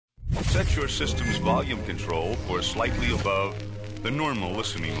Set your system's volume control for slightly above the normal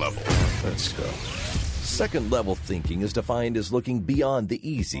listening level. Let's go. Second-level thinking is defined as looking beyond the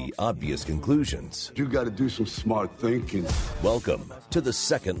easy, obvious conclusions. You got to do some smart thinking. Welcome to the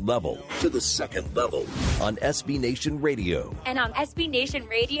Second Level. On SB Nation Radio. And on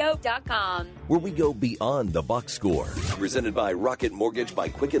SBNationRadio.com. Where we go beyond the box score. Presented by Rocket Mortgage by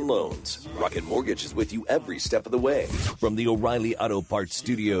Quicken Loans. Rocket Mortgage is with you every step of the way. From the O'Reilly Auto Parts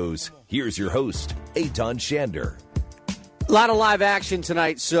Studios, here's your host, Eitan Shander. A lot of live action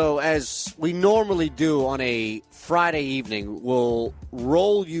tonight, so as we normally do on a Friday evening, we'll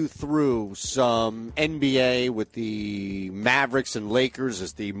roll you through some NBA with the Mavericks and Lakers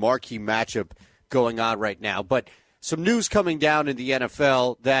as the marquee matchup going on right now. But some news coming down in the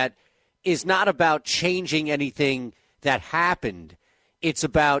NFL that is not about changing anything that happened. It's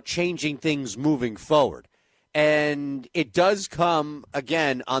about changing things moving forward. And it does come,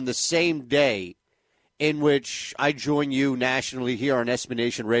 again, on the same day in which I join you nationally here on SB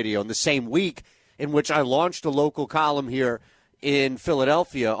Nation Radio, in the same week in which I launched a local column here in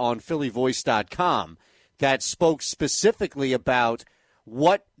Philadelphia on phillyvoice.com that spoke specifically about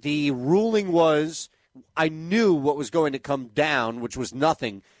what the ruling was. I knew what was going to come down, which was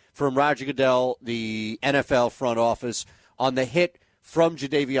nothing, from Roger Goodell, the NFL front office, on the hit from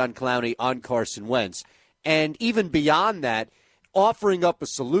Jadeveon Clowney on Carson Wentz. And even beyond that, offering up a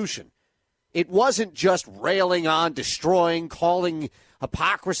solution. It wasn't just railing on, destroying, calling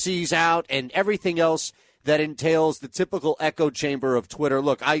hypocrisies out, and everything else that entails the typical echo chamber of Twitter.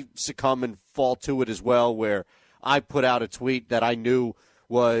 Look, I succumb and fall to it as well, where I put out a tweet that I knew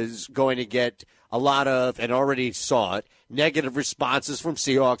was going to get a lot of, and already saw it, negative responses from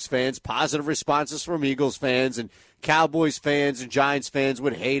Seahawks fans, positive responses from Eagles fans, and Cowboys fans and Giants fans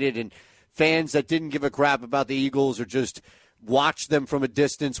would hate it, and fans that didn't give a crap about the Eagles or just watch them from a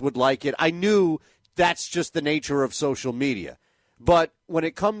distance would like it. I knew that's just the nature of social media. But when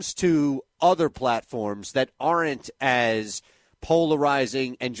it comes to other platforms that aren't as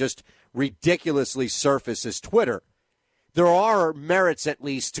polarizing and just ridiculously surface as Twitter, there are merits at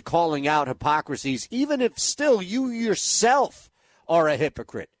least to calling out hypocrisies, even if still you yourself are a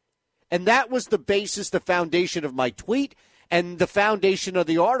hypocrite. And that was the basis, the foundation of my tweet and the foundation of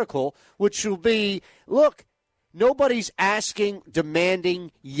the article, which will be, look, nobody's asking, demanding,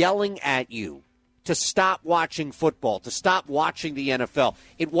 yelling at you to stop watching football, to stop watching the NFL.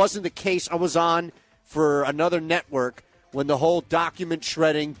 It wasn't the case. I was on for another network when the whole document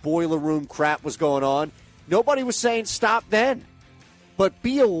shredding, boiler room crap was going on. Nobody was saying stop then. But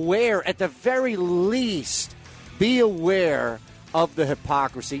be aware, at the very least, be aware of the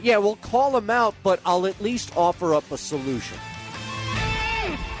hypocrisy. Yeah, we'll call them out, but I'll at least offer up a solution.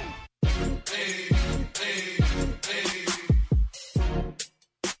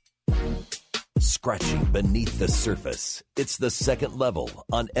 Scratching beneath the surface. It's the Second Level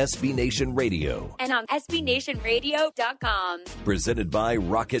on SB Nation Radio. And on SBNationRadio.com. Presented by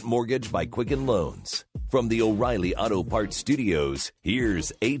Rocket Mortgage by Quicken Loans. From the O'Reilly Auto Parts Studios,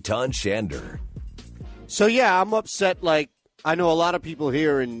 here's Eitan Shander. So, yeah, I'm upset like I know a lot of people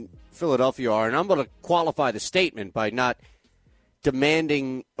here in Philadelphia are, and I'm going to qualify the statement by not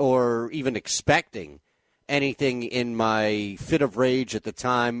demanding or even expecting anything in my fit of rage at the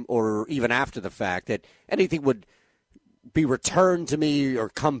time or even after the fact that anything would be returned to me or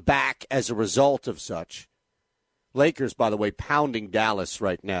come back as a result of such. Lakers, by the way, pounding Dallas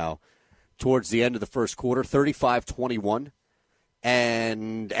right now towards the end of the first quarter, 35-21.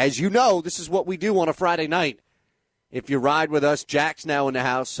 And as you know, this is what we do on a Friday night. If you ride with us, Jack's now in the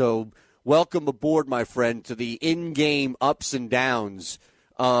house, so welcome aboard, my friend, to the in-game ups and downs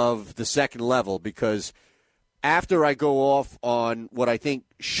of the Second Level, because after I go off on what I think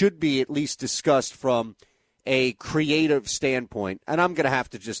should be at least discussed from a creative standpoint, and I'm going to have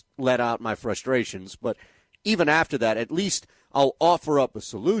to just let out my frustrations, but even after that, at least I'll offer up a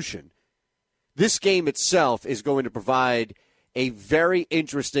solution. This game itself is going to provide a very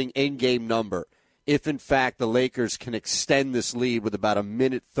interesting in-game number if, in fact, the Lakers can extend this lead with about a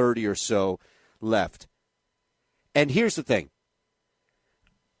minute 30 or so left. And here's the thing.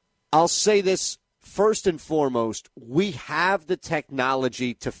 I'll say this first and foremost, we have the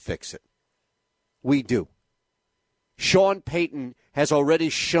technology to fix it. We do. Sean Payton has already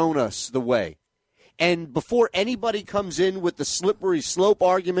shown us the way. And before anybody comes in with the slippery slope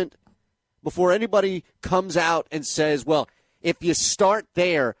argument, before anybody comes out and says, well, if you start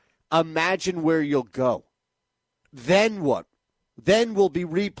there, imagine where you'll go. Then what? Then we'll be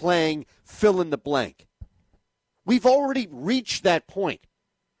replaying fill in the blank. We've already reached that point.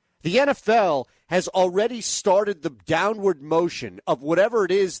 The NFL has already started the downward motion of whatever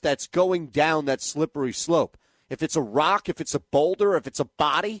it is that's going down that slippery slope. If it's a rock, if it's a boulder, if it's a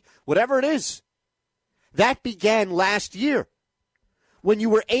body, whatever it is. That began last year when you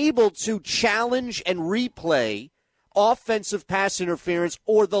were able to challenge and replay offensive pass interference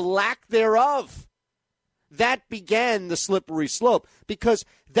or the lack thereof. That began the slippery slope because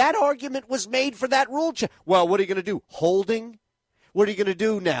that argument was made for that rule change. Well, what are you going to do? Holding? What are you going to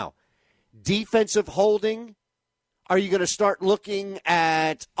do now? Defensive holding? Are you going to start looking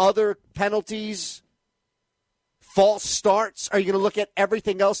at other penalties? False starts? Are you going to look at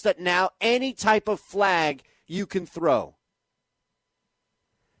everything else that now any type of flag you can throw?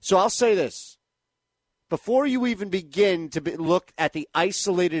 So I'll say this. Before you even begin to look at the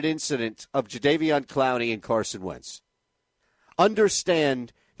isolated incident of Jadeveon Clowney and Carson Wentz,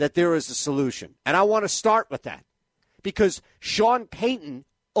 understand that there is a solution. And I want to start with that because Sean Payton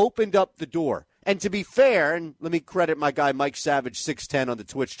opened up the door. And to be fair, and let me credit my guy Mike Savage, 610 on the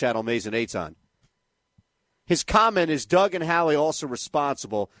Twitch channel, Mason Aton. His comment is Doug and Howie also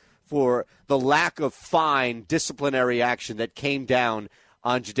responsible for the lack of fine disciplinary action that came down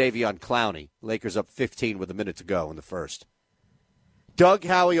on Jadeveon Clowney. Lakers up 15 with a minute to go in the first. Doug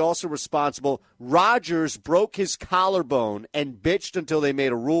Howie also responsible. Rodgers broke his collarbone and bitched until they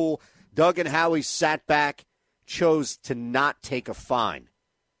made a rule. Doug and Howie sat back, chose to not take a fine.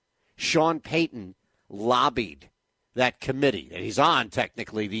 Sean Payton lobbied that committee that he's on,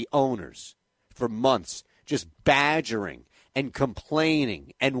 technically, the owners, for months, just badgering and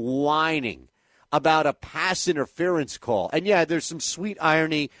complaining and whining about a pass interference call. And, yeah, there's some sweet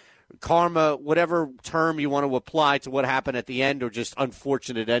irony, karma, whatever term you want to apply to what happened at the end or just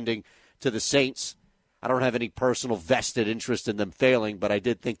unfortunate ending to the Saints. I don't have any personal vested interest in them failing, but I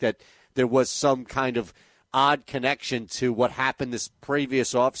did think that there was some kind of odd connection to what happened this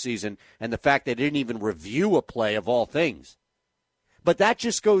previous offseason and the fact they didn't even review a play of all things. But that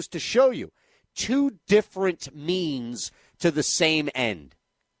just goes to show you two different means to the same end.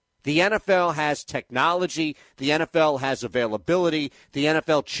 The NFL has technology. The NFL has availability. The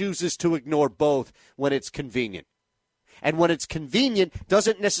NFL chooses to ignore both when it's convenient. And when it's convenient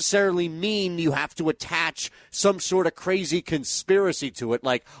doesn't necessarily mean you have to attach some sort of crazy conspiracy to it,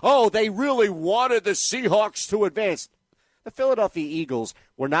 like, oh, they really wanted the Seahawks to advance. The Philadelphia Eagles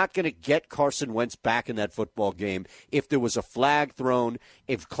were not going to get Carson Wentz back in that football game if there was a flag thrown,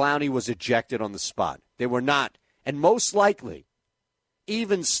 if Clowney was ejected on the spot. They were not. And most likely,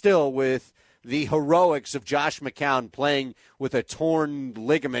 even still with the heroics of Josh McCown playing with a torn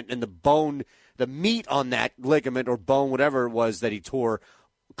ligament and the bone, the meat on that ligament or bone, whatever it was that he tore,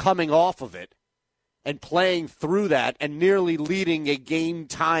 coming off of it and playing through that and nearly leading a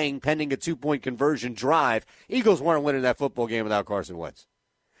game-tying, pending a two-point conversion drive, Eagles weren't winning that football game without Carson Wentz.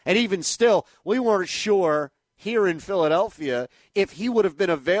 And even still, we weren't sure here in Philadelphia if he would have been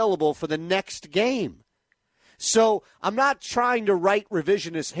available for the next game. So I'm not trying to write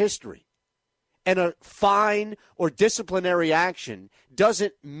revisionist history. And a fine or disciplinary action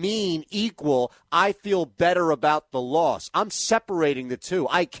doesn't mean equal, I feel better about the loss. I'm separating the two.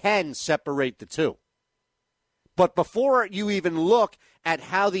 I can separate the two. But before you even look at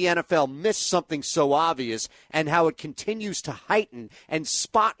how the NFL missed something so obvious and how it continues to heighten and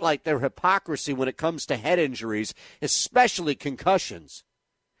spotlight their hypocrisy when it comes to head injuries, especially concussions,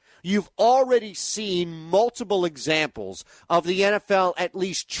 you've already seen multiple examples of the NFL at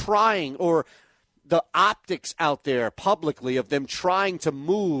least trying, or the optics out there publicly of them trying to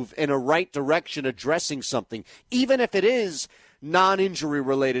move in a right direction, addressing something, even if it is non-injury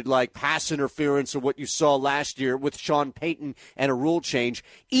related, like pass interference or what you saw last year with Sean Payton and a rule change.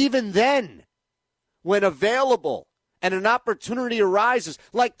 Even then, when available and an opportunity arises,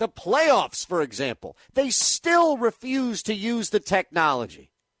 like the playoffs, for example, they still refuse to use the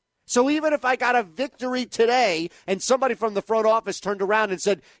technology. So even if I got a victory today and somebody from the front office turned around and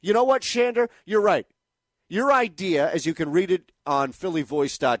said, you know what, Shander, you're right. Your idea, as you can read it on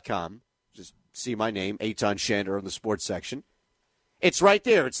phillyvoice.com, just see my name, Eitan Shander, in the sports section. It's right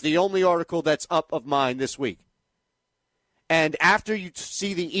there. It's the only article that's up of mine this week. And after you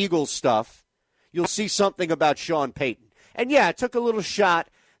see the Eagles stuff, you'll see something about Sean Payton. And, yeah, it took a little shot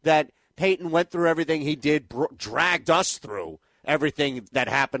that Payton went through everything he did, dragged us through everything that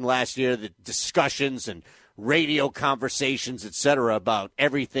happened last year, the discussions and radio conversations, etc., about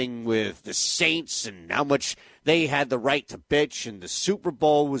everything with the Saints and how much they had the right to bitch, and the Super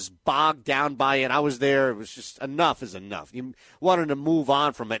Bowl was bogged down by it. I was there. It was just enough is enough. You wanted to move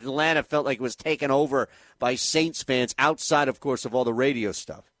on from it. Atlanta felt like it was taken over by Saints fans outside, of course, of all the radio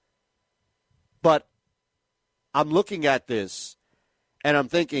stuff. But I'm looking at this, and I'm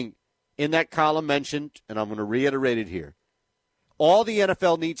thinking, in that column mentioned, and I'm going to reiterate it here, all the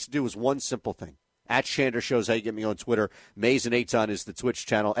NFL needs to do is one simple thing. At Shander Shows, how you get me on Twitter. Mays and Eitan is the Twitch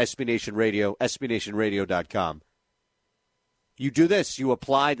channel. SB Nation Radio, SBNationRadio.com. You do this. You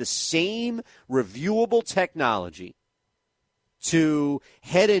apply the same reviewable technology to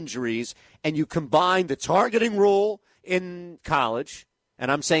head injuries, and you combine the targeting rule in college,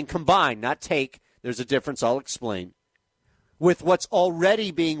 and I'm saying combine, not take. There's a difference. I'll explain. With what's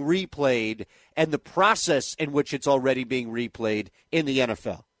already being replayed and the process in which it's already being replayed in the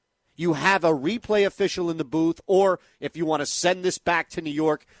NFL. You have a replay official in the booth, or if you want to send this back to New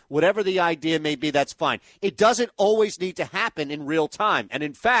York, whatever the idea may be, that's fine. It doesn't always need to happen in real time. And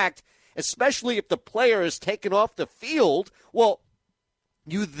in fact, especially if the player is taken off the field, well,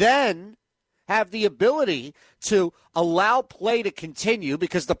 you then have the ability to allow play to continue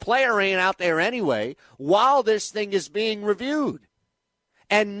because the player ain't out there anyway while this thing is being reviewed.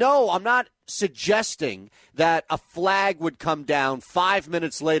 And no, I'm not suggesting that a flag would come down 5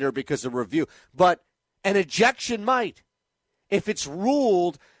 minutes later because of review, but an ejection might. If it's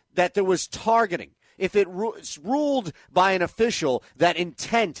ruled that there was targeting, if it's ruled by an official that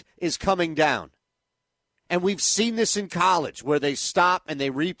intent is coming down. And we've seen this in college where they stop and they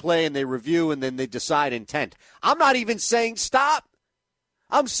replay and they review and then they decide intent. I'm not even saying stop.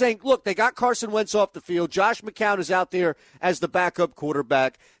 I'm saying, look, they got Carson Wentz off the field. Josh McCown is out there as the backup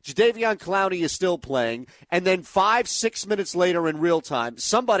quarterback. Jadeveon Clowney is still playing. And then 5-6 minutes later in real time,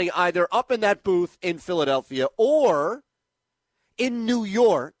 somebody either up in that booth in Philadelphia or in New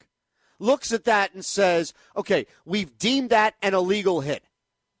York looks at that and says, okay, we've deemed that an illegal hit.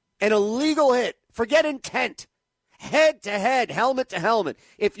 An illegal hit. Forget intent. Head to head, helmet to helmet.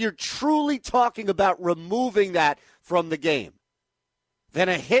 If you're truly talking about removing that from the game, then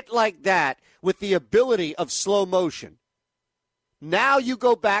a hit like that with the ability of slow motion, now you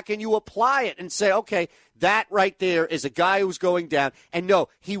go back and you apply it and say, okay, that right there is a guy who's going down. And no,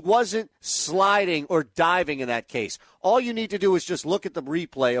 he wasn't sliding or diving in that case. All you need to do is just look at the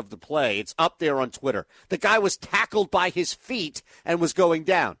replay of the play. It's up there on Twitter. The guy was tackled by his feet and was going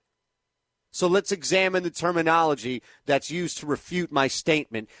down. So let's examine the terminology that's used to refute my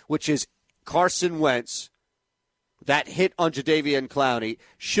statement, which is Carson Wentz, that hit on Jadeveon Clowney,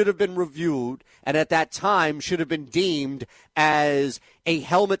 should have been reviewed and at that time should have been deemed as a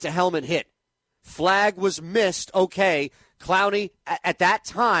helmet-to-helmet hit. Flag was missed, okay. Clowney, at that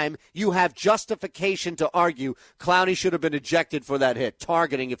time, you have justification to argue Clowney should have been ejected for that hit,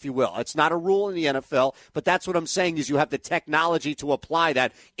 targeting, if you will. It's not a rule in the NFL, but that's what I'm saying is you have the technology to apply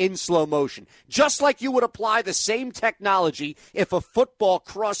that in slow motion. Just like you would apply the same technology if a football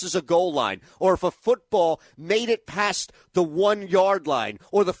crosses a goal line or if a football made it past the 1-yard line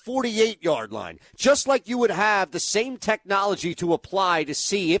or the 48-yard line. Just like you would have the same technology to apply to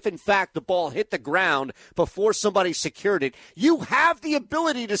see if, in fact, the ball hit the ground before somebody secured it. You have the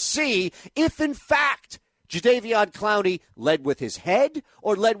ability to see if, in fact, Jadeveon Clowney led with his head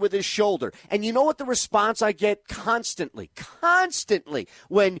or led with his shoulder. And you know what the response I get constantly,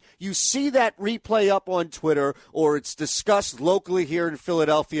 when you see that replay up on Twitter or it's discussed locally here in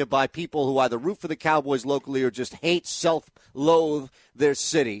Philadelphia by people who either root for the Cowboys locally or just hate, self-loathe their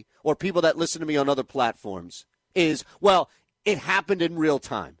city, or people that listen to me on other platforms, is, well, it happened in real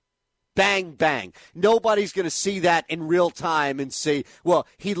time. Bang, bang. Nobody's going to see that in real time and say, well,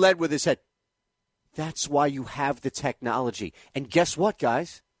 he led with his head. That's why you have the technology. And guess what,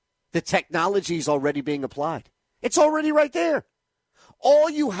 guys? The technology is already being applied. It's already right there.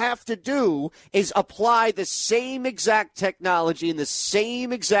 All you have to do is apply the same exact technology in the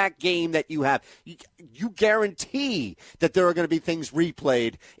same exact game that you have. You guarantee that there are going to be things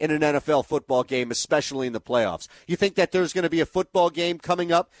replayed in an NFL football game, especially in the playoffs. You think that there's going to be a football game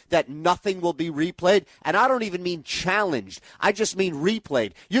coming up that nothing will be replayed? And I don't even mean challenged. I just mean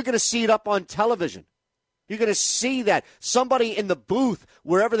replayed. You're going to see it up on television. You're going to see that somebody in the booth,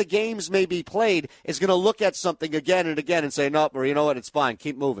 wherever the games may be played, is going to look at something again and again and say, no, or you know what, it's fine,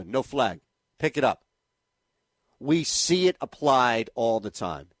 keep moving, no flag, pick it up. We see it applied all the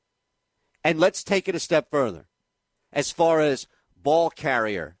time. And let's take it a step further. As far as ball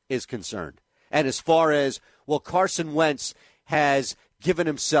carrier is concerned, and as far as, well, Carson Wentz has given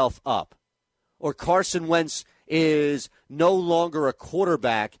himself up, or Carson Wentz is no longer a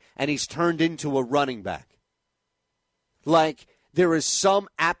quarterback and he's turned into a running back. Like there is some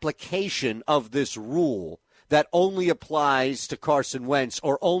application of this rule that only applies to Carson Wentz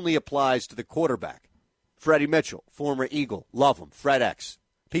or only applies to the quarterback. Freddie Mitchell, former Eagle, love him, Fred X,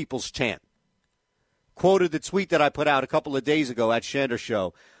 People's Champ, quoted the tweet that I put out a couple of days ago at Shander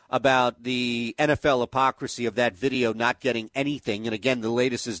Show about the NFL hypocrisy of that video not getting anything. And again, the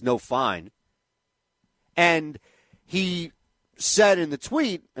latest is no fine. And he said in the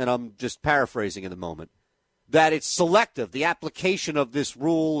tweet, and I'm just paraphrasing in the moment, that it's selective. The application of this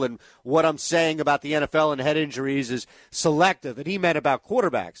rule and what I'm saying about the NFL and head injuries is selective. And he meant about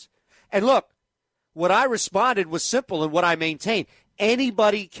quarterbacks. And look, what I responded was simple and what I maintain.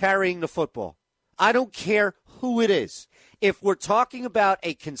 Anybody carrying the football, I don't care who it is. If we're talking about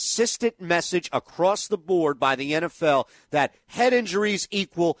a consistent message across the board by the NFL that head injuries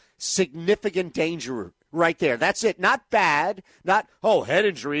equal significant danger right there. That's it. Not bad. Not, head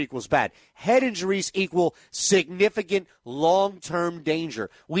injury equals bad. Head injuries equal significant long-term danger.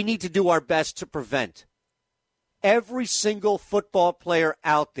 We need to do our best to prevent. Every single football player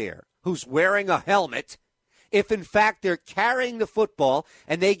out there who's wearing a helmet, if in fact they're carrying the football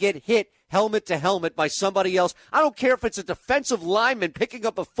and they get hit helmet to helmet by somebody else, I don't care if it's a defensive lineman picking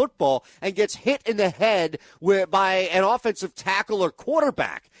up a football and gets hit in the head by an offensive tackle or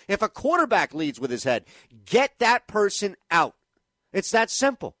quarterback. If a quarterback leads with his head, get that person out. It's that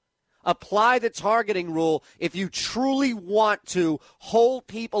simple. Apply the targeting rule if you truly want to hold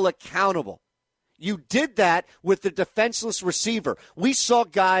people accountable. You did that with the defenseless receiver. We saw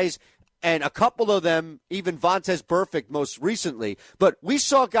guys, and a couple of them, even Vontaze Burfict most recently, but we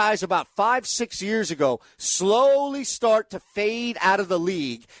saw guys about 5-6 years ago slowly start to fade out of the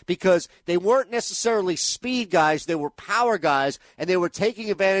league because they weren't necessarily speed guys, they were power guys, and they were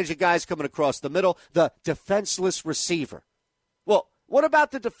taking advantage of guys coming across the middle, the defenseless receiver. Well, what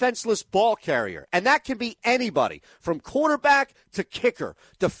about the defenseless ball carrier? And that can be anybody, from quarterback to kicker,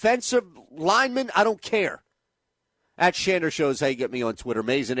 defensive lineman, I don't care. At Shander shows how you get me on Twitter.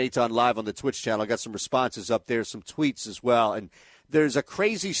 Mays and Eitan live on the Twitch channel. I got some responses up there, some tweets as well. And there's a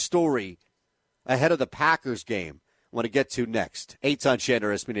crazy story ahead of the Packers game I want to get to next. Eitan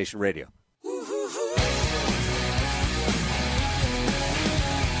Shander, SB Nation Radio.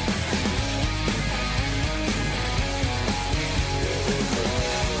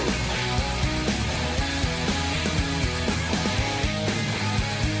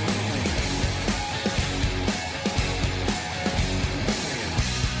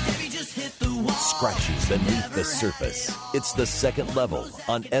 Scratches beneath the surface. It's the second level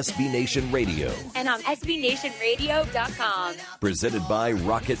on SB Nation Radio. And on SBNationRadio.com. Presented by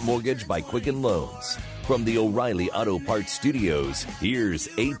Rocket Mortgage by Quicken Loans. From the O'Reilly Auto Parts Studios, here's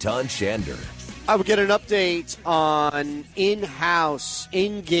Eitan Shander. I will get an update on in-house,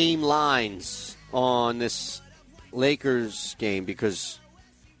 in-game lines on this Lakers game because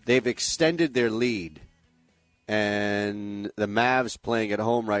they've extended their lead. And the Mavs playing at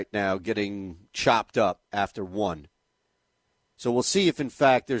home right now getting chopped up after one. So we'll see if, in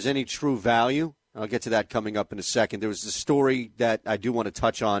fact, there's any true value. I'll get to that coming up in a second. There was a story that I do want to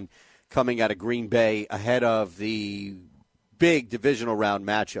touch on coming out of Green Bay ahead of the big divisional round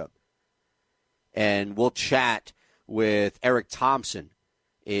matchup. And we'll chat with Eric Thompson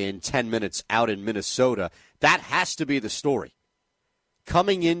in 10 minutes out in Minnesota. That has to be the story.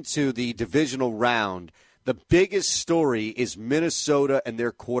 Coming into the divisional round, the biggest story is Minnesota and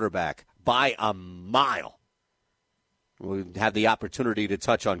their quarterback by a mile. We'll have the opportunity to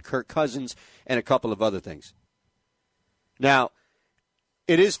touch on Kirk Cousins and a couple of other things. Now,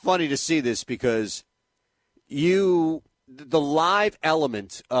 it is funny to see this because the live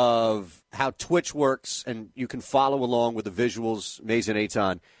element of how Twitch works, and you can follow along with the visuals, Mays and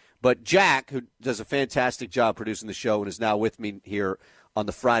Eitan, but Jack, who does a fantastic job producing the show and is now with me here on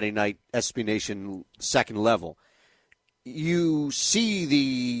the Friday night SB Nation second level, you see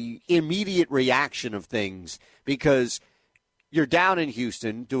the immediate reaction of things because you're down in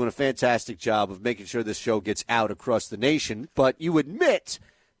Houston doing a fantastic job of making sure this show gets out across the nation, but you admit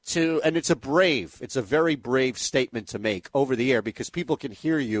to, and it's a very brave statement to make over the air because people can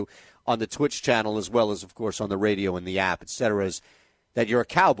hear you on the Twitch channel as well as, of course, on the radio and the app, et cetera, that you're a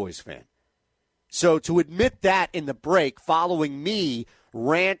Cowboys fan. So to admit that in the break following me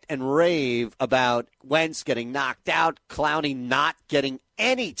rant and rave about Wentz getting knocked out, Clowney not getting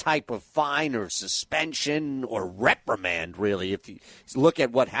any type of fine or suspension or reprimand, really, if you look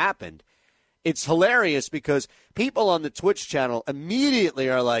at what happened, it's hilarious because people on the Twitch channel immediately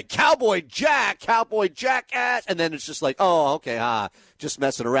are like, Cowboy jackass, and then it's just like, oh, okay, just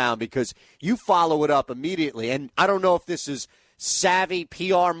messing around because you follow it up immediately. And I don't know if this is savvy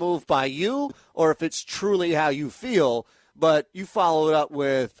PR move by you or if it's truly how you feel, but you follow it up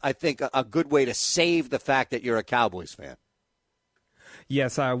with, I think, a good way to save the fact that you're a Cowboys fan.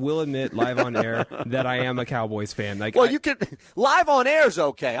 Yes, I will admit live on air that I am a Cowboys fan. You can live on air is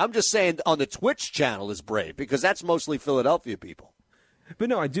okay. I'm just saying on the Twitch channel is brave because that's mostly Philadelphia people. But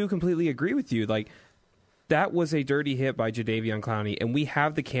no, I do completely agree with you. Like, that was a dirty hit by Jadeveon Clowney, and we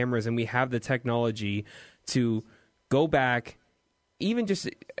have the cameras and we have the technology to go back, even just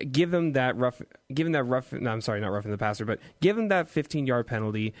give him that not roughing the passer, but give him that 15-yard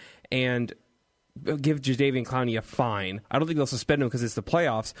penalty and give Jadeveon Clowney a fine. I don't think they'll suspend him because it's the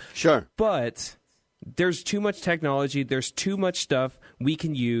playoffs. Sure. But there's too much technology. There's too much stuff we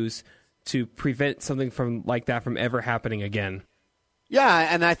can use to prevent something like that from ever happening again. Yeah,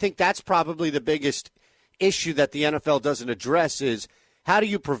 and I think that's probably the biggest issue that the NFL doesn't address is how do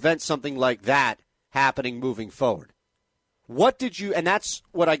you prevent something like that happening moving forward? And that's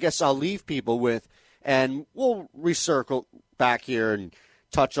what I guess I'll leave people with, and we'll recircle back here and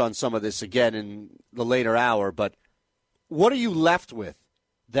touch on some of this again in the later hour, but what are you left with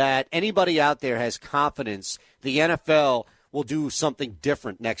that anybody out there has confidence the NFL will do something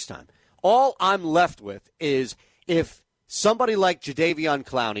different next time? All I'm left with is if somebody like Jadeveon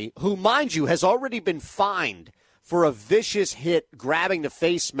Clowney, who, mind you, has already been fined for a vicious hit grabbing the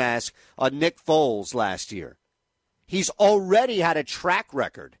face mask on Nick Foles last year. He's already had a track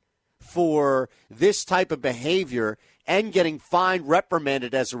record for this type of behavior and getting fined,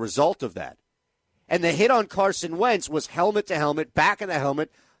 reprimanded as a result of that. And the hit on Carson Wentz was helmet to helmet, back of the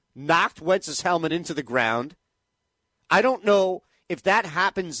helmet, knocked Wentz's helmet into the ground. I don't know if that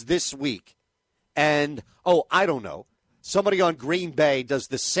happens this week. And, I don't know. Somebody on Green Bay does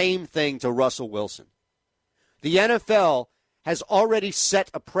the same thing to Russell Wilson. The NFL has already set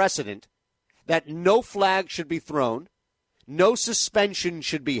a precedent that no flag should be thrown, no suspension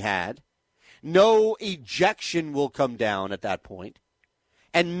should be had, no ejection will come down at that point,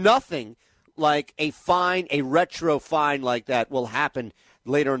 and nothing like a fine, a retro fine like that will happen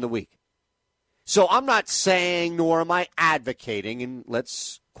later in the week. So I'm not saying, nor am I advocating, and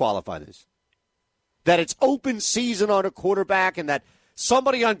let's qualify this, that it's open season on a quarterback and that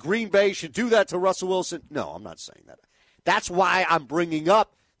somebody on Green Bay should do that to Russell Wilson. No, I'm not saying that. That's why I'm bringing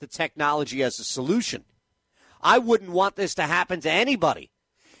up the technology as a solution. I wouldn't want this to happen to anybody.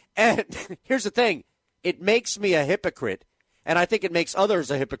 And here's the thing. It makes me a hypocrite, and I think it makes others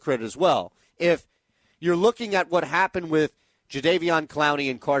a hypocrite as well. If you're looking at what happened with Jadeveon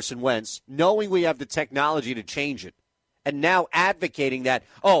Clowney and Carson Wentz, knowing we have the technology to change it, and now advocating that,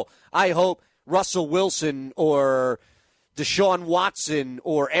 I hope Russell Wilson or Deshaun Watson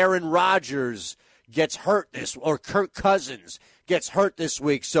or Aaron Rodgers gets hurt or Kirk Cousins gets hurt this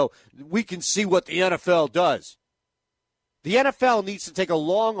week so we can see what the NFL does. The NFL needs to take a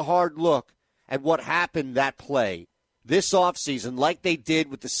long, hard look at what happened that play this offseason like they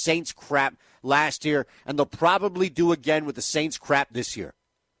did with the Saints crap last year, and they'll probably do again with the Saints crap this year.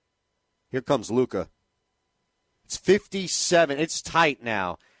 Here comes Luka. It's 57. It's tight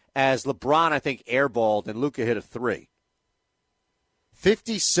now as LeBron, I think, airballed and Luka hit a three.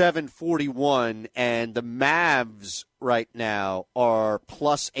 57-41, and the Mavs right now are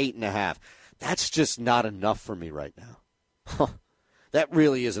plus 8.5. That's just not enough for me right now. That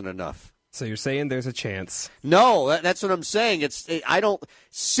really isn't enough. So you're saying there's a chance? No, that's what I'm saying.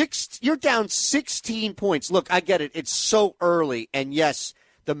 You're down 16 points. Look, I get it. It's so early, and yes,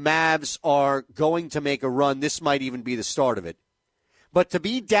 the Mavs are going to make a run. This might even be the start of it. But to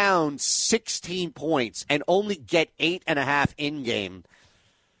be down 16 points and only get 8.5 in-game,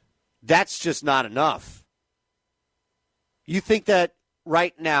 that's just not enough. You think that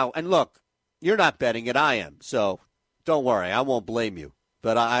right now, and look, you're not betting it, I am, so don't worry, I won't blame you.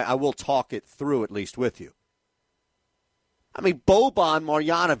 But I will talk it through at least with you. I mean, Boban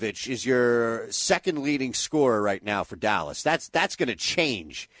Marjanovic is your second leading scorer right now for Dallas. That's going to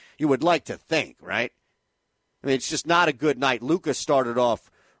change, you would like to think, right? I mean, it's just not a good night. Luka started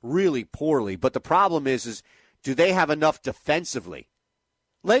off really poorly, but the problem is do they have enough defensively?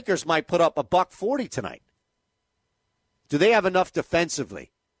 Lakers might put up $140 tonight. Do they have enough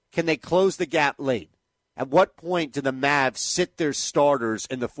defensively? Can they close the gap late? At what point do the Mavs sit their starters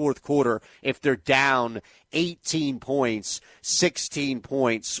in the fourth quarter if they're down 18 points, 16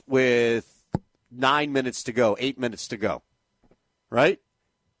 points with 9 minutes to go, 8 minutes to go? Right?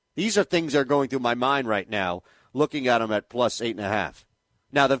 These are things that are going through my mind right now, looking at them at plus 8.5.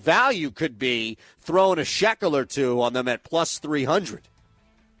 Now, the value could be throwing a shekel or two on them at plus 300.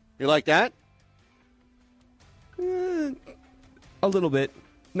 You like that? A little bit.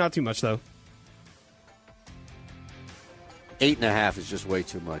 Not too much, though. 8.5 is just way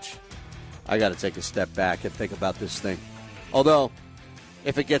too much. I got to take a step back and think about this thing. Although,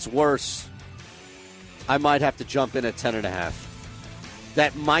 if it gets worse, I might have to jump in at 10.5.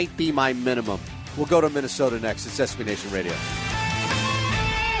 That might be my minimum. We'll go to Minnesota next. It's SB Nation Radio.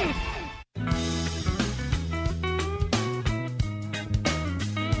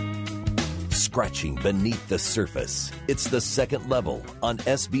 scratching beneath the surface. It's The Second Level on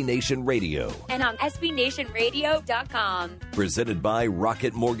SB Nation Radio. And on SBNationRadio.com. Presented by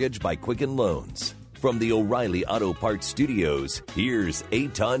Rocket Mortgage by Quicken Loans. From the O'Reilly Auto Parts Studios, here's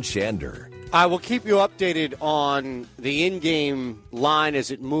Eitan Shander. I will keep you updated on the in-game line as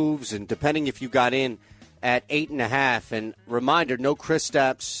it moves, and depending if you got in at 8.5. And reminder, no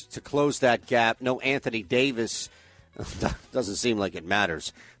Kristaps to close that gap, no Anthony Davis. Doesn't seem like it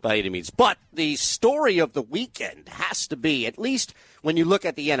matters by any means. But the story of the weekend has to be, at least when you look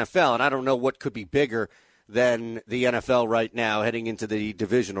at the NFL, and I don't know what could be bigger than the NFL right now heading into the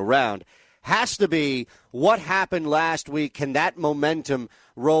divisional round, has to be what happened last week. Can that momentum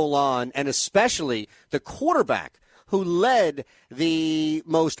roll on? And especially the quarterback who led the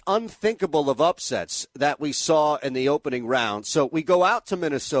most unthinkable of upsets that we saw in the opening round. So we go out to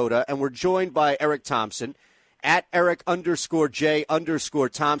Minnesota, and we're joined by Eric Thompson, at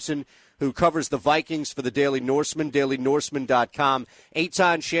Eric_J_Thompson, who covers the Vikings for the Daily Norseman, dailynorseman.com.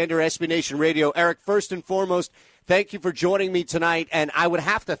 Eitan Shander, SB Nation Radio. Eric, first and foremost, thank you for joining me tonight. And I would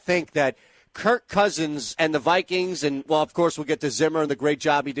have to think that Kirk Cousins and the Vikings, and, well, of course, we'll get to Zimmer and the great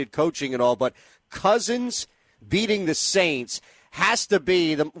job he did coaching and all, but Cousins beating the Saints has to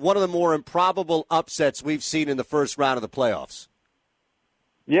be one of the more improbable upsets we've seen in the first round of the playoffs.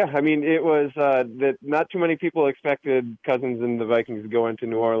 Yeah, I mean, it was that not too many people expected Cousins and the Vikings to go into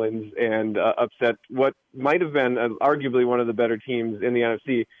New Orleans and upset what might have been arguably one of the better teams in the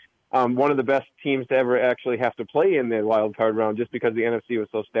NFC, one of the best teams to ever actually have to play in the wild card round, just because the NFC was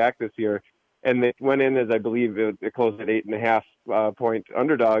so stacked this year. And they went in as, I believe, it closed at 8.5 point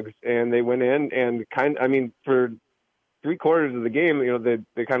underdogs, and they went in and for 3 quarters of the game,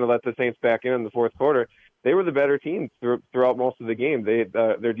 they kind of let the Saints back in the fourth quarter. They were the better team throughout most of the game.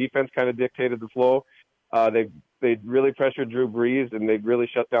 Their defense kind of dictated the flow. They really pressured Drew Brees, and they really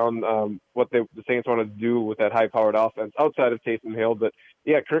shut down what the Saints wanted to do with that high-powered offense outside of Taysom Hill. But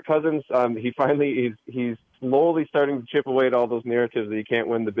yeah, Kirk Cousins, he's slowly starting to chip away at all those narratives that he can't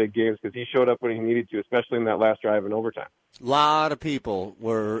win the big games, because he showed up when he needed to, especially in that last drive in overtime. A lot of people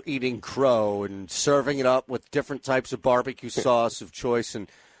were eating crow and serving it up with different types of barbecue sauce of choice. And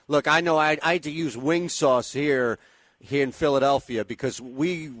look, I know I had to use wing sauce here in Philadelphia because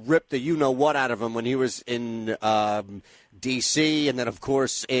we ripped the you-know-what out of him when he was in D.C. and then, of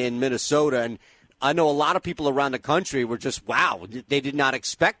course, in Minnesota. And I know a lot of people around the country were just, wow, they did not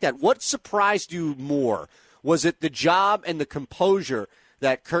expect that. What surprised you more? Was it the job and the composure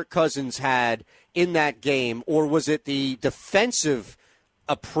that Kirk Cousins had in that game, or was it the defensive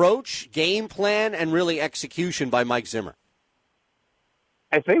approach, game plan, and really execution by Mike Zimmer?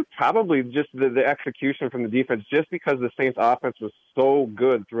 I think probably just the execution from the defense, just because the Saints' offense was so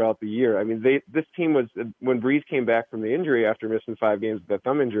good throughout the year. I mean, this team was, when Brees came back from the injury after missing 5 games with that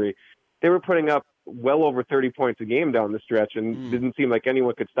thumb injury, they were putting up well over 30 points a game down the stretch, and didn't seem like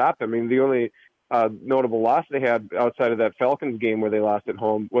anyone could stop them. I mean, the only notable loss they had outside of that Falcons game where they lost at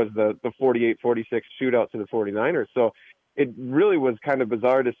home was the 48-46 shootout to the 49ers. So it really was kind of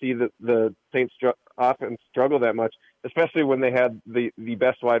bizarre to see the Saints offense struggle that much, especially when they had the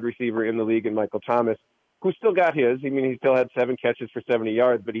best wide receiver in the league in Michael Thomas, who still got his. I mean, he still had 7 catches for 70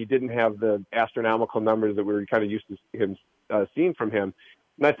 yards, but he didn't have the astronomical numbers that we were kind of used to him seeing from him.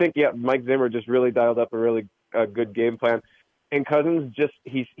 And I think, Mike Zimmer just really dialed up a really good game plan. And Cousins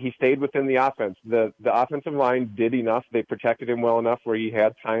he stayed within the offense. The offensive line did enough. They protected him well enough where he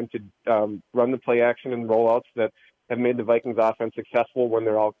had time to run the play action and rollouts that have made the Vikings offense successful when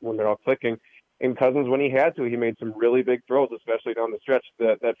they're all clicking. And Cousins, when he had to, he made some really big throws, especially down the stretch.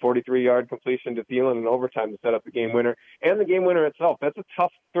 That 43-yard completion to Thielen in overtime to set up the game winner, and the game winner itself. That's a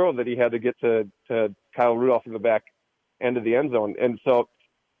tough throw that he had to get to Kyle Rudolph in the back end of the end zone. And so,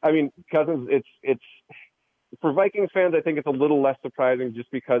 I mean, Cousins, it's for Vikings fans, I think it's a little less surprising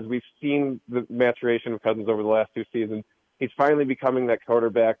just because we've seen the maturation of Cousins over the last 2 seasons. He's finally becoming that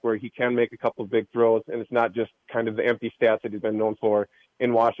quarterback where he can make a couple of big throws, and it's not just kind of the empty stats that he's been known for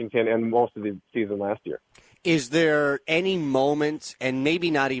in Washington and most of the season last year. Is there any moment, and maybe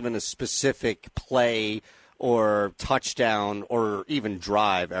not even a specific play or touchdown or even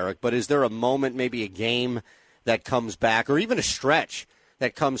drive, Eric, but is there a moment, maybe a game that comes back, or even a stretch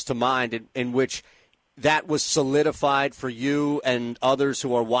that comes to mind in which that was solidified for you and others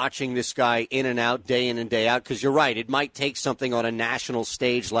who are watching this guy in and out, day in and day out? Because you're right, it might take something on a national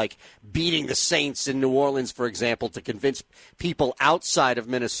stage like beating the Saints in New Orleans, for example, to convince people outside of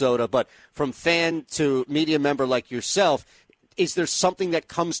Minnesota. But from fan to media member like yourself, is there something that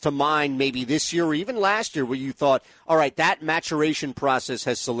comes to mind maybe this year or even last year where you thought, all right, that maturation process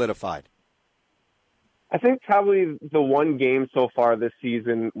has solidified? I think probably the one game so far this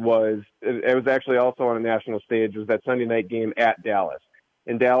season it was actually also on a national stage, was that Sunday night game at Dallas.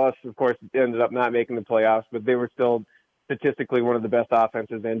 And Dallas, of course, ended up not making the playoffs, but they were still statistically one of the best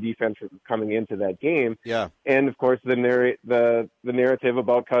offenses and defense coming into that game. Yeah. And, of course, the narrative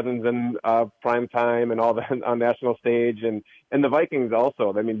about Cousins and prime time and all that on national stage and the Vikings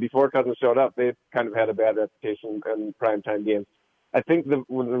also. I mean, before Cousins showed up, they kind of had a bad reputation in prime time games. I think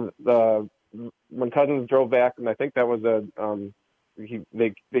when Cousins drove back, and I think that was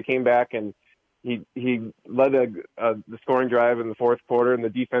they came back and he led the scoring drive in the fourth quarter, and the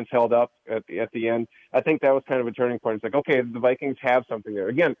defense held up at the end. I think that was kind of a turning point. It's like, okay, the Vikings have something there.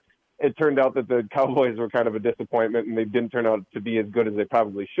 Again, it turned out that the Cowboys were kind of a disappointment, and they didn't turn out to be as good as they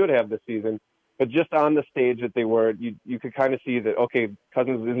probably should have this season. But just on the stage that they were, you could kind of see that, okay,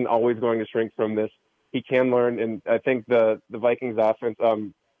 Cousins isn't always going to shrink from this. He can learn, and I think the Vikings offense,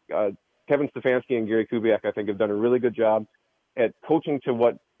 Kevin Stefanski and Gary Kubiak, I think, have done a really good job at coaching to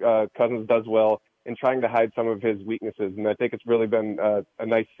what Cousins does well and trying to hide some of his weaknesses. And I think it's really been a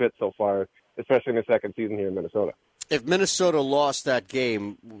nice fit so far, especially in the second season here in Minnesota. If Minnesota lost that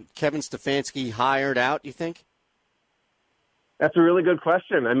game, Kevin Stefanski hired out, you think? That's a really good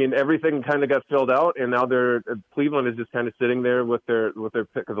question. I mean, everything kind of got filled out, and now Cleveland is just kind of sitting there with their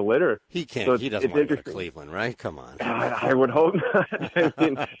pick of the litter. He can't. So he doesn't want to go to Cleveland, right? Come on. I would hope not. I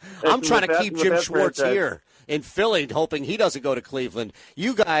mean, I'm trying to keep Jim Schwartz here in Philly, hoping he doesn't go to Cleveland.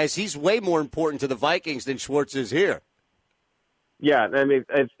 You guys, he's way more important to the Vikings than Schwartz is here. Yeah, I mean,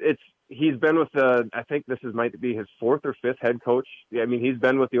 he's been with I think this might be his fourth or fifth head coach. Yeah, I mean, he's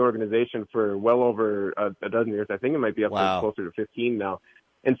been with the organization for well over a dozen years. I think it might be up to closer to 15 now.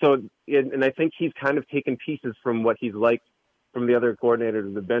 And so, and I think he's kind of taken pieces from what he's liked from the other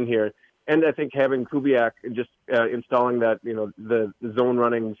coordinators that have been here. And I think having Kubiak just installing that, the zone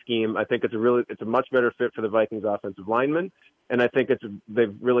running scheme, I think it's a much better fit for the Vikings offensive linemen. And I think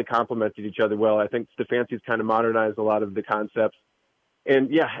they've really complemented each other well. I think Stefanski's kind of modernized a lot of the concepts.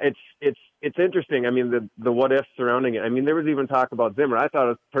 And yeah, it's interesting. I mean, the what ifs surrounding it. I mean, there was even talk about Zimmer. I thought it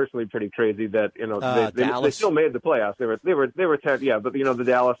was personally pretty crazy that they still made the playoffs. They were 10, yeah, but the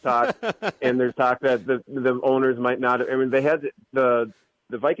Dallas talk, and there's talk that the owners might not. I mean, they had the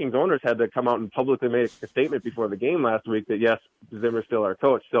Vikings owners had to come out and publicly make a statement before the game last week that yes, Zimmer's still our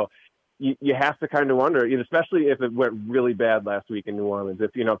coach. So you have to kind of wonder, especially if it went really bad last week in New Orleans.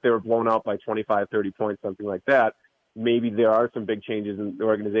 If they were blown out by 25, 30 points, something like that. Maybe there are some big changes in the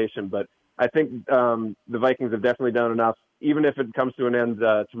organization, but I think the Vikings have definitely done enough. Even if it comes to an end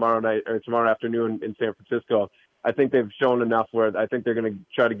tomorrow night or tomorrow afternoon in San Francisco, I think they've shown enough where I think they're going to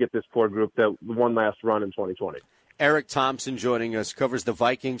try to get this core group that one last run in 2020. Eric Thompson joining us, covers the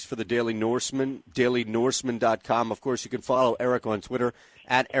Vikings for the Daily Norseman, dailynorseman.com. Of course, you can follow Eric on Twitter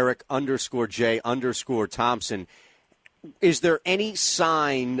at Eric_J_Thompson. Is there any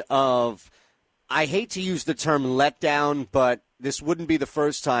sign of, I hate to use the term letdown, but this wouldn't be the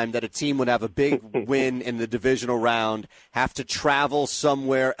first time that a team would have a big win in the divisional round, have to travel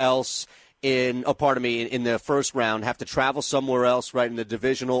somewhere else in the first round, have to travel somewhere else, right, in the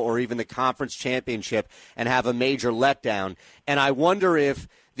divisional or even the conference championship and have a major letdown. And I wonder if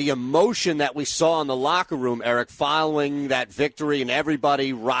the emotion that we saw in the locker room, Eric, following that victory and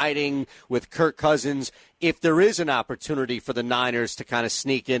everybody riding with Kirk Cousins, if there is an opportunity for the Niners to kind of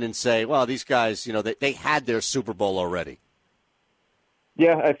sneak in and say, well, these guys, they had their Super Bowl already.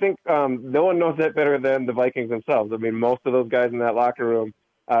 Yeah, I think no one knows that better than the Vikings themselves. I mean, most of those guys in that locker room,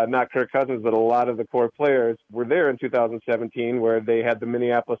 not Kirk Cousins, but a lot of the core players were there in 2017 where they had the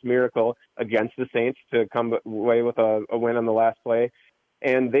Minneapolis Miracle against the Saints to come away with a win on the last play.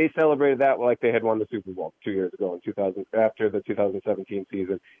 And they celebrated that like they had won the Super Bowl 2 years ago after the 2017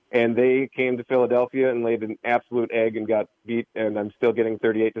 season. And they came to Philadelphia and laid an absolute egg and got beat. And I'm still getting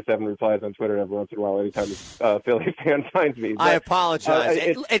 38-7 replies on Twitter every once in a while anytime a Philly fan finds me. But, I apologize.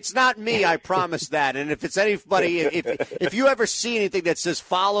 It's not me, I promise that. And if it's anybody, if you ever see anything that says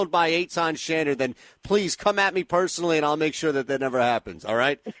followed by Eitan Shander, then please come at me personally and I'll make sure that never happens. All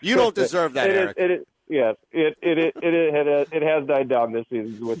right? You don't deserve that, Eric. Yes, it has died down this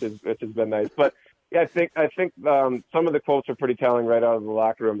season, which has been nice. But yeah, I think some of the quotes are pretty telling right out of the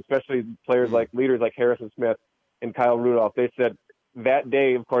locker room, especially leaders like Harrison Smith and Kyle Rudolph. They said that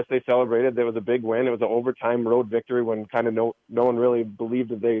day, of course, they celebrated. There was a big win. It was an overtime road victory when kind of no one really believed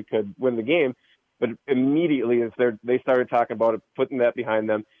that they could win the game. But immediately, they started talking about it, putting that behind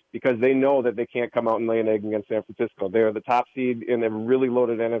them, because they know that they can't come out and lay an egg against San Francisco. They are the top seed in a really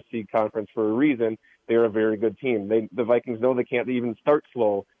loaded NFC conference for a reason. They're a very good team. The Vikings know they can't even start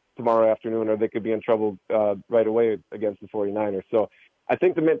slow tomorrow afternoon, or they could be in trouble right away against the 49ers. So I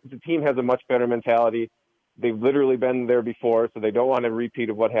think the team has a much better mentality. They've literally been there before, so they don't want a repeat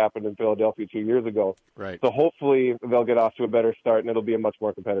of what happened in Philadelphia 2 years ago. Right. So hopefully they'll get off to a better start, and it'll be a much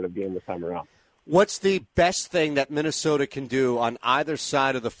more competitive game this time around. What's the best thing that Minnesota can do on either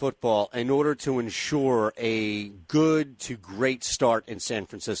side of the football in order to ensure a good to great start in San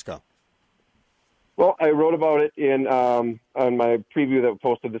Francisco? Well, I wrote about it in on my preview that was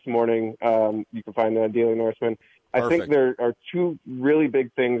posted this morning. You can find that on Daily Norseman. I think there are two really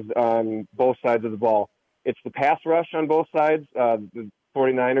big things on both sides of the ball. It's the pass rush on both sides. The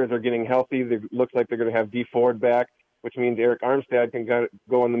 49ers are getting healthy. It looks like they're going to have Dee Ford back, which means Eric Armstead can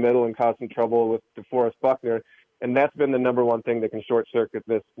go in the middle and cause some trouble with DeForest Buckner. And that's been the number one thing that can short-circuit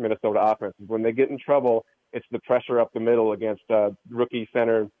this Minnesota offense. When they get in trouble, it's the pressure up the middle against rookie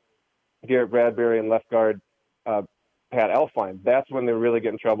center Garrett Bradbury and left guard Pat Elflein. That's when they really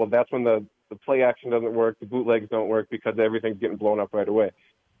get in trouble. That's when the play action doesn't work, the bootlegs don't work because everything's getting blown up right away.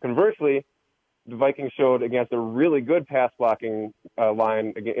 Conversely, the Vikings showed against a really good pass blocking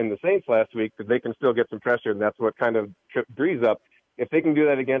line in the Saints last week that they can still get some pressure, and that's what kind of tripped Breeze up. If they can do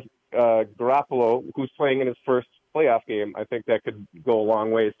that against Garoppolo, who's playing in his first playoff game, I think that could go a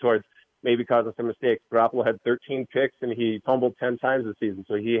long ways towards maybe causing some mistakes. Garoppolo had 13 picks, and he fumbled 10 times this season,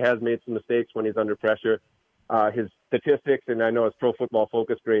 so he has made some mistakes when he's under pressure. His statistics, and I know his Pro Football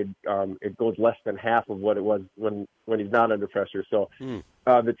Focus grade, it goes less than half of what it was when he's not under pressure. So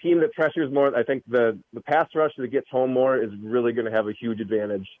the team that pressures more, I think the pass rush that gets home more is really going to have a huge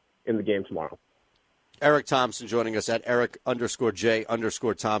advantage in the game tomorrow. Eric Thompson joining us at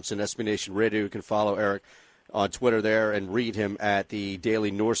Eric_J_Thompson, SB Nation Radio. You can follow Eric on Twitter there and read him at the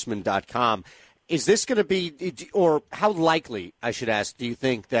DailyNorseman.com. Is this going to be, or how likely, I should ask, do you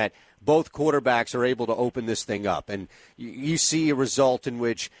think that both quarterbacks are able to open this thing up? And you see a result in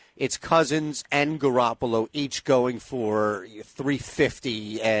which it's Cousins and Garoppolo each going for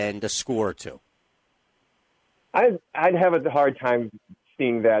 350 and a score or two. I'd have a hard time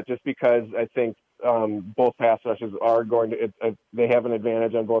seeing that just because I think both pass rushes are going to they have an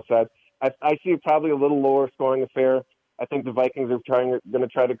advantage on both sides. I see probably a little lower scoring affair. I think the Vikings are going to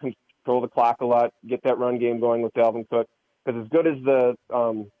try to control the clock a lot, get that run game going with Dalvin Cook. Because as good as the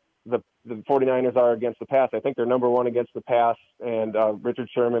 49ers are against the pass, I think they're number one against the pass. And Richard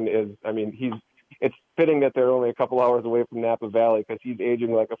Sherman it's fitting that they're only a couple hours away from Napa Valley because he's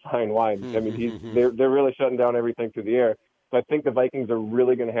aging like a fine wine. I mean, they're really shutting down everything through the air. So I think the Vikings are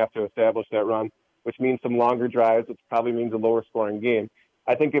really going to have to establish that run, which means some longer drives, which probably means a lower scoring game.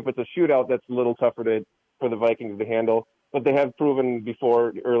 I think if it's a shootout, that's a little tougher for the Vikings to handle. But they have proven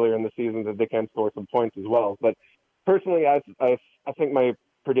before earlier in the season that they can score some points as well. But personally, I think my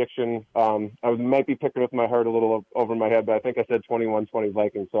prediction, I might be picking with my heart a little over my head, but I think I said 21-20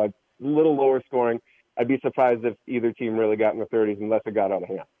 Vikings. So a little lower scoring. I'd be surprised if either team really got in the 30s unless it got out of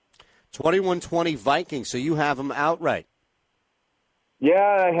hand. 21-20 Vikings, so you have them outright. Yeah,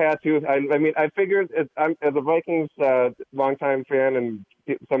 I had to. I mean, I figured I'm, as a Vikings longtime fan and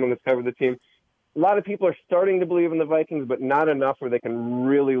someone that's covered the team, a lot of people are starting to believe in the Vikings, but not enough where they can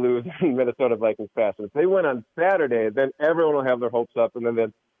really lose Minnesota Vikings fast. And if they win on Saturday, then everyone will have their hopes up, and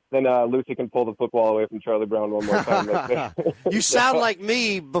then Lucy can pull the football away from Charlie Brown one more time. You sound like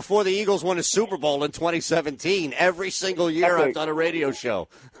me before the Eagles won a Super Bowl in 2017. Every single year I've done a radio show.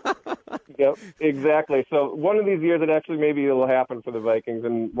 Yep, exactly. So one of these years, maybe it'll happen for the Vikings,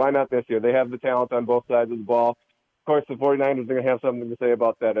 and why not this year? They have the talent on both sides of the ball. Of course, the 49ers are going to have something to say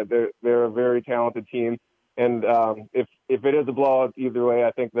about that. They're a very talented team, and if it is a blowout either way,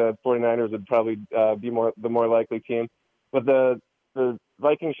 I think the 49ers would probably be the more likely team. But the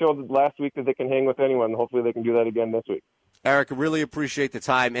Vikings showed last week that they can hang with anyone. Hopefully they can do that again this week. Eric, I really appreciate the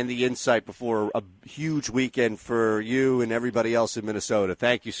time and the insight before a huge weekend for you and everybody else in Minnesota.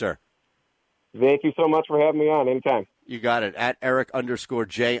 Thank you, sir. Thank you so much for having me on. Anytime. You got it. At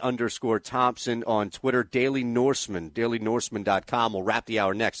Eric_J_Thompson on Twitter. Daily Norseman, DailyNorseman.com. We'll wrap the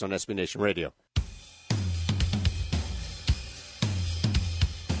hour next on SB Nation Radio.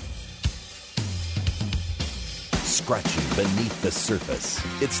 Scratching beneath the surface.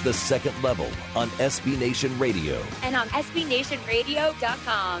 It's The Second Level on SB Nation Radio. And on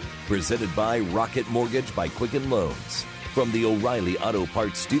SBNationRadio.com. Presented by Rocket Mortgage by Quicken Loans. From the O'Reilly Auto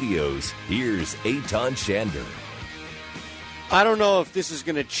Parts Studios, here's Eitan Shander. I don't know if this is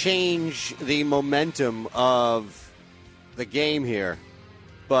going to change the momentum of the game here,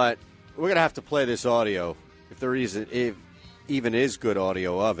 but we're going to have to play this audio if there even is good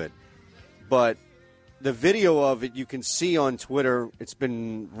audio of it. But the video of it you can see on Twitter. It's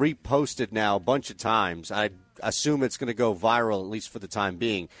been reposted now a bunch of times. I assume it's going to go viral, at least for the time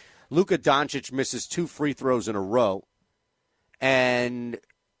being. Luka Doncic misses 2 free throws in a row, and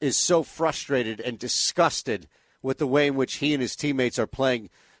is so frustrated and disgusted with the way in which he and his teammates are playing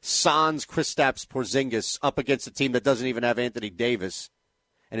sans Kristaps Porzingis up against a team that doesn't even have Anthony Davis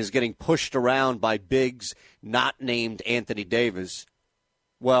and is getting pushed around by bigs not named Anthony Davis.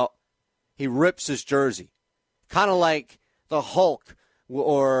 Well, he rips his jersey, kind of like the Hulk,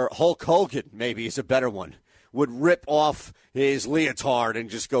 or Hulk Hogan maybe is a better one, would rip off his leotard and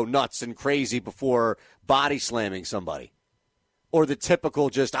just go nuts and crazy before body slamming somebody. Or the typical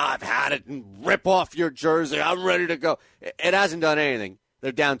just, I've had it, and rip off your jersey, I'm ready to go. It hasn't done anything.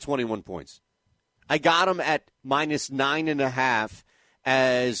 They're down 21 points. I got them at minus 9.5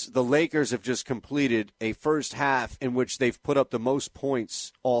 as the Lakers have just completed a first half in which they've put up the most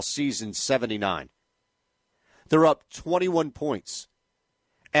points all season, 79. They're up 21 points.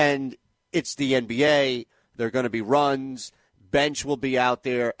 And it's the NBA. There are going to be runs. Bench will be out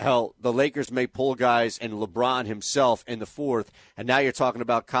there. Hell, the Lakers may pull guys and LeBron himself in the fourth. And now you're talking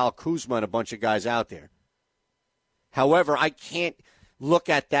about Kyle Kuzma and a bunch of guys out there. However, I can't look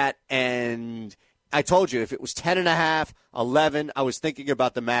at that, and I told you, if it was 10.5, 11, I was thinking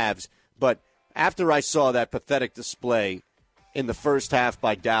about the Mavs. But after I saw that pathetic display in the first half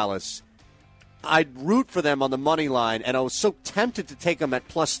by Dallas, I'd root for them on the money line, and I was so tempted to take them at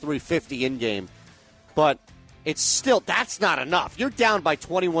plus 350 in-game. But it's still, that's not enough. You're down by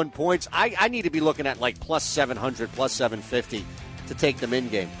 21 points. I need to be looking at like plus 700, plus 750 to take them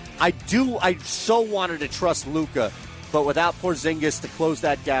in-game. I so wanted to trust Luka, but without Porzingis to close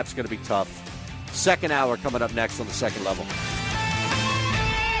that gap is going to be tough. Second hour coming up next on the second level.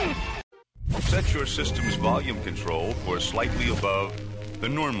 Set your system's volume control for slightly above the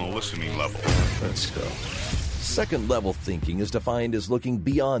normal listening level. Let's go. Second level thinking is defined as looking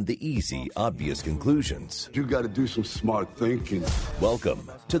beyond the easy, obvious conclusions. You got to do some smart thinking.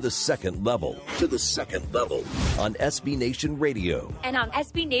 Welcome to the second level. To the second level on SB Nation Radio. And on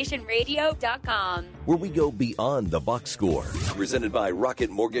SBNationRadio.com. Where we go beyond the box score. Presented by Rocket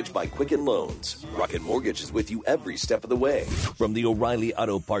Mortgage by Quicken Loans. Rocket Mortgage is with you every step of the way. From the O'Reilly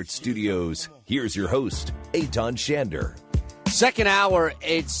Auto Parts Studios, here's your host, Eitan Shander. Second hour,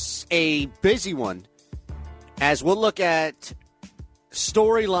 it's a busy one, as we'll look at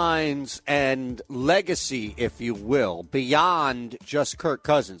storylines and legacy, if you will, beyond just Kirk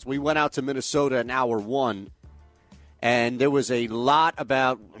Cousins. We went out to Minnesota in hour one, and there was a lot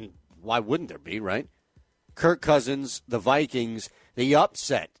about, why wouldn't there be, right? Kirk Cousins, the Vikings, the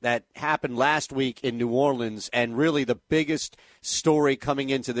upset that happened last week in New Orleans, and really the biggest story coming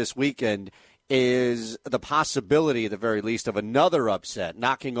into this weekend is the possibility, at the very least, of another upset,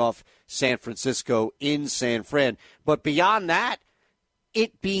 knocking off San Francisco in San Fran. But beyond that,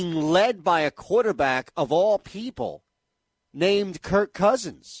 it being led by a quarterback of all people named Kirk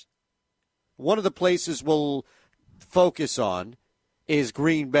Cousins. One of the places we'll focus on is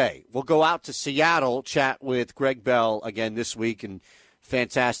Green Bay. We'll go out to Seattle, chat with Greg Bell again this week, and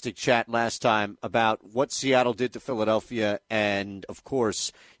fantastic chat last time about what Seattle did to Philadelphia. And, of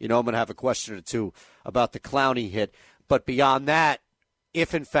course, I'm going to have a question or two about the Clowney hit. But beyond that,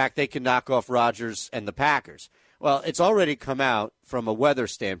 if, in fact, they can knock off Rodgers and the Packers. Well, it's already come out from a weather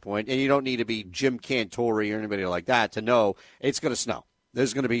standpoint, and you don't need to be Jim Cantore or anybody like that to know it's going to snow.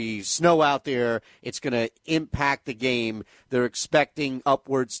 There's going to be snow out there. It's going to impact the game. They're expecting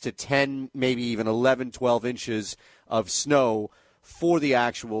upwards to 10, maybe even 11, 12 inches of snow for the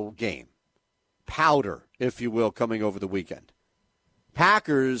actual game. Powder, if you will, coming over the weekend.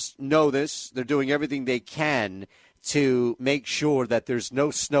 Packers know this. They're doing everything they can to make sure that there's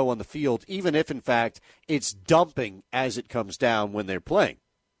no snow on the field, even if, in fact, it's dumping as it comes down when they're playing.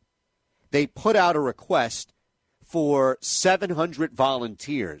 They put out a request for 700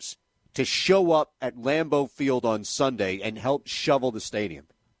 volunteers to show up at Lambeau Field on Sunday and help shovel the stadium.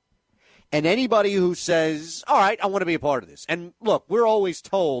 And anybody who says, all right, I want to be a part of this. And look, we're always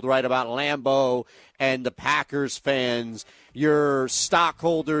told, right, about Lambeau and the Packers fans, your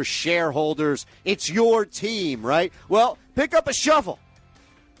stockholders, shareholders, it's your team, right? Well, pick up a shovel.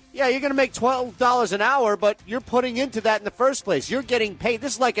 Yeah, you're going to make $12 an hour, but you're putting into that in the first place. You're getting paid.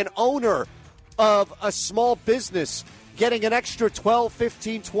 This is like an owner of a small business getting an extra $12,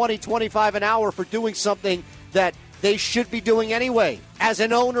 $15, $20, $25 an hour for doing something that they should be doing anyway. As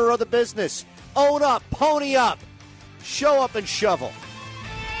an owner of the business, own up, pony up, show up and shovel.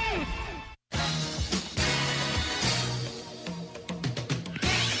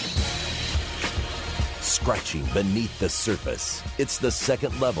 Scratching beneath the surface. It's the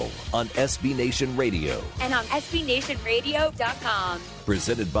second level on SB Nation Radio. And on SBNationRadio.com.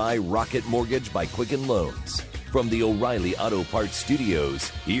 Presented by Rocket Mortgage by Quicken Loans. From the O'Reilly Auto Parts Studios,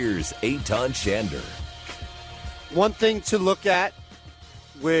 here's Eitan Shander. One thing to look at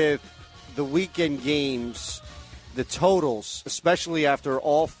with the weekend games, the totals, especially after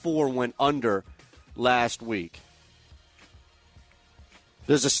all four went under last week.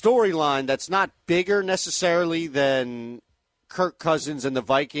 There's a storyline that's not bigger necessarily than Kirk Cousins and the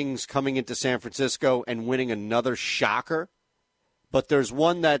Vikings coming into San Francisco and winning another shocker, but there's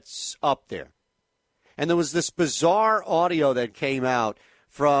one that's up there. And there was this bizarre audio that came out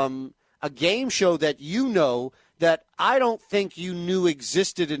from a game show that you know that I don't think you knew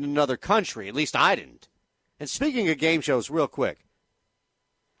existed in another country. At least I didn't. And speaking of game shows, real quick,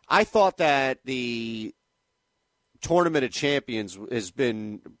 I thought that the Tournament of Champions has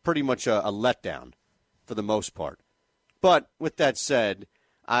been pretty much a letdown for the most part. But with that said,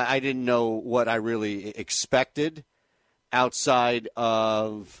 I didn't know what I really expected outside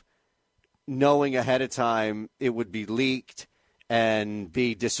of knowing ahead of time it would be leaked and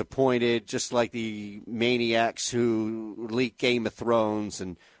be disappointed, just like the maniacs who leak Game of Thrones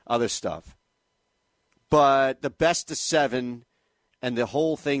and other stuff. But the best of seven and the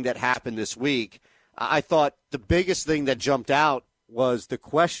whole thing that happened this week, I thought the biggest thing that jumped out was the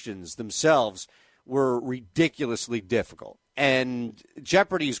questions themselves were ridiculously difficult. And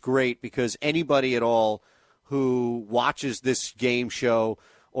Jeopardy's great because anybody at all who watches this game show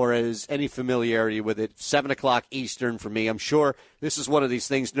or has any familiarity with it, 7 o'clock Eastern for me, I'm sure this is one of these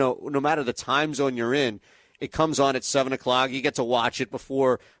things, no matter the time zone you're in, it comes on at 7 o'clock. You get to watch it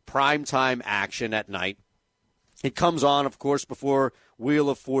before primetime action at night. It comes on, of course, before Wheel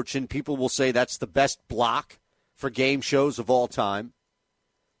of Fortune. People will say that's the best block for game shows of all time.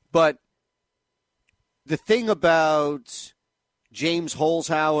 But the thing about James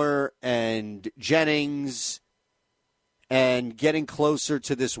Holzhauer and Jennings and getting closer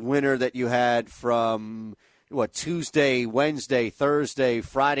to this winner that you had from, Tuesday, Wednesday, Thursday,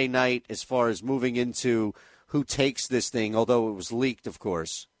 Friday night, as far as moving into who takes this thing, although it was leaked, of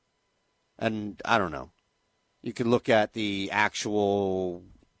course. And I don't know. You can look at the actual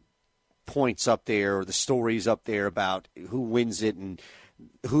points up there, or the stories up there about who wins it and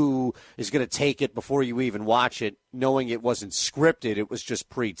who is going to take it before you even watch it, knowing it wasn't scripted, it was just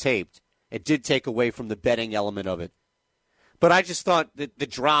pre-taped. It did take away from the betting element of it. But I just thought that the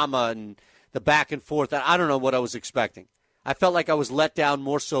drama and the back and forth, I don't know what I was expecting. I felt like I was let down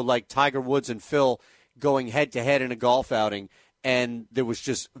more so like Tiger Woods and Phil going head-to-head in a golf outing, and there was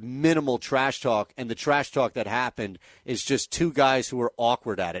just minimal trash talk, and the trash talk that happened is just two guys who were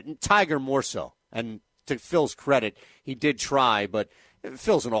awkward at it, and Tiger more so. And to Phil's credit, he did try, but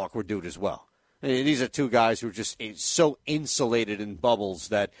Phil's an awkward dude as well. And these are two guys who are just so insulated in bubbles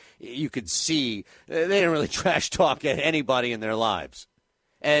that you could see they didn't really trash talk at anybody in their lives.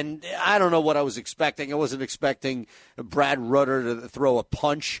 And I don't know what I was expecting. I wasn't expecting Brad Rutter to throw a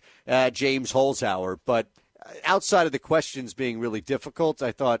punch at James Holzhauer. But outside of the questions being really difficult,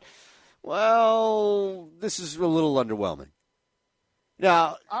 I thought, well, this is a little underwhelming.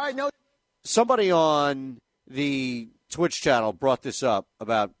 Now, somebody on the Twitch channel brought this up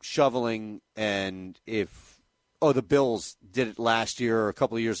about shoveling and the Bills did it last year or a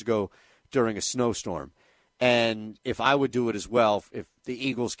couple of years ago during a snowstorm. And if I would do it as well, if the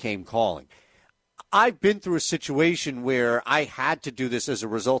Eagles came calling. I've been through a situation where I had to do this as a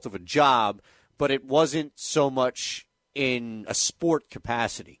result of a job, but it wasn't so much in a sport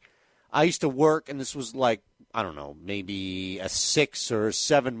capacity. I used to work, and this was like, I don't know, maybe a 6 or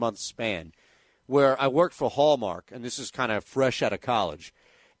 7 month span, where I worked for Hallmark, and this is kind of fresh out of college.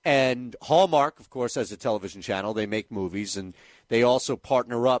 And Hallmark, of course, has a television channel. They make movies, and they also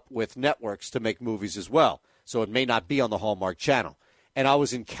partner up with networks to make movies as well. So it may not be on the Hallmark channel. And I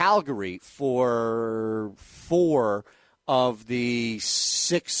was in Calgary for 4 of the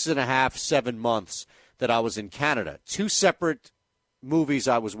 6.5, 7 months that I was in Canada. 2 separate movies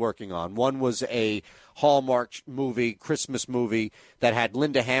I was working on. One was a Hallmark movie, Christmas movie, that had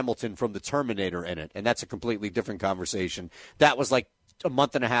Linda Hamilton from The Terminator in it, and that's a completely different conversation. That was like a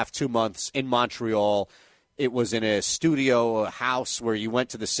month and a half, 2 months in Montreal. It was in a studio, a house where you went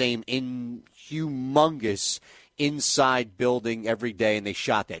to the same humongous inside building every day, and they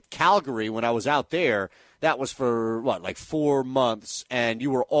shot that. Calgary, when I was out there, that was for, 4 months, and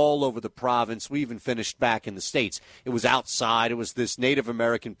you were all over the province. We even finished back in the States. It was outside. It was this Native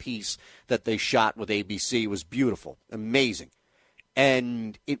American piece that they shot with ABC. It was beautiful, amazing.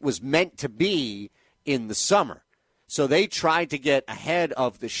 And it was meant to be in the summer. So they tried to get ahead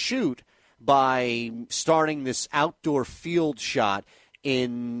of the shoot by starting this outdoor field shot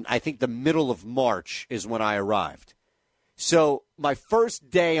in, I think, the middle of March is when I arrived. So my first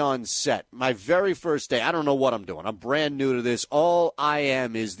day on set, my very first day, I don't know what I'm doing. I'm brand new to this. All I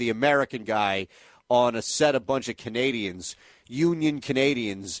am is the American guy on a set, a bunch of Canadians. union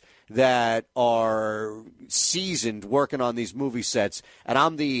Canadians that are seasoned working on these movie sets, and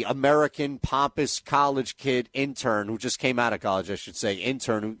I'm the American pompous college kid intern who just came out of college, I should say,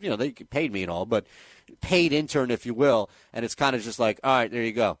 intern who, they paid me and all, but paid intern, if you will, and it's kind of just like, all right, there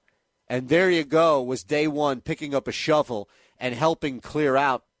you go. And there you go was day one, picking up a shovel and helping clear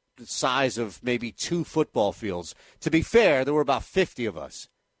out the size of maybe 2 football fields. To be fair, there were about 50 of us.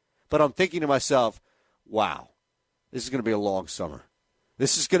 But I'm thinking to myself, wow, this is going to be a long summer.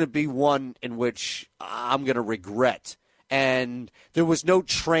 This is going to be one in which I'm going to regret. And there was no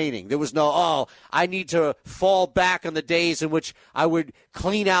training. There was no, I need to fall back on the days in which I would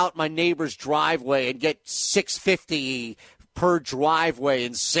clean out my neighbor's driveway and get $6.50 per driveway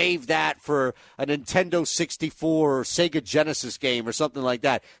and save that for a Nintendo 64 or Sega Genesis game or something like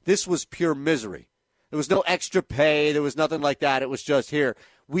that. This was pure misery. There was no extra pay. There was nothing like that. It was just, here,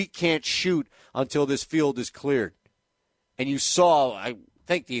 we can't shoot until this field is cleared. And you saw, I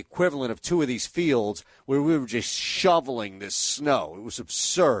think, the equivalent of 2 of these fields where we were just shoveling this snow. It was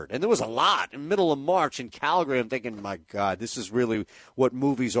absurd. And there was a lot in the middle of March in Calgary. I'm thinking, my God, this is really what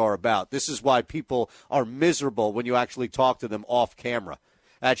movies are about. This is why people are miserable when you actually talk to them off camera.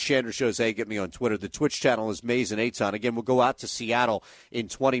 At Shander Shows, hey, get me on Twitter. The Twitch channel is Mays and Eitan. Again, we'll go out to Seattle in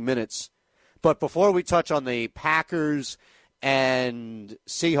 20 minutes. But before we touch on the Packers and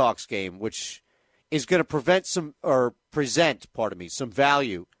Seahawks game, which is going to present some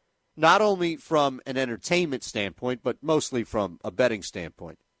value, not only from an entertainment standpoint, but mostly from a betting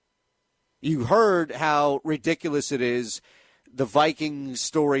standpoint. You heard how ridiculous it is, the Vikings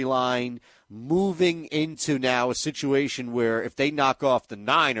storyline moving into now a situation where if they knock off the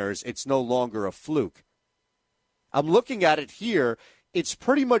Niners, it's no longer a fluke. I'm looking at it here. It's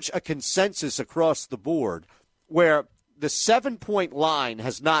pretty much a consensus across the board where the 7-point line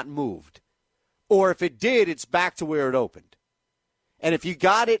has not moved. Or if it did, it's back to where it opened. And if you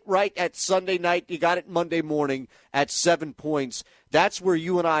got it right at Sunday night, you got it Monday morning at 7 points, that's where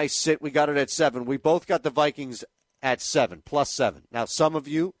you and I sit. We got it at 7. We both got the Vikings at 7, +7. Now, some of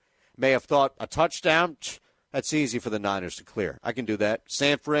you may have thought a touchdown, that's easy for the Niners to clear. I can do that.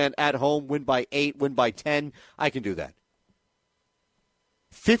 San Fran at home, win by 8, win by 10. I can do that.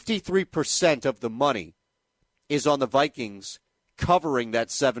 53% of the money is on the Vikings covering that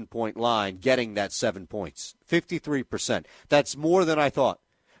 7-point line, getting that 7 points. 53%. That's more than I thought.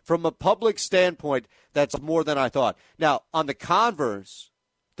 From a public standpoint, that's more than I thought. Now, on the converse,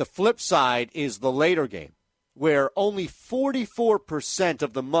 the flip side is the later game, where only 44%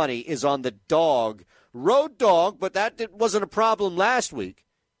 of the money is on the road dog, but that wasn't a problem last week.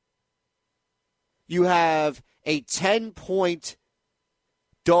 You have a 10-point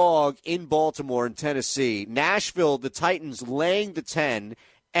dog in Baltimore and Tennessee. Nashville, the Titans laying the 10,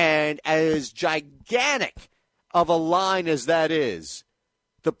 and as gigantic of a line as that is,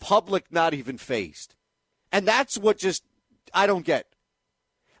 the public not even phased. And that's what I don't get.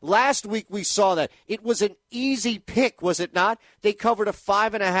 Last week we saw that. It was an easy pick, was it not? They covered a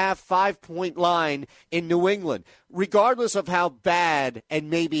 5.5, 5-point line in New England. Regardless of how bad and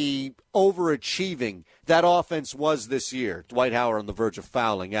maybe overachieving that offense was this year, Dwight Howard on the verge of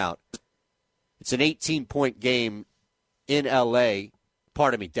fouling out. It's an 18-point game in Dallas,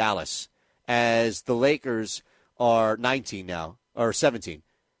 as the Lakers are 19 now, or 17,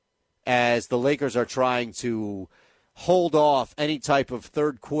 as the Lakers are trying to hold off any type of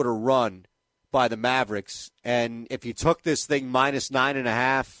third-quarter run by the Mavericks. And if you took this thing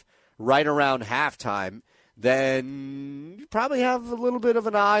 -9.5 right around halftime, then you probably have a little bit of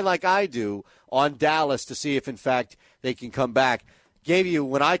an eye, like I do, on Dallas to see if, in fact, they can come back.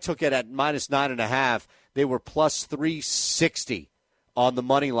 When I took it at -9.5, they were +360 on the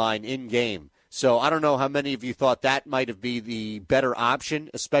money line in-game. So I don't know how many of you thought that might have been the better option,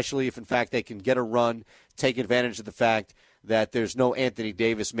 especially if, in fact, they can get a run, take advantage of the fact that there's no Anthony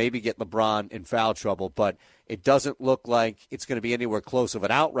Davis, maybe get LeBron in foul trouble, but it doesn't look like it's going to be anywhere close of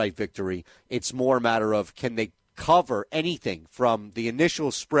an outright victory. It's more a matter of, can they cover anything from the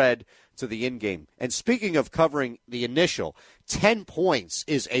initial spread to the in-game? And speaking of covering the initial, 10 points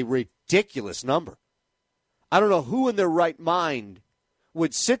is a ridiculous number. I don't know who in their right mind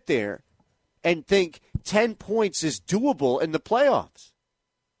would sit there and think 10 points is doable in the playoffs.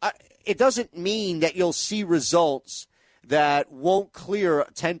 It doesn't mean that you'll see results that won't clear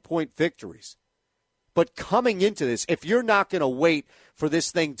 10-point victories. But coming into this, if you're not going to wait for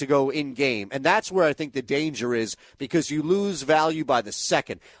this thing to go in-game, and that's where I think the danger is, because you lose value by the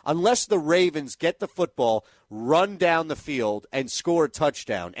second. Unless the Ravens get the football, run down the field, and score a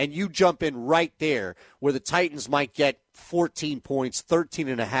touchdown, and you jump in right there where the Titans might get 14 points,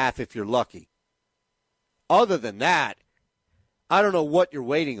 13.5 if you're lucky. Other than that, I don't know what you're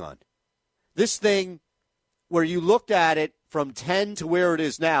waiting on. This thing, where you looked at it from 10 to where it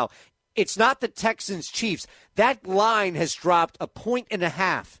is now, it's not the Texans-Chiefs. That line has dropped 1.5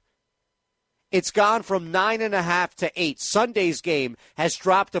 points. It's gone from 9.5 to 8. Sunday's game has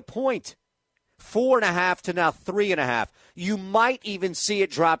dropped 1 point. 4.5 to now 3.5. You might even see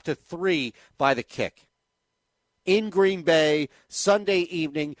it drop to 3 by the kick. In Green Bay, Sunday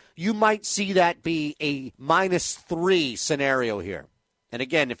evening, you might see that be a -3 scenario here. And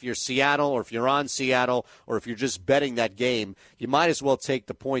again, if you're Seattle or if you're on Seattle or if you're just betting that game, you might as well take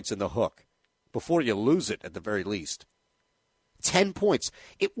the points in the hook before you lose it at the very least. 10 points.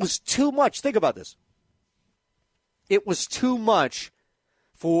 It was too much. Think about this. It was too much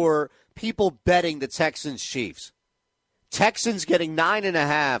for people betting the Texans-Chiefs. Texans getting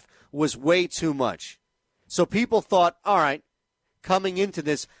 9.5 was way too much. So people thought, all right, coming into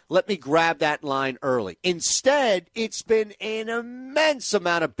this, let me grab that line early. Instead, it's been an immense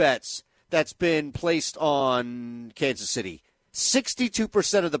amount of bets that's been placed on Kansas City.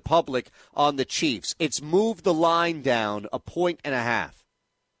 62% of the public on the Chiefs. It's moved the line down 1.5 points.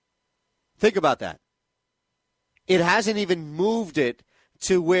 Think about that. It hasn't even moved it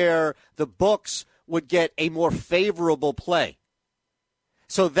to where the books would get a more favorable play.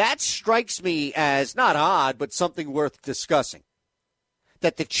 So that strikes me as not odd, but something worth discussing.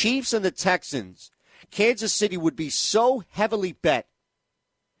 That the Chiefs and the Texans, Kansas City would be so heavily bet,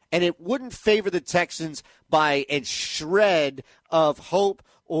 and it wouldn't favor the Texans by a shred of hope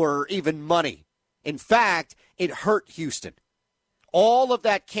or even money. In fact, it hurt Houston. All of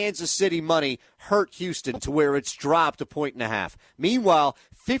that Kansas City money hurt Houston to where it's dropped 1.5 points. Meanwhile,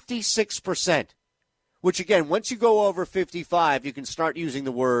 56%, which again, once you go over 55, you can start using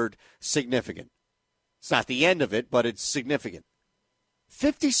the word significant. It's not the end of it, but it's significant.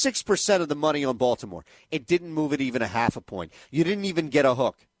 56% of the money on Baltimore. It didn't move it even 0.5 point. You didn't even get a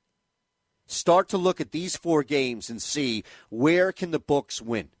hook. Start to look at these 4 games and see where can the books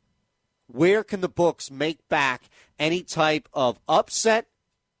win. Where can the books make back any type of upset?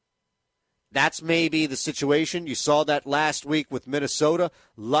 That's maybe the situation. You saw that last week with Minnesota.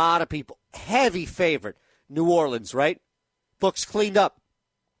 A lot of people, heavy favorite, New Orleans, right? Books cleaned up.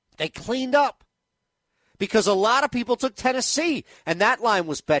 They cleaned up because a lot of people took Tennessee, and that line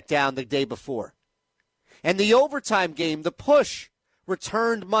was bet down the day before. And the overtime game, the push,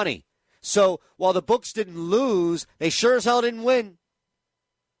 returned money. So while the books didn't lose, they sure as hell didn't win.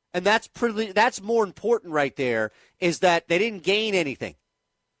 And that's more important right there, is that they didn't gain anything.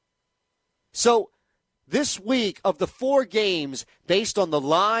 So this week, of the 4 games based on the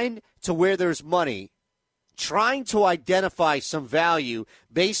line to where there's money, trying to identify some value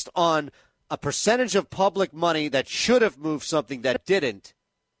based on a percentage of public money that should have moved something that didn't,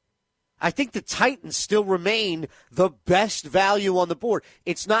 I think the Titans still remain the best value on the board.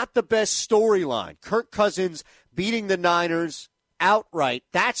 It's not the best storyline. Kirk Cousins beating the Niners outright,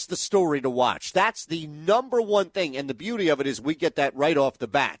 that's the story to watch. That's the number one thing, and the beauty of it is we get that right off the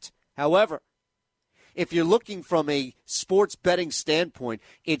bat. However, if you're looking from a sports betting standpoint,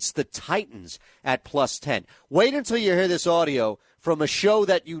 it's the Titans at +10. Wait until you hear this audio from a show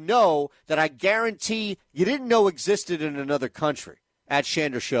that you know that I guarantee you didn't know existed in another country. At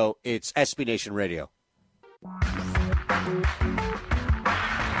Shander Show, it's SB Nation Radio.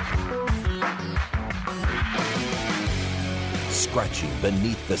 Scratching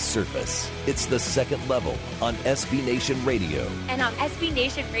beneath the surface. It's the second level on SB Nation Radio. And on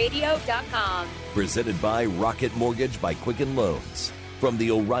SBNationRadio.com. Presented by Rocket Mortgage by Quicken Loans. From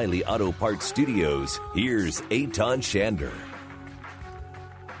the O'Reilly Auto Parts Studios, here's Eitan Shander.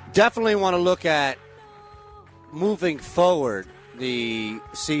 Definitely want to look at moving forward the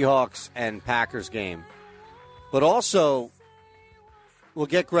Seahawks and Packers game. But also, we'll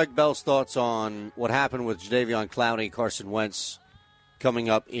get Greg Bell's thoughts on what happened with Jadeveon Clowney, Carson Wentz, coming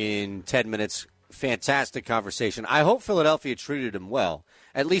up in 10 minutes. Fantastic conversation. I hope Philadelphia treated him well,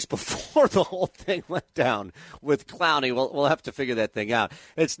 at least before the whole thing went down with Clowney. We'll have to figure that thing out.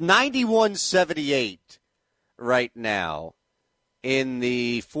 It's 91-78 right now in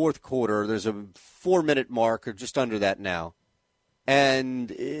the fourth quarter. There's a 4-minute mark, or just under that now.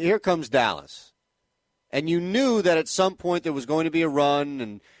 And here comes Dallas. And you knew that at some point there was going to be a run,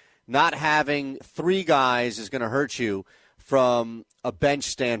 and not having 3 guys is going to hurt you from a bench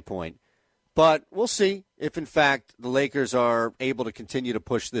standpoint. But we'll see if, in fact, the Lakers are able to continue to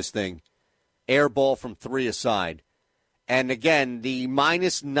push this thing. Air ball from 3 aside. And, again, the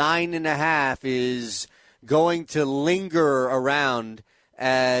 -9.5 is going to linger around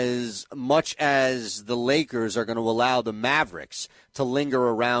as much as the Lakers are going to allow the Mavericks to linger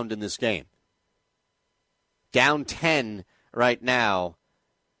around in this game. Down 10 right now,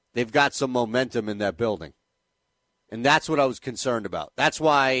 they've got some momentum in that building. And that's what I was concerned about. That's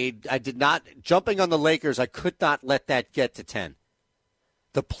why I did not, jumping on the Lakers, I could not let that get to 10.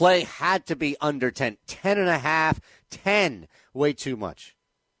 The play had to be under 10. 10.5, 10, way too much.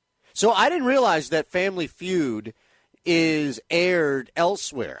 So I didn't realize that Family Feud is aired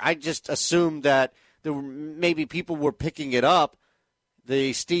elsewhere. I just assumed that maybe people were picking it up,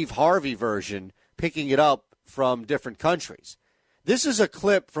 the Steve Harvey version, picking it up from different countries. This is a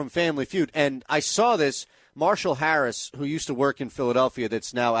clip from Family Feud, and I saw this. Marshall Harris, who used to work in Philadelphia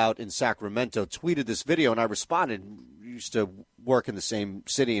that's now out in Sacramento, tweeted this video, and I responded. We used to work in the same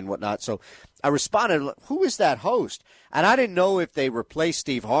city and whatnot, so I responded, who is that host? And I didn't know if they replaced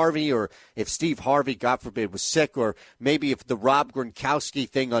Steve Harvey or if Steve Harvey, God forbid, was sick, or maybe if the Rob Gronkowski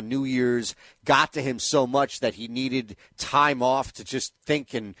thing on New Year's got to him so much that he needed time off to just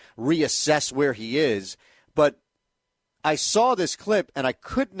think and reassess where he is. But I saw this clip, and I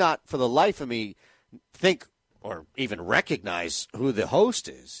could not, for the life of me, think or even recognize who the host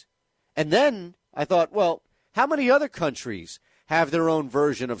is. And then I thought, well, how many other countries have their own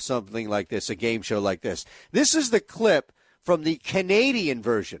version of something like this, a game show like this? This is the clip from the Canadian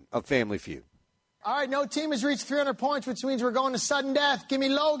version of Family Feud. All right, no team has reached 300 points, which means we're going to sudden death. Give me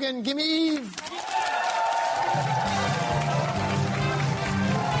Logan. Give me Eve.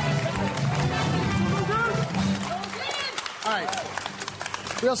 All right.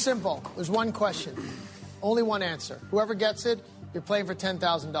 Real simple. There's one question. Only one answer. Whoever gets it, you're playing for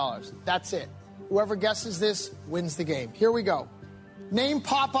 $10,000. That's it. Whoever guesses this wins the game. Here we go. Name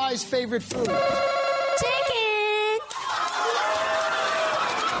Popeye's favorite food. Chicken.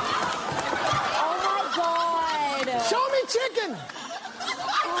 Oh, my God. Show me chicken.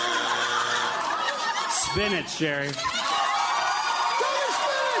 Spinach, Sherry. Show me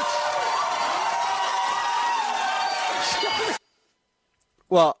spinach.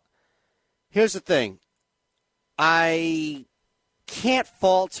 Well, here's the thing. I can't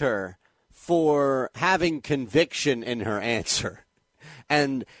fault her for having conviction in her answer.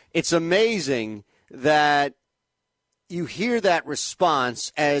 And it's amazing that you hear that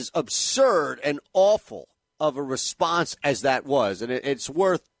response, as absurd and awful of a response as that was. And it's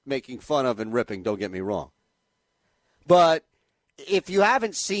worth making fun of and ripping, don't get me wrong. But if you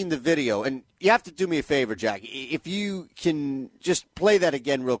haven't seen the video, and you have to do me a favor, Jack, if you can just play that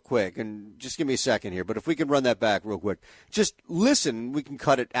again real quick, and just give me a second here, but if we can run that back real quick, just listen. We can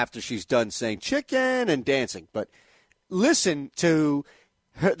cut it after she's done saying chicken and dancing, but listen to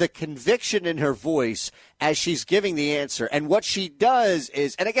the conviction in her voice as she's giving the answer. And what she does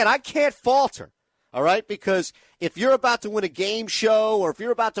is, and again, I can't fault her, all right, because if you're about to win a game show, or if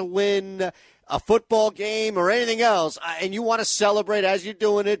you're about to win a football game or anything else, and you want to celebrate as you're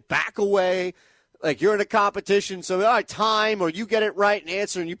doing it, back away, like you're in a competition, so, all right, time, or you get it right and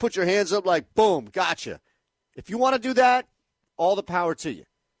answer, and you put your hands up like, boom, gotcha. If you want to do that, all the power to you.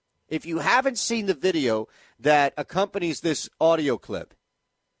 If you haven't seen the video that accompanies this audio clip,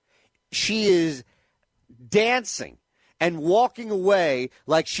 she is dancing and walking away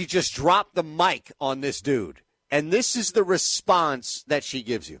like she just dropped the mic on this dude. And this is the response that she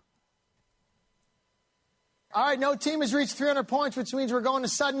gives you. All right, no team has reached 300 points, which means we're going to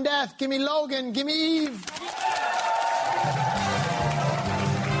sudden death. Give me Logan. Give me Eve.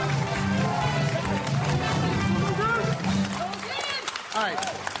 All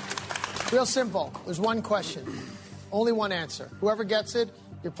right. Real simple. There's one question. Only one answer. Whoever gets it,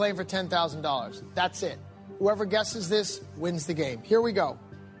 you're playing for $10,000. That's it. Whoever guesses this wins the game. Here we go.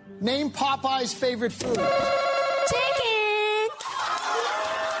 Name Popeye's favorite food. Chicken.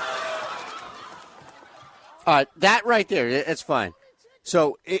 All right, that right there, that's fine.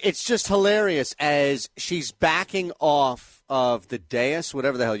 So it's just hilarious as she's backing off of the dais,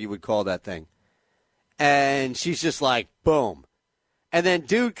 whatever the hell you would call that thing. And she's just like, boom. And then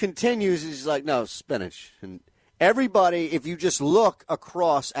dude continues, he's like, no, spinach. And everybody, if you just look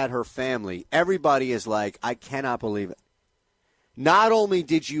across at her family, everybody is like, I cannot believe it. Not only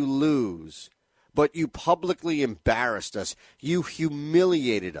did you lose, but you publicly embarrassed us. You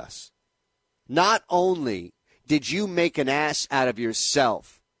humiliated us. Not only did you make an ass out of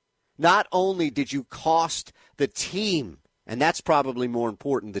yourself, not only did you cost the team, and that's probably more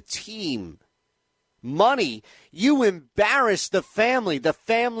important, the team, money, you embarrassed the family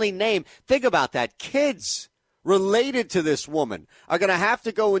name. Think about that. Kids related to this woman are going to have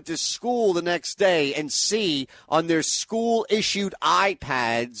to go into school the next day and see on their school-issued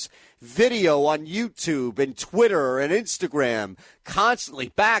iPads video on YouTube and Twitter and Instagram, constantly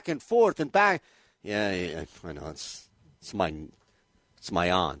back and forth and back. Yeah, I know it's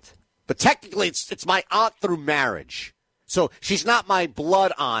my aunt, but technically it's my aunt through marriage. So she's not my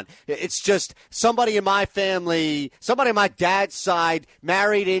blood aunt. It's just somebody in my family, somebody on my dad's side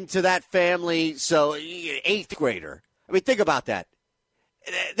married into that family, so 8th grader. I mean, think about that.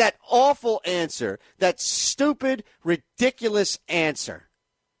 That awful answer, that stupid, ridiculous answer,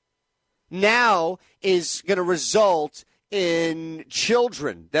 now is going to result in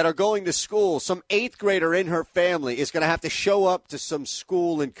children that are going to school. Some 8th grader in her family is going to have to show up to some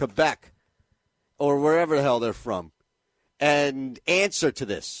school in Quebec or wherever the hell they're from and answer to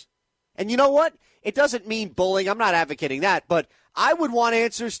this. And you know what? It doesn't mean bullying. I'm not advocating that, but I would want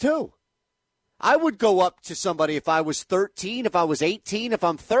answers too. I would go up to somebody if I was 13, if I was 18, if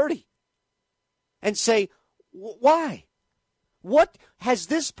I'm 30, and say, why? What has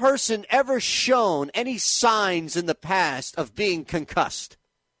this person ever shown any signs in the past of being concussed?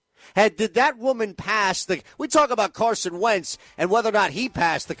 Did that woman pass we talk about Carson Wentz and whether or not he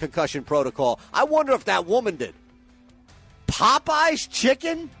passed the concussion protocol. I wonder if that woman did. Popeye's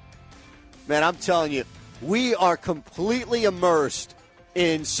chicken? Man, I'm telling you, we are completely immersed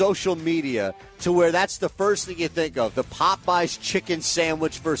in social media to where that's the first thing you think of. The Popeye's chicken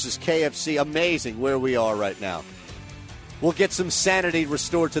sandwich versus KFC. Amazing where we are right now. We'll get some sanity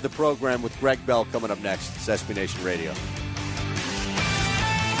restored to the program with Greg Bell coming up next. It's SB Nation Radio.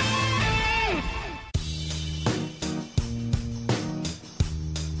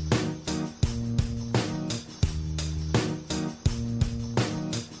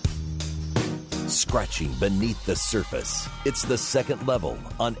 Scratching beneath the surface. It's The Second Level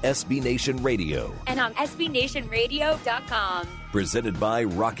on SB Nation Radio. And on SBNationRadio.com. Presented by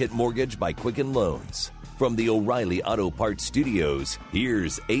Rocket Mortgage by Quicken Loans. From the O'Reilly Auto Parts Studios,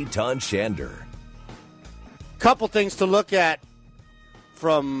 here's Eitan Shander. Couple things to look at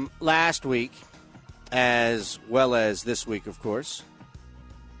from last week, as well as this week, of course.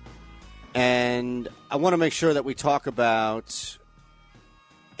 And I want to make sure that we talk about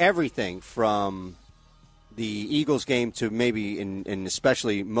everything from the Eagles game to maybe, and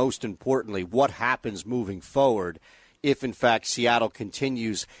especially most importantly, what happens moving forward if, in fact, Seattle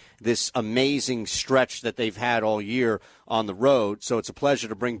continues this amazing stretch that they've had all year on the road. So it's a pleasure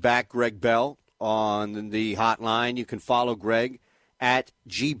to bring back Greg Bell on the hotline. You can follow Greg at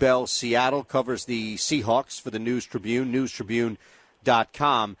GBell Seattle, covers the Seahawks for the News Tribune,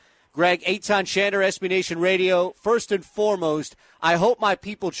 newstribune.com. Greg, Eitan Shander, SB Nation Radio. First and foremost, I hope my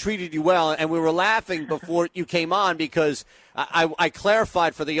people treated you well. And we were laughing before you came on because I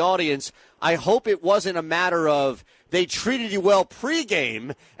clarified for the audience. I hope it wasn't a matter of they treated you well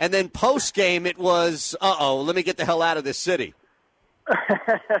pregame, and then postgame it was, let me get the hell out of this city. Hey,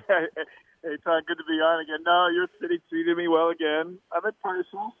 Tom, good to be on again. No, your city treated me well again. I'm at Parsons,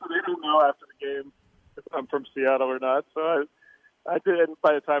 so they don't know after the game if I'm from Seattle or not. So I did, and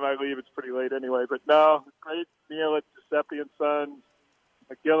by the time I leave, it's pretty late anyway. But no, great meal at Giuseppe and Sons.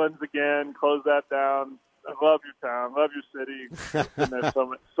 McGillen's again, close that down. I love your town, love your city. Been there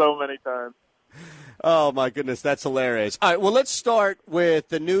so many times. Oh, my goodness, that's hilarious. All right, well, let's start with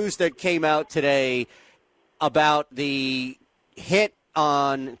the news that came out today about the hit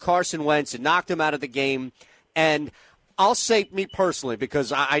on Carson Wentz. It knocked him out of the game. And I'll say me personally,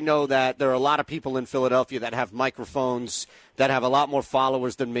 because I know that there are a lot of people in Philadelphia that have microphones, that have a lot more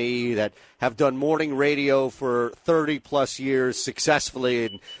followers than me, that have done morning radio for 30-plus years successfully,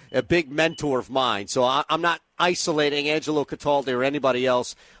 and a big mentor of mine. So I'm not isolating Angelo Cataldi or anybody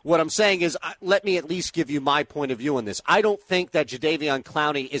else. What I'm saying is let me at least give you my point of view on this. I don't think that Jadeveon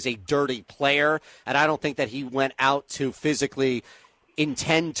Clowney is a dirty player, and I don't think that he went out to physically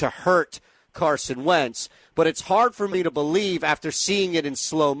intend to hurt Carson Wentz. But it's hard for me to believe after seeing it in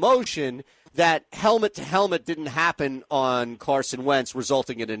slow motion that helmet-to-helmet didn't happen on Carson Wentz,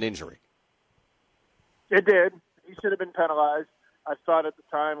 resulting in an injury. It did. He should have been penalized. I saw it at the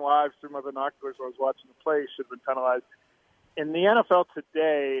time live through my binoculars while I was watching the play. He should have been penalized. In the NFL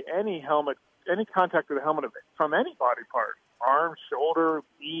today, any contact with a helmet from any body part, arm, shoulder,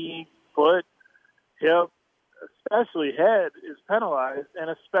 knee, foot, hip, especially head, is penalized, and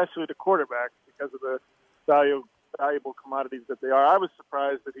especially the quarterback because of the valuable commodities that they are. I was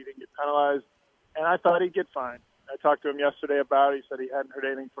surprised that he didn't get penalized, and I thought he'd get fined. I talked to him yesterday about it. He said he hadn't heard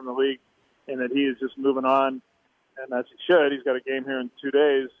anything from the league and that he is just moving on, and as he should. He's got a game here in 2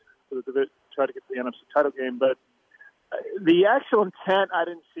 days to try to get to the NFC title game. But the actual intent, I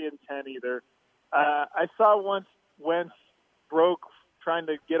didn't see intent either. I saw once Wentz broke trying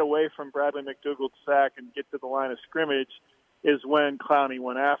to get away from Bradley McDougald's sack and get to the line of scrimmage is when Clowney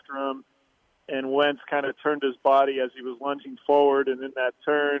went after him. And Wentz kind of turned his body as he was lunging forward, and in that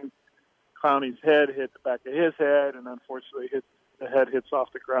turn, Clowney's head hit the back of his head, and unfortunately the head hits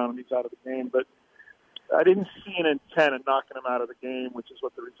off the ground and he's out of the game. But I didn't see an intent in knocking him out of the game, which is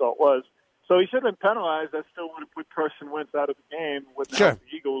what the result was. So he should have been penalized. That still would have put Carson Wentz out of the game with the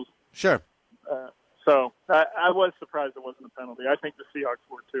Eagles. Sure. So I was surprised it wasn't a penalty. I think the Seahawks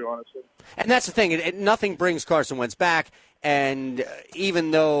were too, honestly. And that's the thing. Nothing brings Carson Wentz back. And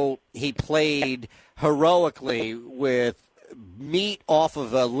even though he played heroically with meat off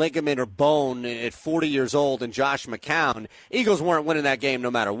of a ligament or bone at 40 years old and Josh McCown, Eagles weren't winning that game no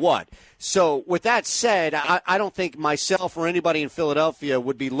matter what. So with that said, I don't think myself or anybody in Philadelphia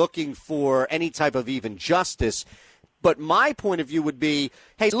would be looking for any type of even justice. But my point of view would be,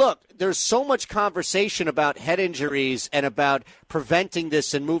 hey, look, there's so much conversation about head injuries and about preventing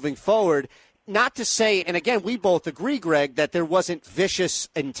this and moving forward. Not to say, and again, we both agree, Greg, that there wasn't vicious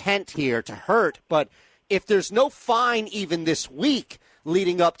intent here to hurt, but if there's no fine even this week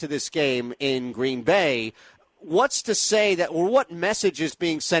leading up to this game in Green Bay, what's to say that, or what message is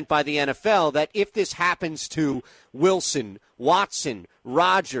being sent by the NFL that if this happens to Wilson, Watson,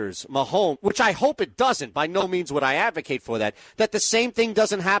 Rodgers, Mahomes, which I hope it doesn't, by no means would I advocate for that the same thing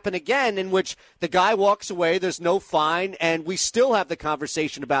doesn't happen again, in which the guy walks away, there's no fine, and we still have the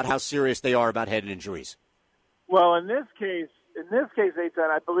conversation about how serious they are about head injuries. Well, in this case, Eitan,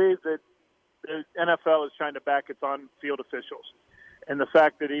 I believe that the NFL is trying to back its on-field officials. And the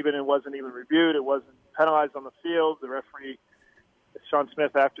fact that even it wasn't even reviewed, it wasn't penalized on the field, the referee, Sean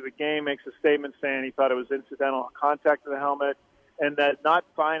Smith, after the game, makes a statement saying he thought it was incidental contact to the helmet, and that not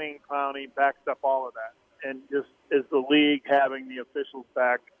fining Clowney backs up all of that. And just is the league having the officials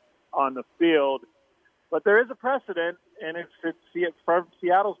back on the field. But there is a precedent, and it's from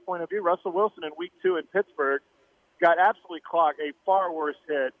Seattle's point of view. Russell Wilson in Week 2 in Pittsburgh got absolutely clocked, a far worse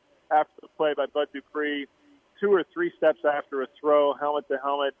hit after the play by Bud Dupree, 2 or 3 steps after a throw, helmet to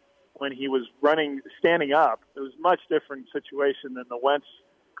helmet, when he was standing up. It was a much different situation than the Wentz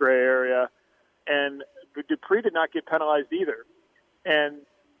gray area. And Dupree did not get penalized either. And,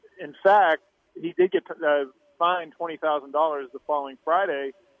 in fact, he did get fined $20,000 the following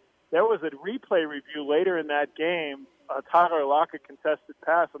Friday. There was a replay review later in that game, a Tyler Lockett contested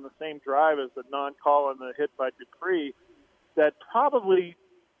pass on the same drive as the non-call on the hit by Dupree, that probably,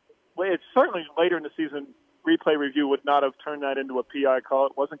 it's certainly later in the season, replay review would not have turned that into a PI call.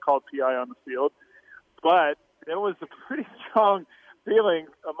 It wasn't called PI on the field. But there was a pretty strong feeling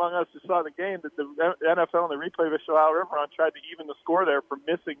among us who saw the game that the NFL and the replay official Al Riveron tried to even the score there for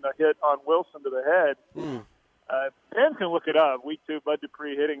missing the hit on Wilson to the head. Fans can look it up. Week 2, Bud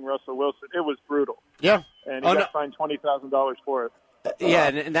Dupree hitting Russell Wilson. It was brutal. Yeah. And he got fined $20,000 for it. Yeah,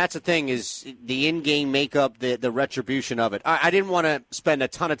 and that's the thing, is the in-game makeup, the retribution of it. I didn't want to spend a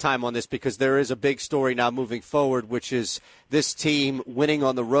ton of time on this because there is a big story now moving forward, which is this team winning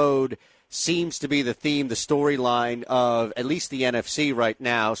on the road seems to be the theme, the storyline of at least the NFC right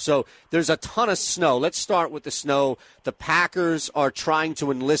now. So there's a ton of snow. Let's start with the snow. The Packers are trying to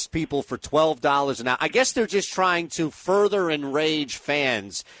enlist people for $12 an hour. I guess they're just trying to further enrage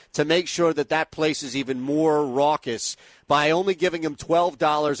fans to make sure that place is even more raucous by only giving them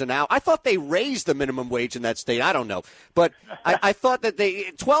 $12 an hour. I thought they raised the minimum wage in that state. I don't know. But I thought that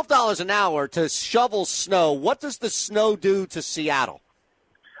 $12 an hour to shovel snow. What does the snow do to Seattle?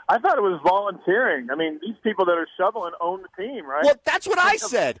 I thought it was volunteering. I mean, these people that are shoveling own the team, right? Well, that's what I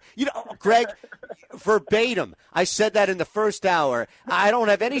said. Greg, verbatim, I said that in the first hour. I don't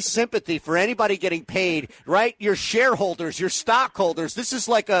have any sympathy for anybody getting paid, right? Your shareholders, your stockholders. This is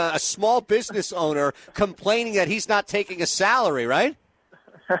like a small business owner complaining that he's not taking a salary, right?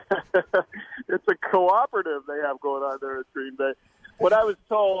 It's a cooperative they have going on there at Green Bay. What I was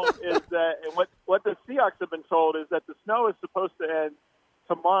told is that, and what the Seahawks have been told is that the snow is supposed to end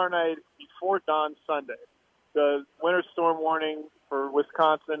tomorrow night before dawn Sunday. The winter storm warning for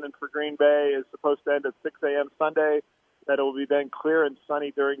Wisconsin and for Green Bay is supposed to end at 6 a.m. Sunday. That it will be then clear and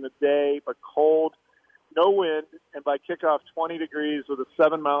sunny during the day, but cold, no wind, and by kickoff 20 degrees with a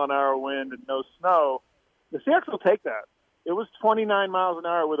 7-mile-an-hour wind and no snow. The Seahawks will take that. It was 29 miles an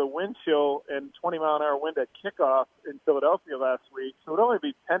hour with a wind chill and 20-mile-an-hour wind at kickoff in Philadelphia last week, so it would only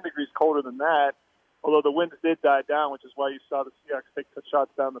be 10 degrees colder than that. Although the winds did die down, which is why you saw the Seahawks take the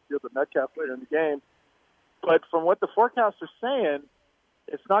shots down the field at Metcalf later in the game. But from what the forecasts are saying,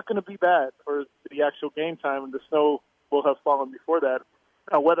 it's not going to be bad for the actual game time, and the snow will have fallen before that.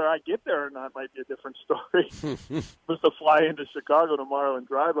 Now, whether I get there or not might be a different story. Supposed to fly into Chicago tomorrow and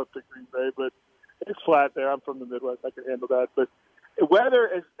drive up to Green Bay, but it's flat there. I'm from the Midwest. I can handle that. But weather,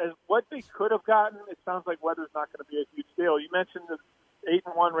 as what they could have gotten, it sounds like weather's not going to be a huge deal. You mentioned the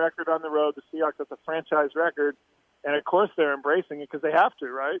 8-1 record on the road. The Seahawks have a franchise record, and of course they're embracing it because they have to,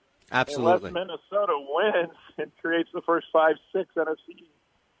 right? Absolutely. Unless Minnesota wins and creates the first 5-6 NFC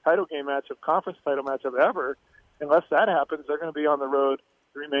title game matchup, conference title matchup ever. Unless that happens, they're going to be on the road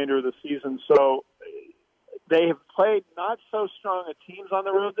the remainder of the season. So they have played not so strong of teams on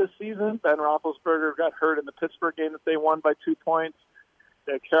the road this season. Ben Roethlisberger got hurt in the Pittsburgh game that they won by 2 points.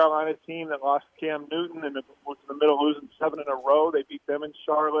 The Carolina team that lost Cam Newton and was in the middle of losing 7 in a row. They beat them in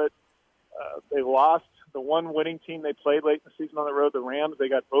Charlotte. They lost the one winning team they played late in the season on the road, the Rams. They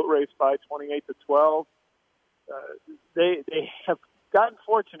got boat raced by 28-12. They have gotten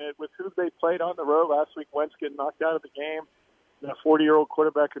fortunate with who they played on the road. Last week, Wentz getting knocked out of the game. And a 40-year-old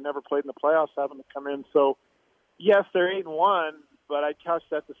quarterback who never played in the playoffs having to come in. So, yes, they're 8-1, but I'd couch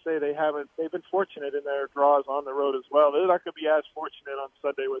that to say they've been fortunate in their draws on the road as well. They're not going to be as fortunate on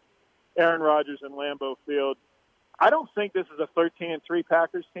Sunday with Aaron Rodgers and Lambeau Field. I don't think this is a 13-3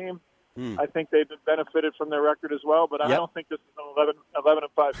 Packers team. I think they've been benefited from their record as well, but I don't think this is an 11-5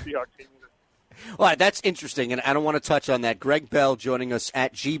 Seahawks team either. All right, that's interesting, and I don't want to touch on that. Greg Bell joining us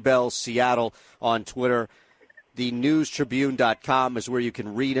at GBellSeattle on Twitter. The NewsTribune.com is where you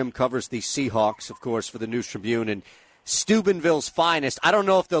can read him. Covers the Seahawks, of course, for the News Tribune. And Steubenville's finest. I don't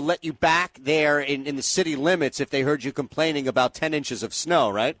know if they'll let you back there in the city limits if they heard you complaining about 10 inches of snow,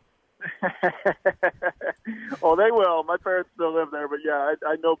 right? Well, they will. My parents still live there, but yeah,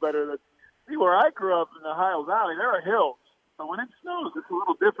 I know better than. See, where I grew up in the Ohio Valley, there are hills. So when it snows, it's a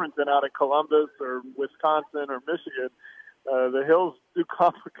little different than out in Columbus or Wisconsin or Michigan. The hills do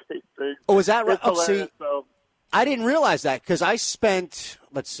complicate things. Oh, is that right? Oh, see, so. I didn't realize that because I spent,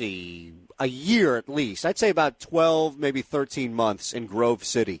 a year at least. I'd say about 12, maybe 13 months in Grove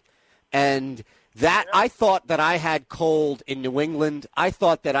City. And I thought that I had cold in New England. I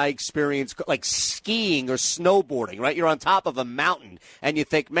thought that I experienced like skiing or snowboarding, right? You're on top of a mountain and you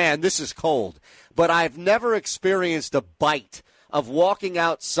think, man, this is cold. But I've never experienced a bite of walking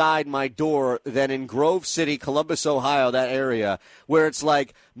outside my door than in Grove City, Columbus, Ohio, that area, where it's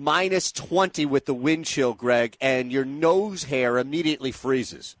like minus 20 with the wind chill, Greg, and your nose hair immediately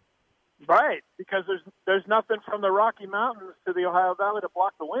freezes. Right, because there's nothing from the Rocky Mountains to the Ohio Valley to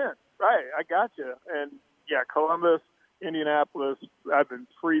block the wind. Right, I got you. And, yeah, Columbus, Indianapolis, I've been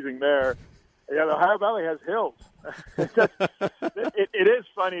freezing there. Yeah, the Ohio Valley has hills. It is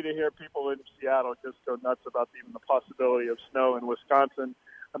funny to hear people in Seattle just go nuts about even the possibility of snow in Wisconsin.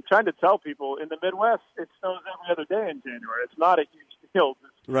 I'm trying to tell people in the Midwest, it snows every other day in January. It's not a huge deal.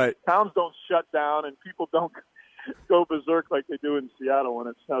 Right. Towns don't shut down and people don't go berserk like they do in Seattle when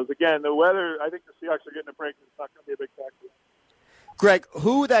it snows. Again, the weather, I think the Seahawks are getting a break. It's not going to be a big factor. Greg,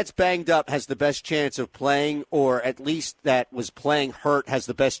 who that's banged up has the best chance of playing, or at least that was playing hurt has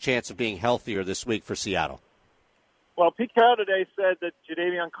the best chance of being healthier this week for Seattle? Well, Pete Carroll today said that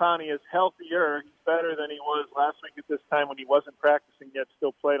Jadeveon Clowney is healthier. He's better than he was last week at this time when he wasn't practicing yet,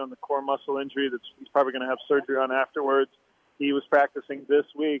 still played on the core muscle injury that he's probably going to have surgery on afterwards. He was practicing this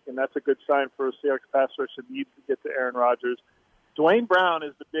week, and that's a good sign for a Seahawks pass rush that needs to get to Aaron Rodgers. Dwayne Brown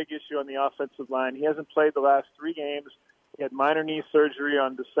is the big issue on the offensive line. He hasn't played the last 3 games. He had minor knee surgery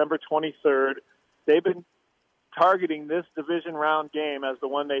on December 23rd. They've been targeting this division round game as the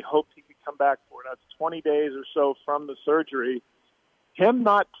one they hoped he could come back for. That's 20 days or so from the surgery. Him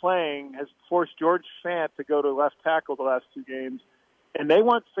not playing has forced George Fant to go to left tackle the last 2 games, and they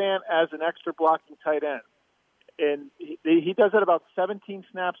want Fant as an extra blocking tight end. And he does it about 17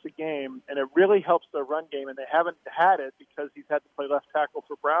 snaps a game, and it really helps their run game, and they haven't had it because he's had to play left tackle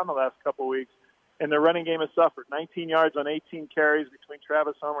for Brown the last couple of weeks. And their running game has suffered. 19 yards on 18 carries between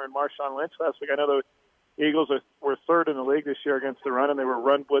Travis Homer and Marshawn Lynch last week. I know the Eagles were 3rd in the league this year against the run, and they were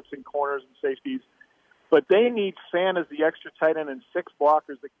run blitzing corners and safeties. But they need Fant as the extra tight end and 6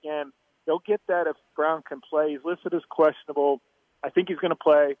 blockers. Again, they'll get that if Brown can play. He's listed as questionable. I think he's going to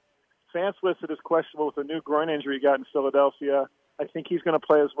play. Fant's listed as questionable with a new groin injury he got in Philadelphia. I think he's going to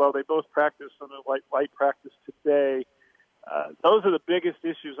play as well. They both practiced on a light practice today. Those are the biggest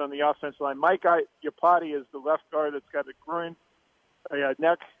issues on the offensive line. Mike Iupati is the left guard that's got a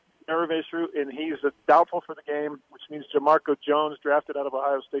neck nerve issue, and he's doubtful for the game, which means Jamarco Jones, drafted out of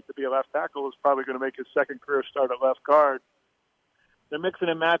Ohio State to be a left tackle, is probably going to make his second career start at left guard. They're mixing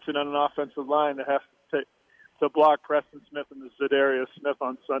and matching on an offensive line that has to block Preston Smith and Zadarius Smith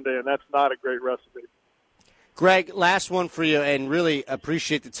on Sunday, and that's not a great recipe. Greg, last one for you, and really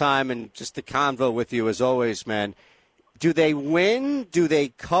appreciate the time and just the convo with you as always, man. Do they win? Do they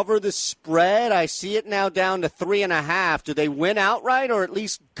cover the spread? I see it now down to 3.5. Do they win outright or at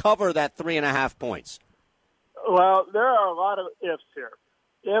least cover that 3.5 points? Well, there are a lot of ifs here.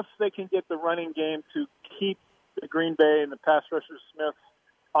 If they can get the running game to keep the Green Bay and the pass rusher Smith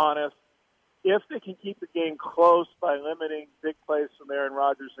honest, if they can keep the game close by limiting big plays from Aaron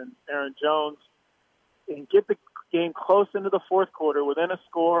Rodgers and Aaron Jones, and get the game close into the fourth quarter, within a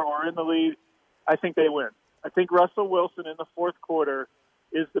score or in the lead, I think they win. I think Russell Wilson in the fourth quarter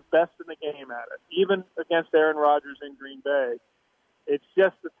is the best in the game at it, even against Aaron Rodgers in Green Bay. It's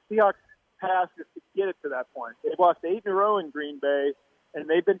just the Seahawks' task is to get it to that point. They've lost 8 in a row in Green Bay, and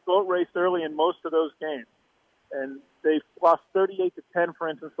they've been boat raced early in most of those games. And they've lost 38-10, for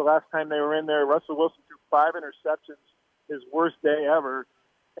instance, the last time they were in there. Russell Wilson threw 5 interceptions, his worst day ever,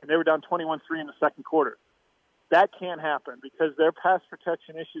 and they were down 21-3 in the second quarter. That can't happen because their pass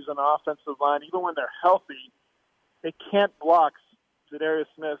protection issues on the offensive line, even when they're healthy, they can't block Zadarius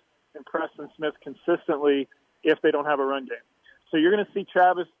Smith and Preston Smith consistently if they don't have a run game. So you're going to see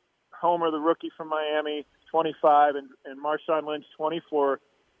Travis Homer, the rookie from Miami, 25, and Marshawn Lynch, 24,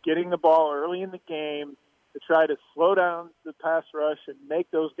 getting the ball early in the game to try to slow down the pass rush and make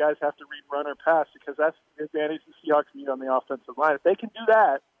those guys have to read run or pass, because that's the advantage the Seahawks need on the offensive line. If they can do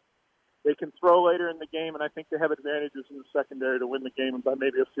that, they can throw later in the game, and I think they have advantages in the secondary to win the game by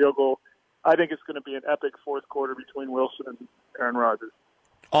maybe a field goal. I think it's going to be an epic fourth quarter between Wilson and Aaron Rodgers.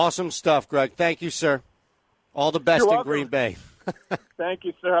 Awesome stuff, Greg. Thank you, sir. All the best in Green Bay. Thank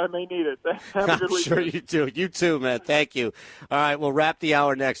you, sir. I may need it. Have a good I'm sure you do. You too, man. Thank you. All right, we'll wrap the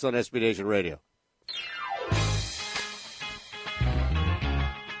hour next on SB Nation Radio.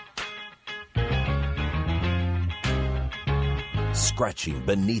 Scratching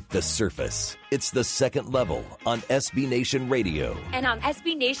beneath the surface. It's The Second Level on SB Nation Radio. And on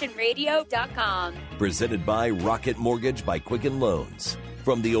SBNationRadio.com. Presented by Rocket Mortgage by Quicken Loans.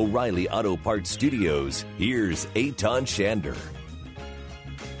 From the O'Reilly Auto Parts Studios, here's Eitan Shander.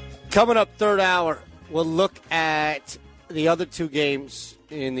 Coming up third hour, we'll look at the other 2 games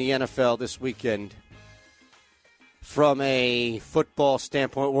in the NFL this weekend from a football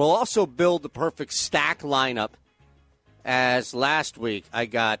standpoint. We'll also build the perfect stack lineup, as last week I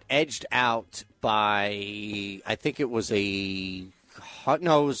got edged out by, I think it was a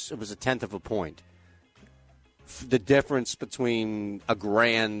tenth of a point. The difference between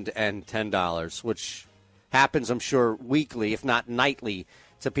 $1,000 and $10, which happens, I'm sure, weekly, if not nightly,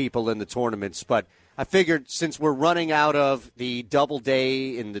 to people in the tournaments. But I figured since we're running out of the double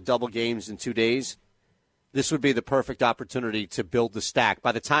day and the double games in 2 days, this would be the perfect opportunity to build the stack.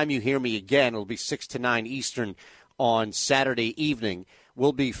 By the time you hear me again, it'll be 6 to 9 Eastern on Saturday evening.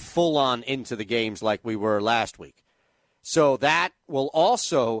 We'll be full on into the games like we were last week. So that will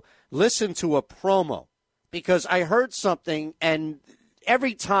also listen to a promo, because I heard something, and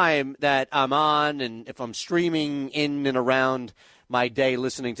every time that I'm on and if I'm streaming in and around my day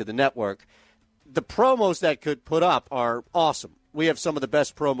listening to the network, the promos that could put up are awesome. We have some of the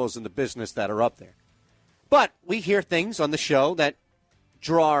best promos in the business that are up there. But we hear things on the show that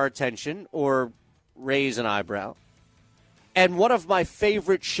draw our attention or raise an eyebrow. And one of my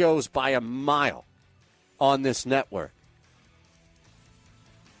favorite shows by a mile on this network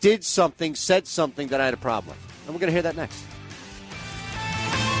said something that I had a problem with. And we're going to hear that next.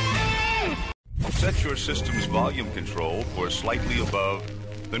 Set your system's volume control for slightly above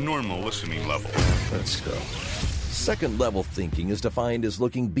the normal listening level. Let's go. Second level thinking is defined as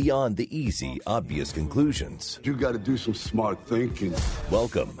looking beyond the easy, obvious conclusions. You got to do some smart thinking.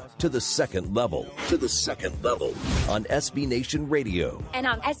 Welcome to The Second Level. To The Second Level on SB Nation Radio. And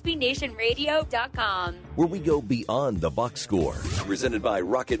on SBNationRadio.com. Where we go beyond the box score. Presented by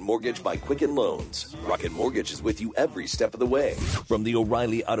Rocket Mortgage by Quicken Loans. Rocket Mortgage is with you every step of the way. From the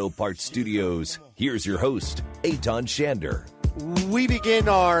O'Reilly Auto Parts Studios, here's your host, Eitan Shander. We begin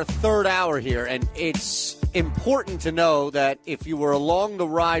our third hour here, and it's important to know that if you were along the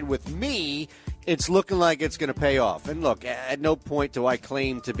ride with me, it's looking like it's going to pay off. And look, at no point do I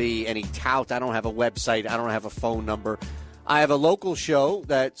claim to be any tout. I don't have a website. I don't have a phone number. I have a local show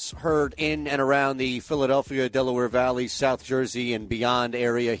that's heard in and around the Philadelphia, Delaware Valley, South Jersey, and beyond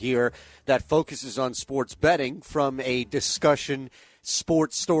area here that focuses on sports betting from a discussion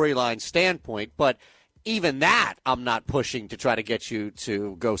sports storyline standpoint. But even that, I'm not pushing to try to get you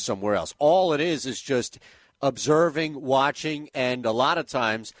to go somewhere else. All it is just observing, watching, and a lot of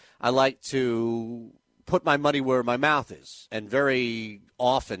times I like to put my money where my mouth is. And very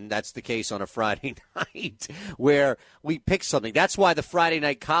often that's the case on a Friday night where we pick something. That's why the Friday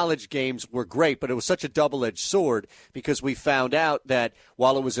night college games were great, but it was such a double-edged sword because we found out that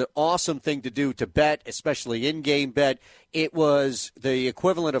while it was an awesome thing to do to bet, especially in-game bet, it was the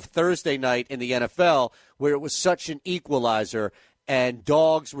equivalent of Thursday night in the NFL where it was such an equalizer. and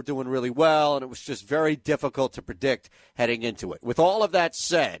dogs were doing really well, and it was just very difficult to predict heading into it. With all of that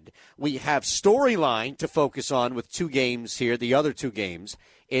said, we have storyline to focus on with 2 games here, the other 2 games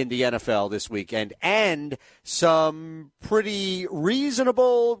in the NFL this weekend, and some pretty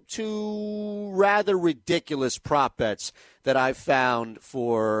reasonable to rather ridiculous prop bets that I've found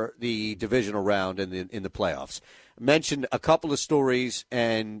for the divisional round in the playoffs. Mentioned a couple of stories,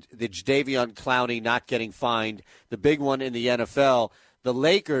 and the Jadeveon Clowney not getting fined. The big one in the NFL, the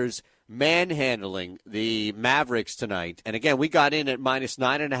Lakers manhandling the Mavericks tonight. And again, we got in at minus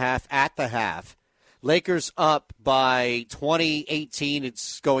 9.5 at the half. Lakers up by 20-18.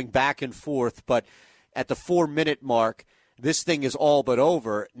 It's going back and forth, but at the 4-minute mark, this thing is all but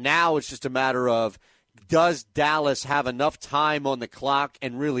over. Now it's just a matter of, does Dallas have enough time on the clock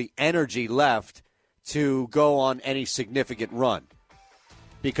and really energy left to go on any significant run?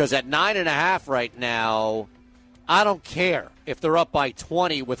 Because at 9.5 right now, I don't care if they're up by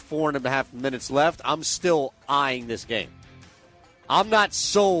 20 with 4.5 minutes left. I'm still eyeing this game. I'm not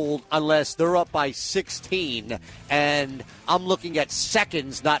sold unless they're up by 16, and I'm looking at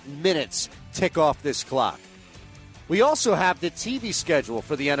seconds, not minutes, tick off this clock. We also have the TV schedule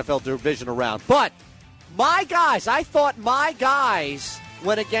for the NFL divisional round. But my guys, I thought my guys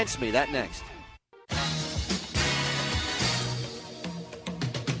went against me. That next.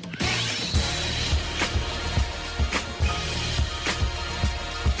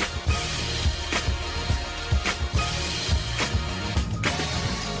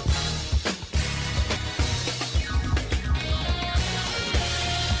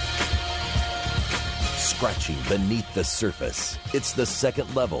 Scratching beneath the surface. It's The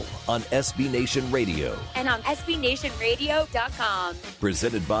Second Level on SB Nation Radio. And on SBNationRadio.com.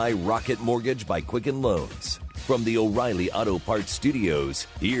 Presented by Rocket Mortgage by Quicken Loans. From the O'Reilly Auto Parts Studios,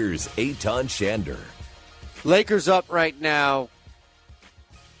 here's Eitan Shander. Lakers up right now.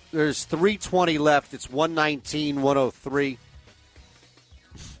 There's 3:20 left. It's 119-103.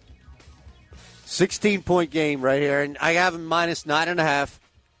 16-point game right here. And I have them minus 9.5.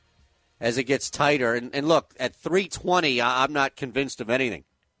 As it gets tighter. And look, at 3:20, I'm not convinced of anything.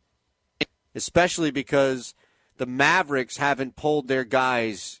 Especially because the Mavericks haven't pulled their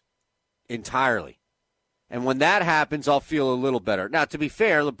guys entirely. And when that happens, I'll feel a little better. Now, to be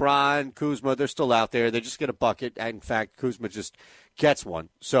fair, LeBron, Kuzma, they're still out there. They just get a bucket. In fact, Kuzma just gets one.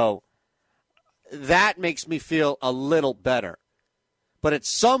 So that makes me feel a little better. But at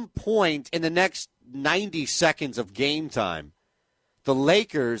some point in the next 90 seconds of game time, the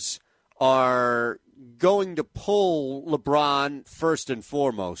Lakers are going to pull LeBron first and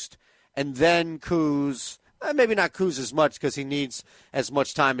foremost, and then Kuz, maybe not Kuz as much because he needs as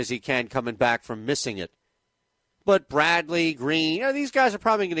much time as he can coming back from missing it. But Bradley, Green, these guys are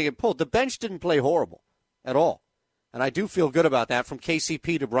probably going to get pulled. The bench didn't play horrible at all, and I do feel good about that. From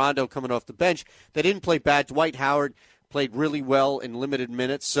KCP to Rondo coming off the bench, they didn't play bad. Dwight Howard played really well in limited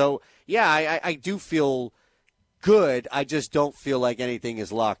minutes. So, yeah, I do feel good. I just don't feel like anything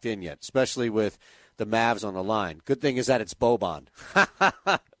is locked in yet, especially with the Mavs on the line. Good thing is that it's Boban.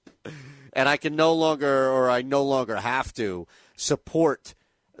 And I no longer have to support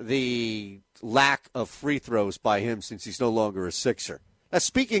the lack of free throws by him since he's no longer a Sixer. Now,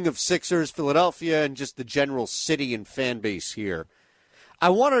 speaking of Sixers, Philadelphia, and just the general city and fan base here, I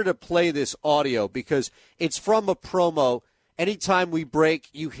wanted to play this audio because it's from a promo. Anytime we break,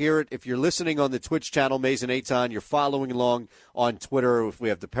 you hear it. If you're listening on the Twitch channel, Mays and Eitan, you're following along on Twitter, if we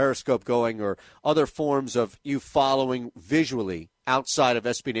have the Periscope going, or other forms of you following visually outside of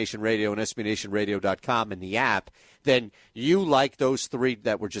SB Nation Radio and SBNationRadio.com and the app, then you, like those three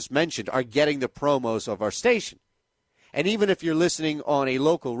that were just mentioned, are getting the promos of our station. And even if you're listening on a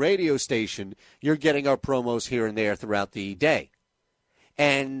local radio station, you're getting our promos here and there throughout the day.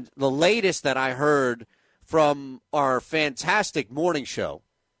 And the latest that I heard from our fantastic morning show,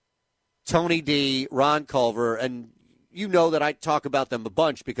 Tony D, Ron Culver, and you know that I talk about them a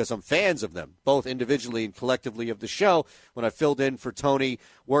bunch because I'm fans of them, both individually and collectively of the show. When I filled in for Tony,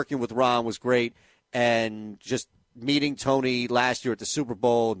 working with Ron was great, and just meeting Tony last year at the Super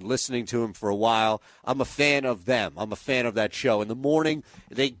Bowl and listening to him for a while, I'm a fan of them. I'm a fan of that show. In the morning,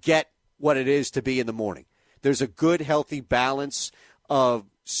 they get what it is to be in the morning. There's a good, healthy balance of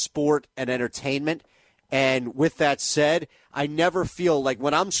sport and entertainment. And with that said, I never feel like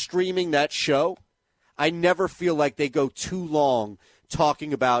when I'm streaming that show, I never feel like they go too long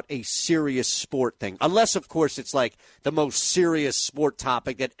talking about a serious sport thing. Unless, of course, it's like the most serious sport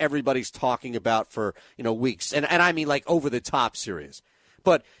topic that everybody's talking about for, weeks. And I mean like over the top serious.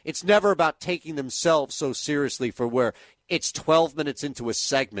 But it's never about taking themselves so seriously for where it's 12 minutes into a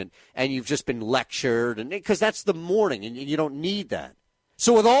segment and you've just been lectured, and because that's the morning and you don't need that.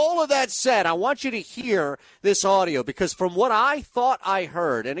 So with all of that said, I want you to hear this audio, because from what I thought I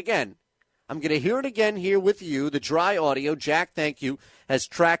heard, and again, I'm going to hear it again here with you, the dry audio. Jack, thank you, has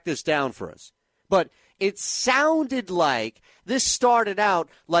tracked this down for us. But it sounded like this started out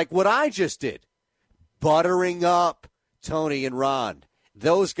like what I just did, buttering up Tony and Ron.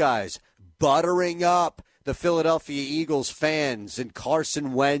 Those guys buttering up the Philadelphia Eagles fans and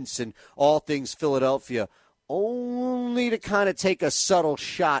Carson Wentz and all things Philadelphia, only to kind of take a subtle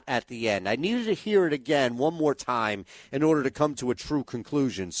shot at the end. I needed to hear it again one more time in order to come to a true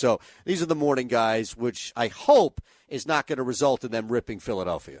conclusion. So these are the morning guys, which I hope is not going to result in them ripping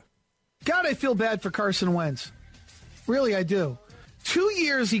Philadelphia. God, I feel bad for Carson Wentz. Really, I do. 2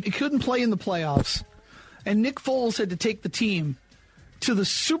 years he couldn't play in the playoffs, and Nick Foles had to take the team to the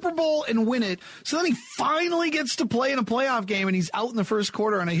Super Bowl and win it. So then he finally gets to play in a playoff game, and he's out in the first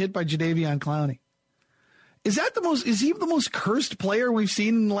quarter on a hit by Jadeveon Clowney. Is he the most cursed player we've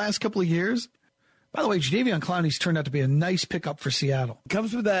seen in the last couple of years? By the way, Jadeveon Clowney's turned out to be a nice pickup for Seattle.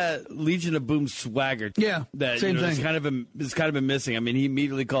 Comes with that Legion of Boom swagger. Yeah, that same thing. It's kind of been missing. I mean, he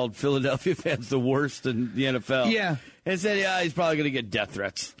immediately called Philadelphia fans the worst in the NFL. Yeah. And said, he's probably going to get death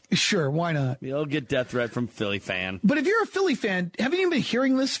threats. Sure, why not? He'll get death threat from Philly fan. But if you're a Philly fan, haven't you been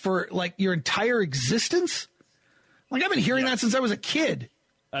hearing this for, like, your entire existence? Like, I've been hearing that since I was a kid.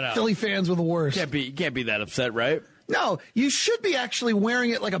 I know. Philly fans were the worst. You can't be that upset, right? No, you should be actually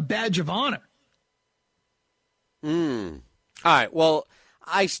wearing it like a badge of honor. All right, well,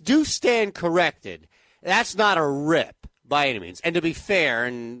 I do stand corrected. That's not a rip by any means. And to be fair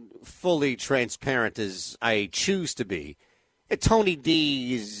and fully transparent as I choose to be, Tony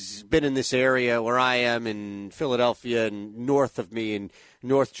D has been in this area where I am in Philadelphia and north of me in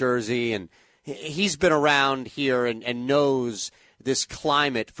North Jersey, and he's been around here and knows this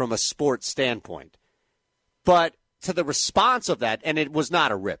climate from a sports standpoint. But to the response of that, and it was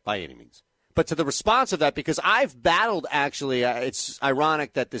not a rip by any means, but to the response of that, because I've battled, actually, it's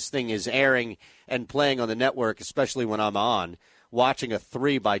ironic that this thing is airing and playing on the network, especially when I'm on, watching a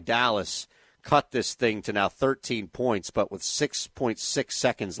 3 by Dallas cut this thing to now 13 points, but with 6.6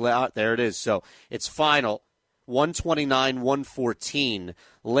 seconds left. There it is. So it's final, 129-114.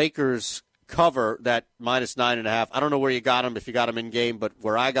 Lakers cover that minus 9.5. I don't know where you got them, if you got them in game, but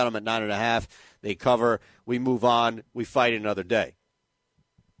where I got them at 9.5, they cover. We move on. We fight another day.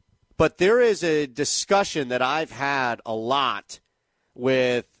 But there is a discussion that I've had a lot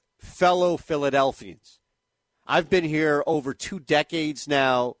with fellow Philadelphians. I've been here over 2 decades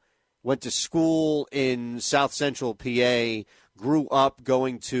now, went to school in South Central PA, grew up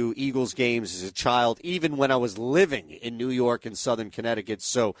going to Eagles games as a child, even when I was living in New York and Southern Connecticut.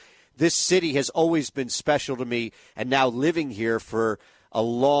 So this city has always been special to me, and now living here for a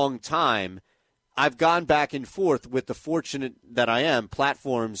long time, I've gone back and forth with the fortunate that I am,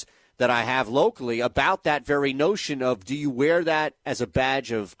 platforms that I have locally, about that very notion of, do you wear that as a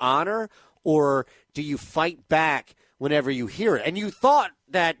badge of honor, or do you fight back whenever you hear it? And you thought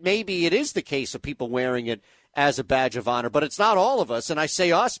that maybe it is the case of people wearing it as a badge of honor, but it's not all of us. And I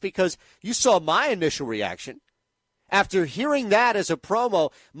say us because you saw my initial reaction. After hearing that as a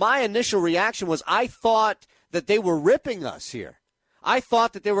promo, my initial reaction was I thought that they were ripping us here. I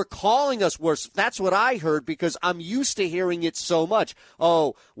thought that they were calling us worse. That's what I heard, because I'm used to hearing it so much.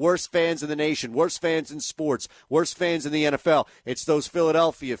 Oh, worst fans in the nation, worst fans in sports, worst fans in the NFL. It's those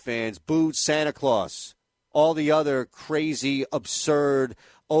Philadelphia fans, booed Santa Claus, all the other crazy, absurd,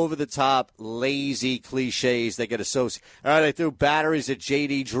 over-the-top, lazy cliches that get associated. All right, I threw batteries at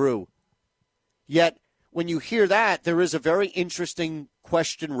J.D. Drew. Yet, when you hear that, there is a very interesting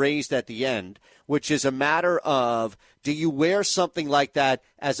question raised at the end, which is a matter of, do you wear something like that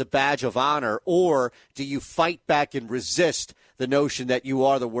as a badge of honor, or do you fight back and resist the notion that you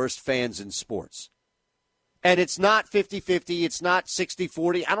are the worst fans in sports? And it's not 50-50. It's not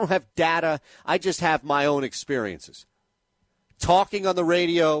 60-40. I don't have data. I just have my own experiences. Talking on the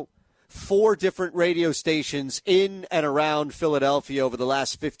radio, 4 different radio stations in and around Philadelphia over the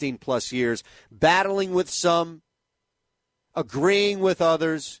last 15-plus years, battling with some, agreeing with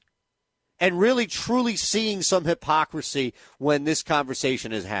others, and really truly seeing some hypocrisy when this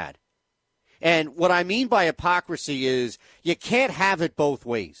conversation is had. And what I mean by hypocrisy is you can't have it both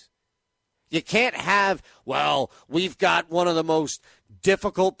ways. You can't have, well, we've got one of the most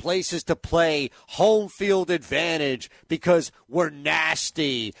difficult places to play, home field advantage, because we're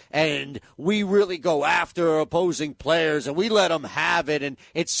nasty and we really go after opposing players and we let them have it, and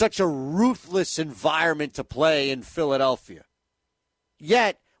it's such a ruthless environment to play in Philadelphia.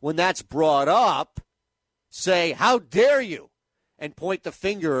 Yet, when that's brought up, say, how dare you, and point the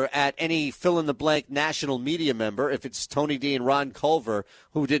finger at any fill-in-the-blank national media member, if it's Tony D and Ron Culver,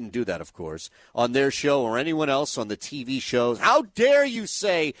 who didn't do that, of course, on their show or anyone else on the TV shows. How dare you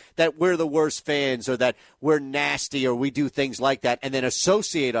say that we're the worst fans or that we're nasty or we do things like that and then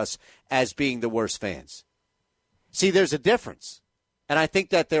associate us as being the worst fans? See, there's a difference. And I think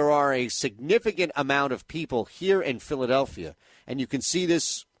that there are a significant amount of people here in Philadelphia, and you can see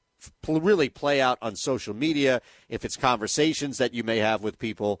this really play out on social media, if it's conversations that you may have with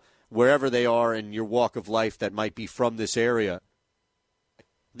people wherever they are in your walk of life that might be from this area,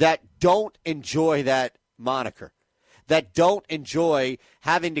 that don't enjoy that moniker, that don't enjoy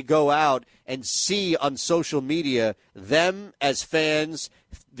having to go out and see on social media them as fans,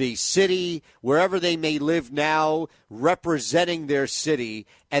 the city, wherever they may live now, representing their city,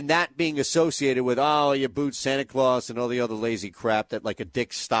 and that being associated with, oh, you booed Santa Claus and all the other lazy crap that, like a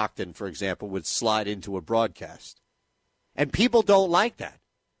Dick Stockton, for example, would slide into a broadcast. And people don't like that.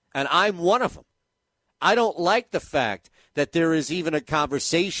 And I'm one of them. I don't like the fact that there is even a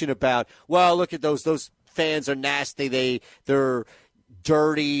conversation about, well, look at those fans are nasty, they're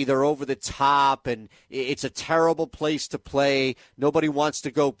dirty, they're over the top, and it's a terrible place to play. Nobody wants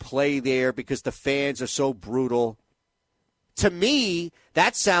to go play there because the fans are so brutal. To me,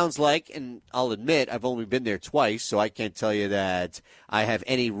 that sounds like, and I'll admit I've only been there twice, so I can't tell you that I have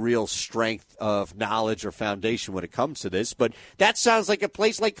any real strength of knowledge or foundation when it comes to this, but that sounds like a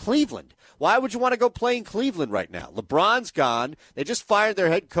place like Cleveland. Why would you want to go play in Cleveland right now? LeBron's gone. They just fired their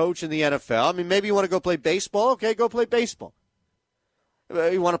head coach in the NFL. I mean, maybe you want to go play baseball? Okay, go play baseball.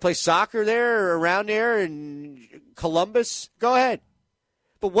 You want to play soccer there or around there in Columbus? Go ahead.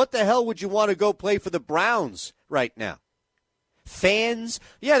 But what the hell would you want to go play for the Browns right now? Fans?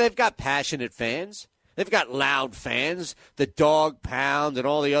 Yeah, they've got passionate fans. They've got loud fans, the dog pound and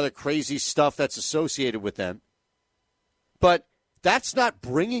all the other crazy stuff that's associated with them. But that's not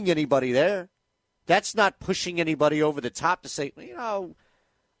bringing anybody there. That's not pushing anybody over the top to say, you know,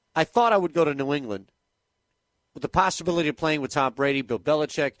 I thought I would go to New England. With the possibility of playing with Tom Brady, Bill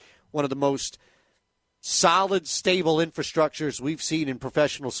Belichick, one of the most solid, stable infrastructures we've seen in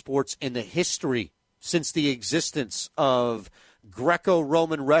professional sports in the history since the existence of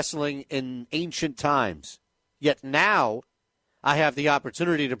Greco-Roman wrestling in ancient times. Yet now I have the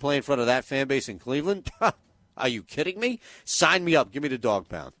opportunity to play in front of that fan base in Cleveland. Are you kidding me? Sign me up. Give me the dog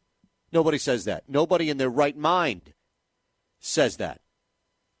pound. Nobody says that. Nobody in their right mind says that.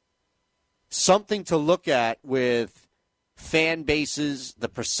 Something to look at with fan bases, the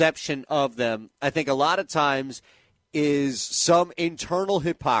perception of them, I think a lot of times is some internal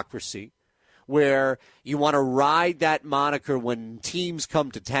hypocrisy where you want to ride that moniker when teams come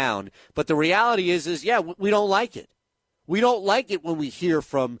to town. But the reality is yeah, we don't like it. We don't like it when we hear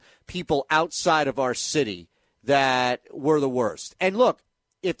from people outside of our city that we're the worst. And look,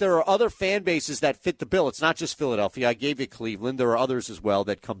 if there are other fan bases that fit the bill, it's not just Philadelphia. I gave you Cleveland. There are others as well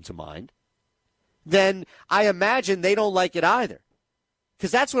that come to mind. Then I imagine they don't like it either.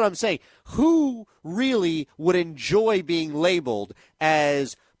 Because that's what I'm saying. Who really would enjoy being labeled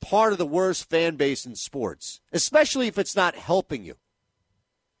as part of the worst fan base in sports, especially if it's not helping you?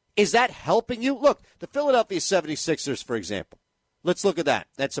 Is that helping you? Look, the Philadelphia 76ers, for example. Let's look at that.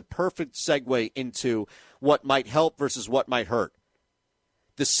 That's a perfect segue into what might help versus what might hurt.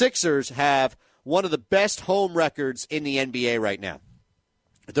 The Sixers have one of the best home records in the NBA right now.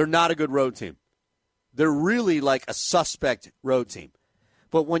 They're not a good road team. They're really like a suspect road team.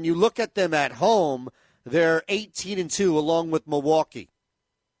 But when you look at them at home, they're 18-2 along with Milwaukee.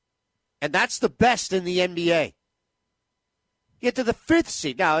 And that's the best in the NBA. Yet they're the fifth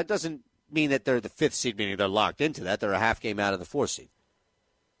seed. Now, it doesn't mean that they're the fifth seed, meaning they're locked into that. They're a half game out of the fourth seed.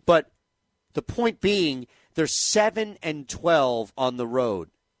 But the point being, they're 7-12 on the road.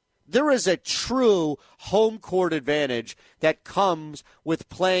 There is a true home court advantage that comes with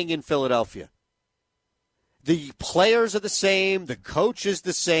playing in Philadelphia. The players are the same, the coach is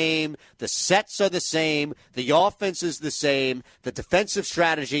the same, the sets are the same, the offense is the same, the defensive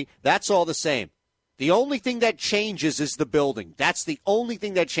strategy, that's all the same. The only thing that changes is the building. That's the only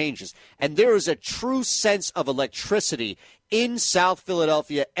thing that changes. And there is a true sense of electricity in South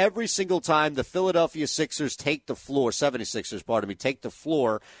Philadelphia every single time the Philadelphia Sixers take the floor, 76ers, take the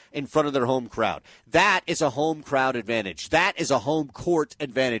floor in front of their home crowd. That is a home crowd advantage. That is a home court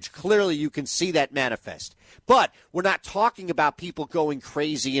advantage. Clearly, you can see that manifest. But we're not talking about people going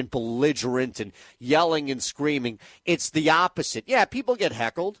crazy and belligerent and yelling and screaming. It's the opposite. Yeah, people get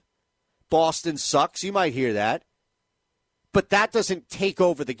heckled. Boston sucks. You might hear that. But that doesn't take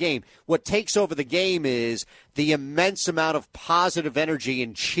over the game. What takes over the game is the immense amount of positive energy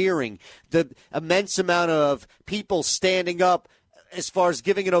and cheering, the immense amount of people standing up as far as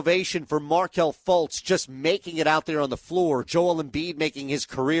giving an ovation for Markelle Fultz just making it out there on the floor, Joel Embiid making his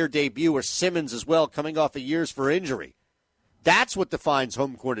career debut, or Simmons as well coming off of years for injury. That's what defines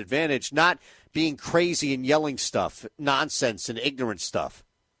home court advantage, not being crazy and yelling stuff, nonsense and ignorant stuff.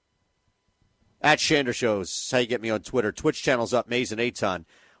 At Shander Shows, how you get me on Twitter. Twitch channel's up, Mays and Eitan,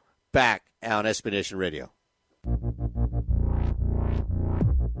 back on SB Nation Radio.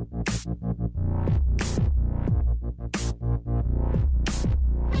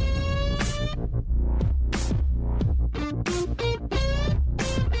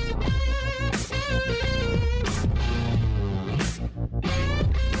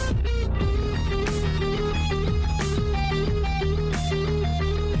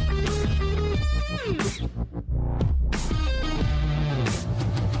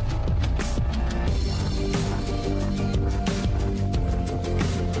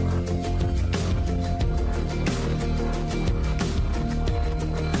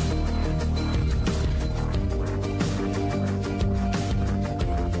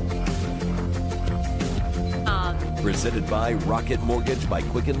 Presented by Rocket Mortgage by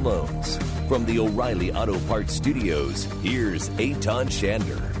Quicken Loans. From the O'Reilly Auto Parts Studios, here's Eitan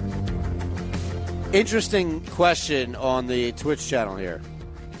Shander. Interesting question on the Twitch channel here.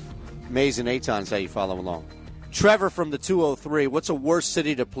 Mays and Eitan is how you follow along. Trevor from the 203, what's a worse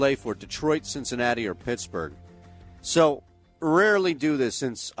city to play for, Detroit, Cincinnati, or Pittsburgh? So, rarely do this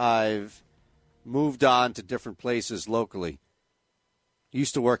since I've moved on to different places locally.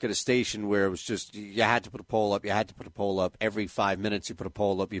 Used to work at a station where it was just, you had to put a poll up, you had to put a poll up. Every 5 minutes you put a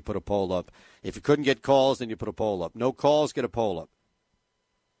poll up, you put a poll up. If you couldn't get calls, then you put a poll up. No calls, get a poll up.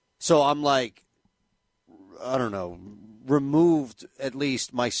 So I'm like, I don't know, removed at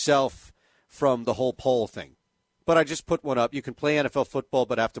least myself from the whole poll thing. But I just put one up. You can play NFL football,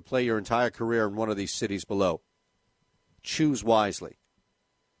 but have to play your entire career in one of these cities below. Choose wisely.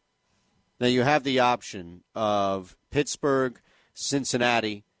 Now you have the option of Pittsburgh,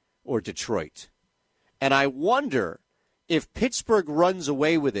 Cincinnati, or Detroit. And I wonder if Pittsburgh runs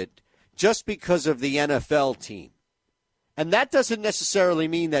away with it just because of the NFL team. And that doesn't necessarily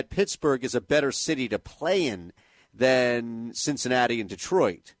mean that Pittsburgh is a better city to play in than Cincinnati and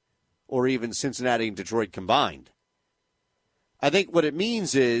Detroit, or even Cincinnati and Detroit combined. I think what it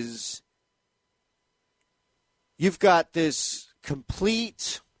means is you've got this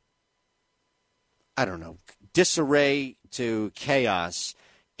complete, disarray to chaos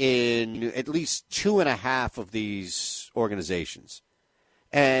in at least 2.5 of these organizations.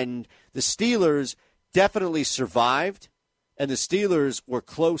 And the Steelers definitely survived, and the Steelers were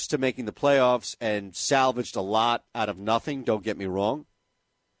close to making the playoffs and salvaged a lot out of nothing, don't get me wrong.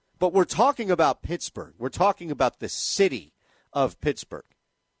 But we're talking about Pittsburgh. We're talking about the city of Pittsburgh.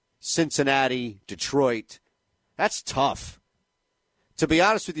 Cincinnati, Detroit. That's tough. To be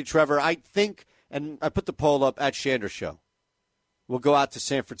honest with you, Trevor, I think, and I put the poll up at Shander Show, we'll go out to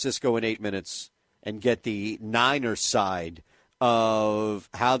San Francisco in 8 minutes and get the Niners side of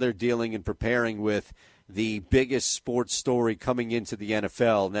how they're dealing and preparing with the biggest sports story coming into the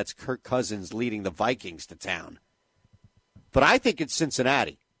NFL, and that's Kirk Cousins leading the Vikings to town. But I think it's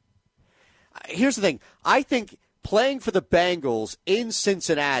Cincinnati. Here's the thing. I think playing for the Bengals in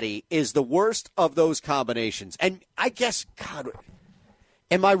Cincinnati is the worst of those combinations. And I guess, God,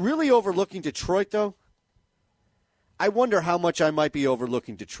 am I really overlooking Detroit, though? I wonder how much I might be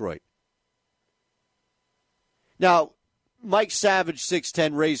overlooking Detroit. Now, Mike Savage,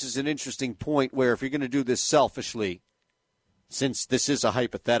 6'10", raises an interesting point where if you're going to do this selfishly, since this is a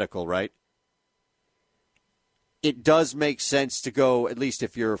hypothetical, right? It does make sense to go, at least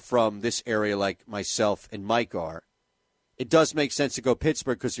if you're from this area like myself and Mike are, it does make sense to go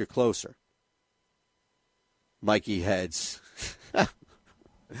Pittsburgh because you're closer. Mikey heads.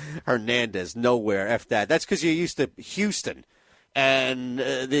 Hernandez, nowhere. F that. That's because you're used to Houston and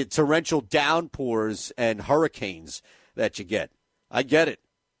the torrential downpours and hurricanes that you get. I get it.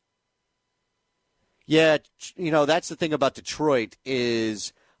 Yeah, that's the thing about Detroit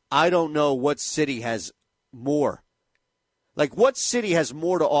is I don't know what city has more. Like, what city has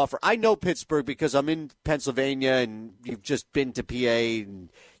more to offer? I know Pittsburgh because I'm in Pennsylvania, and you've just been to PA, and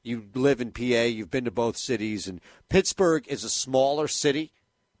you live in PA. You've been to both cities, and Pittsburgh is a smaller city.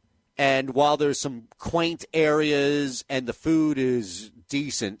 And while there's some quaint areas and the food is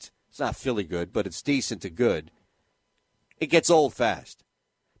decent, it's not Philly good, but it's decent to good, it gets old fast.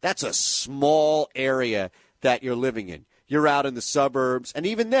 That's a small area that you're living in. You're out in the suburbs, and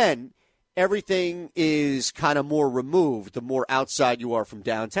even then, everything is kind of more removed the more outside you are from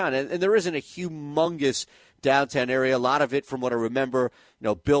downtown. And there isn't a humongous downtown area. A lot of it, from what I remember,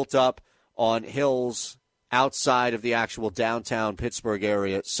 built up on hills outside of the actual downtown Pittsburgh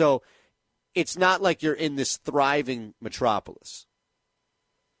area. So it's not like you're in this thriving metropolis.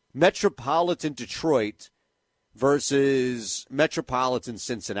 Metropolitan Detroit versus metropolitan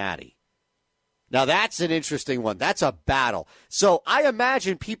Cincinnati. Now, that's an interesting one. That's a battle. So I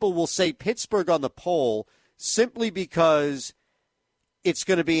imagine people will say Pittsburgh on the poll simply because it's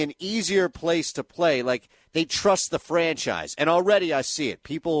going to be an easier place to play. Like, they trust the franchise. And already I see it.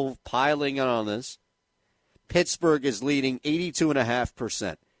 People piling on this. Pittsburgh is leading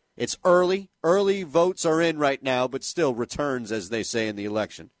 82.5%. It's early. Early votes are in right now, but still returns, as they say in the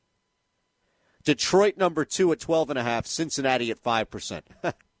election. Detroit number 2 at 12.5%. Cincinnati at 5%.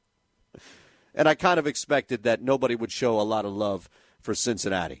 And I kind of expected that nobody would show a lot of love for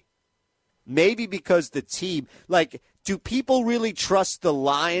Cincinnati. Maybe because the team, do people really trust the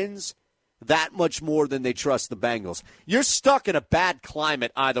Lions that much more than they trust the Bengals? You're stuck in a bad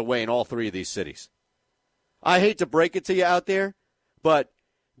climate either way in all three of these cities. I hate to break it to you out there, but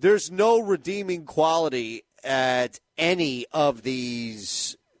there's no redeeming quality at any of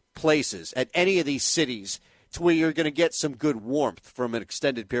these places, at any of these cities, to where you're going to get some good warmth from an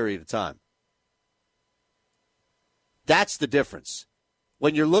extended period of time. That's the difference.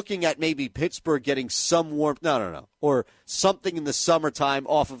 When you're looking at maybe Pittsburgh getting some warmth, no, or something in the summertime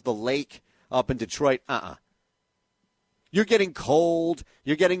off of the lake up in Detroit, You're getting cold,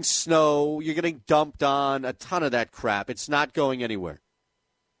 you're getting snow, you're getting dumped on, a ton of that crap. It's not going anywhere.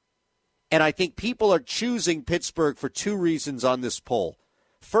 And I think people are choosing Pittsburgh for two reasons on this poll.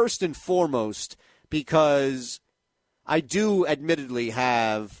 First and foremost, because I do admittedly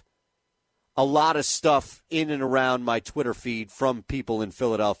have a lot of stuff in and around my Twitter feed from people in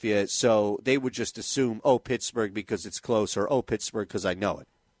Philadelphia, so they would just assume, Pittsburgh because it's close, or Pittsburgh because I know it.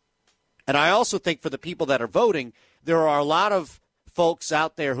 And I also think for the people that are voting, there are a lot of folks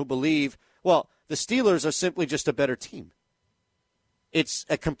out there who believe, the Steelers are simply just a better team. It's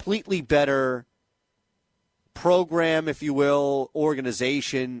a completely better program, if you will,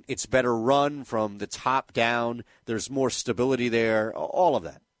 organization. It's better run from the top down. There's more stability there, all of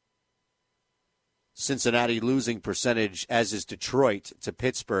that. Cincinnati losing percentage, as is Detroit, to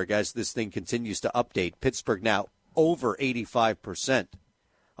Pittsburgh as this thing continues to update. Pittsburgh now over 85%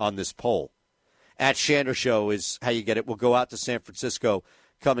 on this poll. At Shander Show is how you get it. We'll go out to San Francisco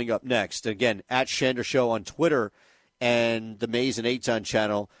coming up next. Again, at Shander Show on Twitter and the Mays and Eitan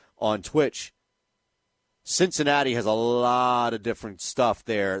channel on Twitch. Cincinnati has a lot of different stuff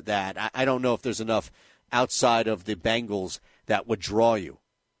there that I don't know if there's enough outside of the Bengals that would draw you.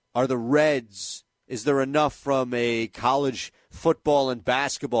 Are the Reds, is there enough from a college football and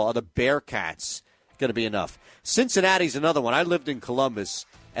basketball? Are the Bearcats going to be enough? Cincinnati's another one. I lived in Columbus,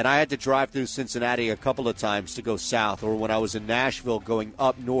 and I had to drive through Cincinnati a couple of times to go south. Or when I was in Nashville going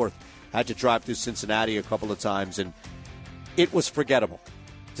up north, I had to drive through Cincinnati a couple of times, and it was forgettable,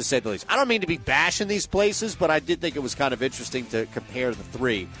 to say the least. I don't mean to be bashing these places, but I did think it was kind of interesting to compare the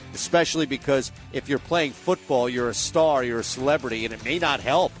three, especially because if you're playing football, you're a star, you're a celebrity, and it may not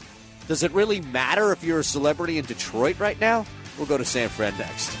help. Does it really matter if you're a celebrity in Detroit right now? We'll go to San Fran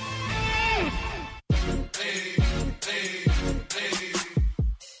next.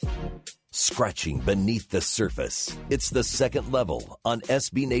 Scratching beneath the surface. It's The Second Level on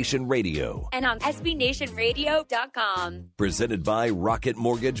SB Nation Radio. And on SBNationRadio.com. Presented by Rocket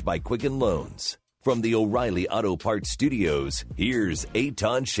Mortgage by Quicken Loans. From the O'Reilly Auto Parts Studios, here's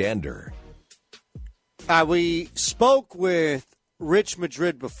Eitan Shander. We spoke with Rich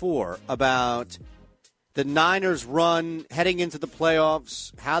Madrid before about the Niners' run heading into the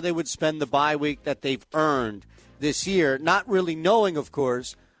playoffs, how they would spend the bye week that they've earned this year, not really knowing, of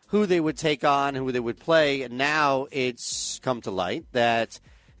course, who they would take on, who they would play. And now it's come to light that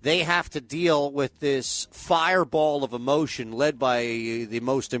they have to deal with this fireball of emotion led by the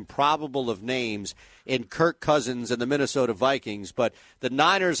most improbable of names in Kirk Cousins and the Minnesota Vikings. But the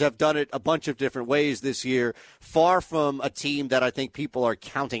Niners have done it a bunch of different ways this year, far from a team that I think people are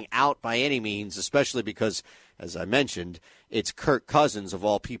counting out by any means, especially because, as I mentioned, it's Kirk Cousins, of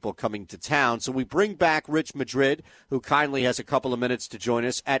all people, coming to town. So we bring back Rich Madrid, who kindly has a couple of minutes to join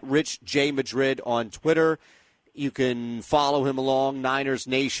us, at Rich J. Madrid on Twitter. You can follow him along, Niners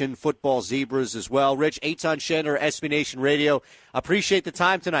Nation, Football Zebras as well. Rich, Eitan Shander, SB Nation Radio. Appreciate the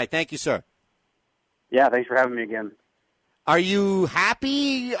time tonight. Thank you, sir. Yeah, thanks for having me again. Are you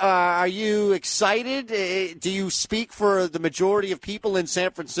happy? Are you excited? Do you speak for the majority of people in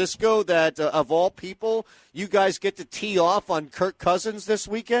San Francisco that, of all people, you guys get to tee off on Kirk Cousins this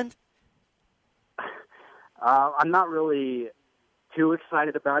weekend? I'm not really too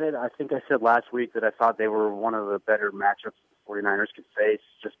excited about it. I think I said last week that I thought they were one of the better matchups the 49ers could face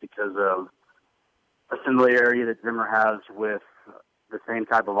just because of a familiarity that Zimmer has with the same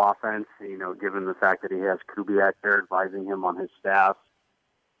type of offense, given the fact that he has Kubiak there advising him on his staff.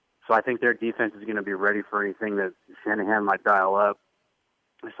 So I think their defense is going to be ready for anything that Shanahan might dial up.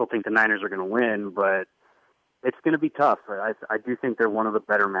 I still think the Niners are going to win, but it's going to be tough. I do think they're one of the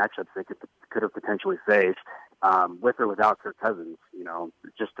better matchups they could have potentially faced, with or without Kirk Cousins.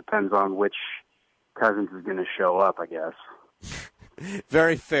 It just depends on which Cousins is going to show up, I guess.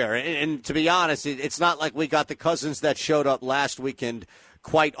 Very fair. And to be honest, it's not like we got the Cousins that showed up last weekend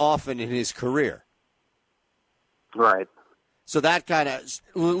quite often in his career. Right. So that kind of,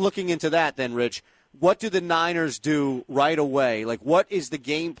 looking into that then, Rich, what do the Niners do right away? Like, what is the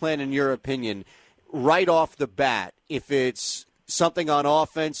game plan, in your opinion, right off the bat? If it's something on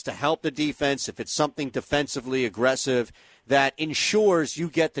offense to help the defense, if it's something defensively aggressive that ensures you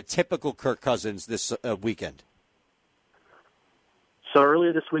get the typical Kirk Cousins this weekend? So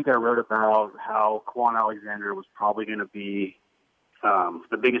earlier this week I wrote about how Quan Alexander was probably going to be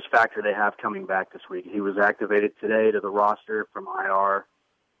the biggest factor they have coming back this week. He was activated today to the roster from IR,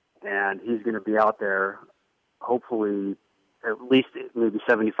 and he's going to be out there hopefully at least maybe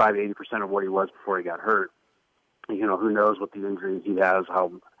 75, 80% of what he was before he got hurt. Who knows what the injuries he has,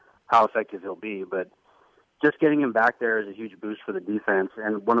 how effective he'll be, but just getting him back there is a huge boost for the defense.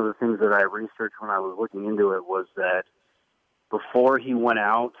 And one of the things that I researched when I was looking into it was that before he went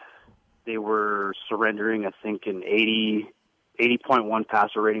out, they were surrendering, I think, an 80.1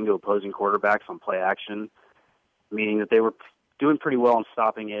 passer rating to opposing quarterbacks on play action, meaning that they were doing pretty well in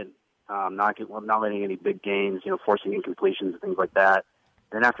stopping it, not letting any big gains, forcing incompletions and things like that.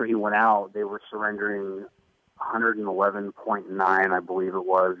 Then after he went out, they were surrendering 111.9, I believe it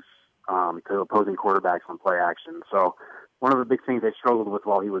was, to opposing quarterbacks on play action. So one of the big things they struggled with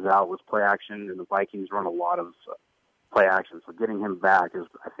while he was out was play action, and the Vikings run a lot of play action. So getting him back is,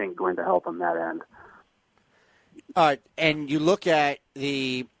 I think, going to help on that end. All right, and you look at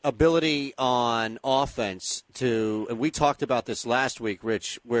the ability on offense to, and we talked about this last week,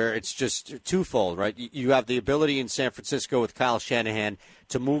 Rich, where it's just twofold, right? You have the ability in San Francisco with Kyle Shanahan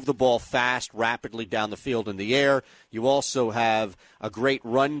to move the ball fast, rapidly down the field in the air. You also have a great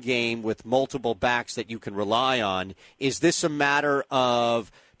run game with multiple backs that you can rely on. Is this a matter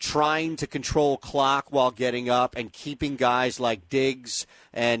of trying to control clock while getting up and keeping guys like Diggs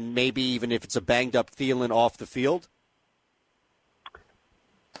and maybe even if it's a banged-up Thielen off the field?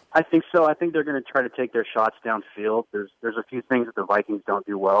 I think so. I think they're going to try to take their shots downfield. There's a few things that the Vikings don't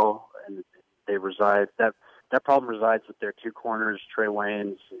do well, and they reside that problem resides with their two corners, Trey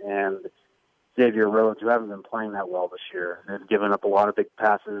Waynes and Xavier Rhodes, who haven't been playing that well this year. They've given up a lot of big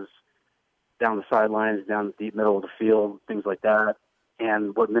passes down the sidelines, down the deep middle of the field, things like that.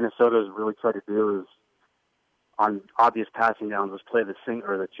 And what Minnesota has really tried to do is, on obvious passing downs, is play the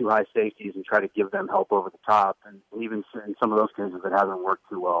two high safeties and try to give them help over the top. And even in some of those cases, it hasn't worked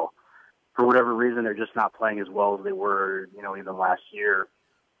too well. For whatever reason, they're just not playing as well as they were, even last year.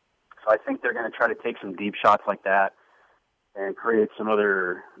 So I think they're going to try to take some deep shots like that and create some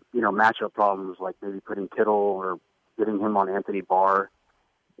other, matchup problems, like maybe putting Kittle or getting him on Anthony Barr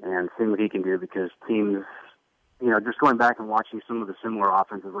and seeing what he can do, because teams, just going back and watching some of the similar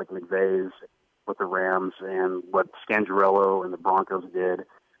offenses like McVay's with the Rams and what Scangarello and the Broncos did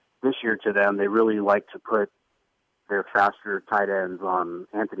this year to them, they really like to put their faster tight ends on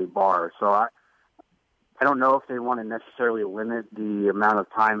Anthony Barr. So I don't know if they want to necessarily limit the amount of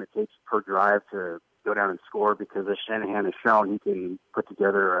time it takes per drive to go down and score, because as Shanahan has shown, he can put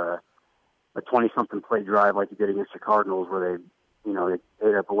together a 20-something play drive like he did against the Cardinals, where they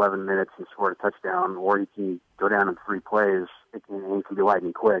ate up 11 minutes and scored a touchdown, or you can go down in 3 plays. It can be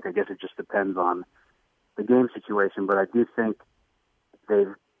lightning quick. I guess it just depends on the game situation, but I do think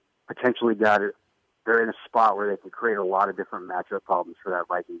they've potentially got it. They're in a spot where they can create a lot of different matchup problems for that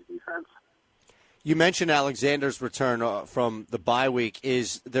Vikings defense. You mentioned Alexander's return from the bye week.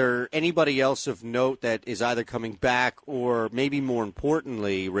 Is there anybody else of note that is either coming back or maybe more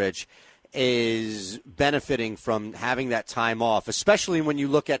importantly, Rich, is benefiting from having that time off, especially when you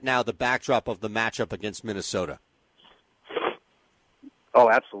look at now the backdrop of the matchup against Minnesota? Oh,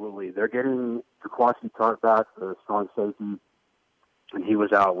 absolutely. They're getting Jaquazi Tart back, the strong safety, and he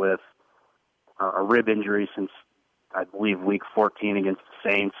was out with a rib injury since, I believe, week 14 against the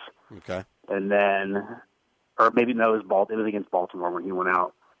Saints. Okay. And then, or maybe no, it was against Baltimore when he went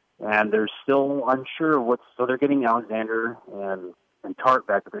out. And they're still unsure of so they're getting Alexander and Tart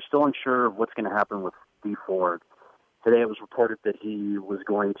back, but they're still unsure of what's going to happen with Dee Ford. today it was reported that he was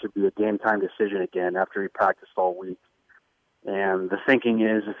going to be a game-time decision again after he practiced all week. And the thinking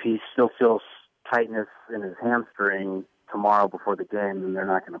is if he still feels tightness in his hamstring tomorrow before the game, then they're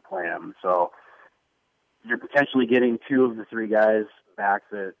not going to play him. So you're potentially getting 2 of the 3 guys back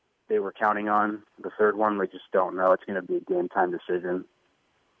that they were counting on. The third one, we just don't know. It's going to be a game-time decision.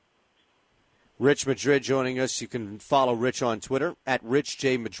 Rich Madrid joining us. You can follow Rich on Twitter at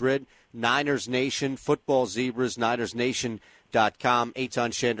RichJMadrid. Niners Nation, Football Zebras, NinersNation.com, Eitan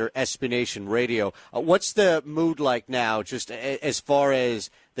Shander, SB Nation Radio. What's the mood like now, just as far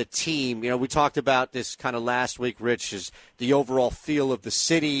as the team? You know, we talked about this kind of last week, Rich, is the overall feel of the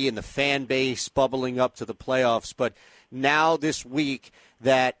city and the fan base bubbling up to the playoffs. But now this week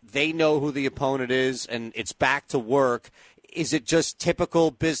that they know who the opponent is and it's back to work, is it just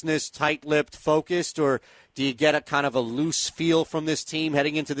typical business, tight-lipped, focused, or do you get a kind of a loose feel from this team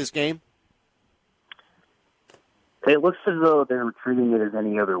heading into this game? It looks as though they're treating it as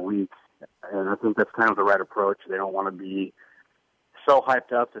any other week, and I think that's kind of the right approach. They don't want to be so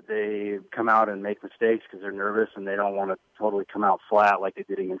hyped up that they come out and make mistakes because they're nervous, and they don't want to totally come out flat like they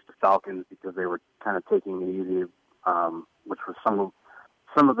did against the Falcons because they were kind of taking it easy, which was some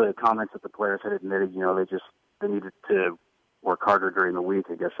of the comments that the players had admitted. You know, they needed to work harder during the week,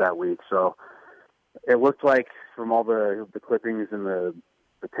 I guess, that week. So it looked like from all the clippings and the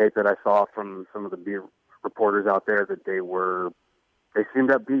tape that I saw from some of the beat reporters out there that they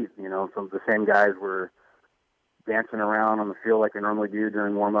seemed upbeat. You know, some of the same guys were dancing around on the field like they normally do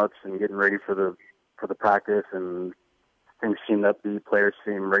during warm-ups and getting ready for the practice, and things seemed upbeat. Players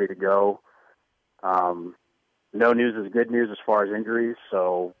seemed ready to go. No news is good news as far as injuries,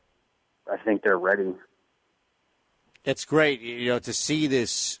 so I think they're ready. It's great, you know, to see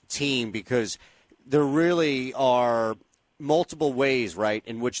this team because there really are multiple ways, right,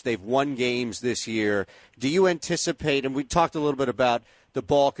 in which they've won games this year. Do you anticipate, and we talked a little bit about the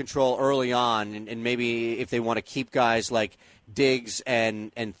ball control early on and maybe if they want to keep guys like Diggs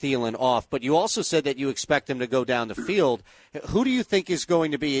and Thielen off, but you also said that you expect them to go down the field. Who do you think is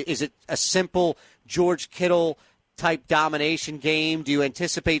going to be? Is it a simple George Kittle type domination game? Do you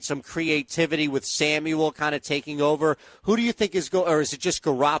anticipate some creativity with Samuel kind of taking over? Who do you think or is it just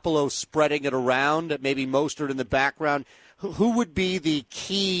Garoppolo spreading it around, maybe Mostert in the background? Who would be the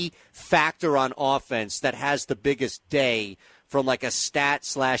key factor on offense that has the biggest day from like a stat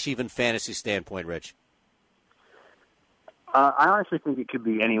 / even fantasy standpoint, Rich? I honestly think it could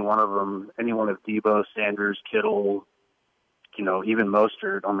be any one of them, any one of Debo, Sanders, Kittle, you know, even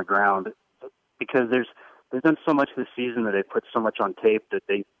Mostert on the ground, because they've done so much this season that they put so much on tape that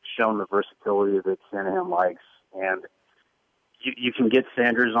they've shown the versatility that Shanahan likes. And you can get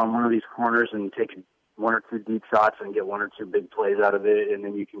Sanders on one of these corners and take 1 or 2 deep shots and get 1 or 2 big plays out of it, and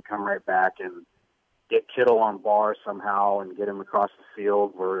then you can come right back and get Kittle on Barr somehow and get him across the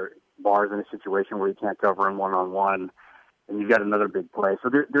field where Barr's in a situation where he can't cover him one-on-one, and you've got another big play. So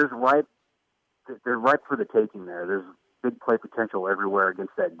they're ripe for the taking there. There's big play potential everywhere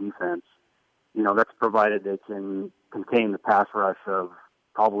against that defense. You know, that's provided they can contain the pass rush of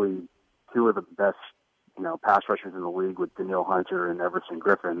probably 2 of the best, you know, pass rushers in the league with Danielle Hunter and Everson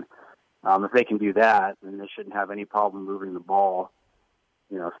Griffin. If they can do that, then they shouldn't have any problem moving the ball,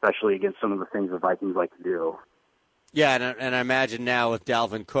 you know, especially against some of the things the Vikings like to do. Yeah, and I imagine now with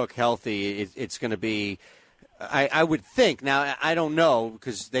Dalvin Cook healthy, it's going to be, I would think, now I don't know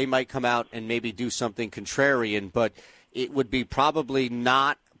because they might come out and maybe do something contrarian, but it would be probably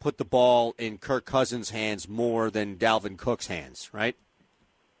not put the ball in Kirk Cousins' hands more than Dalvin Cook's hands, right?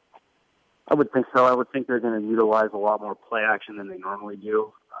 I would think so. I would think they're going to utilize a lot more play action than they normally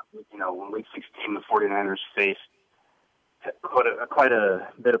do. You know, in Week 16, the 49ers faced quite a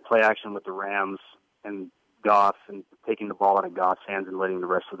bit of play action with the Rams and Goff and taking the ball out of Goff's hands and letting the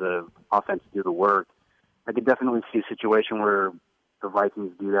rest of the offense do the work. I could definitely see a situation where the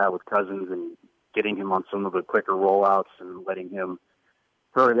Vikings do that with Cousins and getting him on some of the quicker rollouts and letting him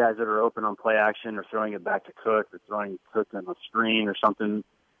throw to guys that are open on play action or throwing it back to Cook or throwing Cook on a screen or something.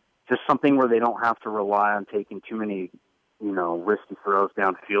 Just something where they don't have to rely on taking too many, you know, risky throws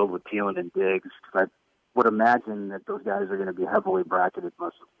downfield with Thielen and Diggs. Because I would imagine that those guys are going to be heavily bracketed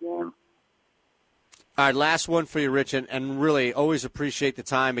most of the game. All right, last one for you, Rich, and really always appreciate the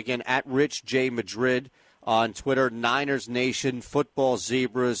time. Again, at Rich J. Madrid on Twitter, Niners Nation, Football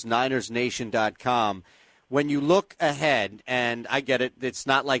Zebras, NinersNation.com. When you look ahead, and I get it, it's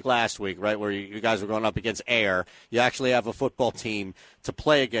not like last week, right, where you guys were going up against air. You actually have a football team to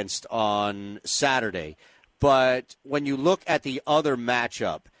play against on Saturday. But when you look at the other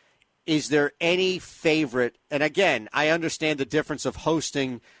matchup, is there any favorite? And again, I understand the difference of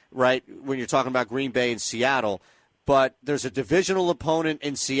hosting, right, when you're talking about Green Bay and Seattle. But there's a divisional opponent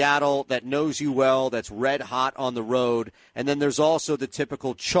in Seattle that knows you well, that's red hot on the road, and then there's also the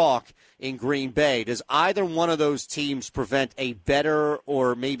typical chalk in Green Bay. Does either one of those teams prevent a better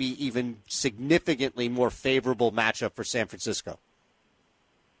or maybe even significantly more favorable matchup for San Francisco?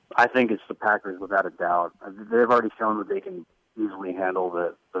 I think it's the Packers without a doubt. They've already shown that they can easily handle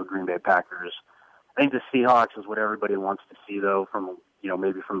the Green Bay Packers. I think the Seahawks is what everybody wants to see, though, from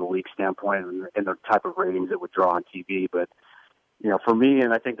maybe from the league standpoint and the type of ratings it would draw on TV. But for me,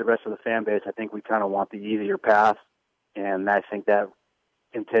 and I think the rest of the fan base, I think we kind of want the easier path, and I think that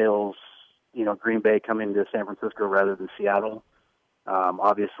entails Green Bay coming to San Francisco rather than Seattle.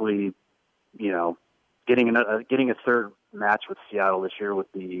 Obviously, getting a third match with Seattle this year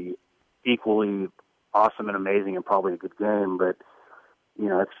would be equally awesome and amazing and probably a good game. But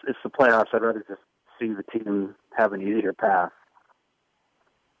it's the playoffs. I'd rather just see the team have an easier path.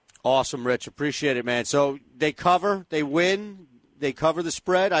 Awesome, Rich. Appreciate it, man. So they cover, they win, they cover the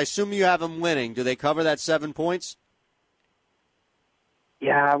spread. I assume you have them winning. Do they cover that 7 points?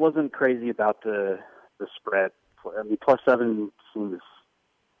 Yeah, I wasn't crazy about the spread. I mean, +7 seems,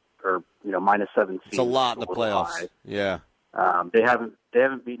 or -7 seems. It's a lot in the playoffs. High. Yeah. They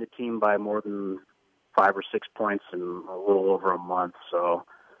haven't beaten a team by more than 5 or 6 points in a little over a month. So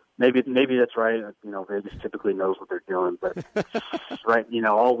maybe that's right. Vegas typically knows what they're doing, but right,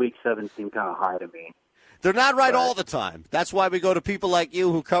 all week 7 seemed kind of high to me. They're not right all the time. That's why we go to people like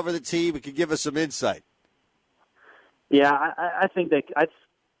you who cover the team and can give us some insight. Yeah, I think they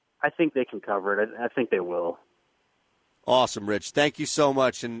can cover it. I think they will. Awesome, Rich. Thank you so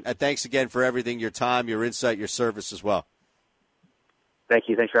much, and thanks again for everything, your time, your insight, your service as well. Thank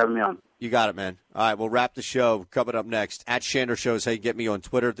you. Thanks for having me on. You got it, man. All right, we'll wrap the show. Coming up next, at Shander Show is how you get me on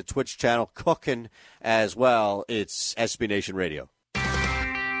Twitter, the Twitch channel, cooking as well. It's SB Nation Radio.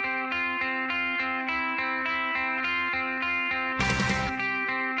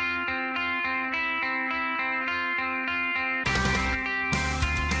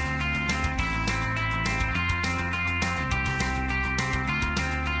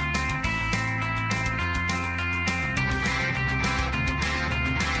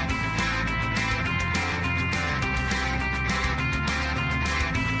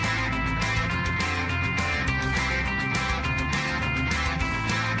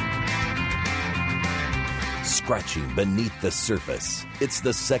 Scratching beneath the surface. It's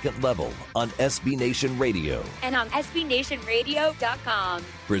the second level on SB Nation Radio. And on SBNationRadio.com.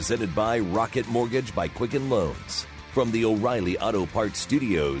 Presented by Rocket Mortgage by Quicken Loans. From the O'Reilly Auto Parts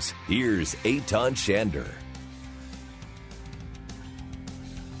Studios, here's Eitan Shander.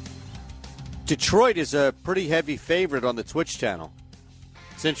 Detroit is a pretty heavy favorite on the Twitch channel.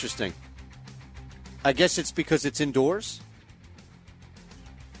 It's interesting. I guess it's because it's indoors.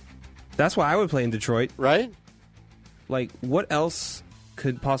 That's why I would play in Detroit. Right? Like, what else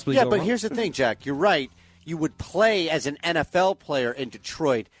could possibly go wrong? Yeah, but here's the thing, Jack. You're right. You would play as an NFL player in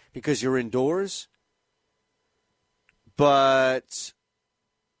Detroit because you're indoors. But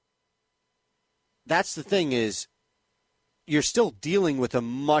that's the thing is you're still dealing with a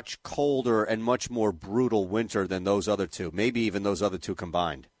much colder and much more brutal winter than those other two. Maybe even those other two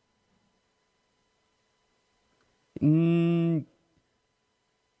combined.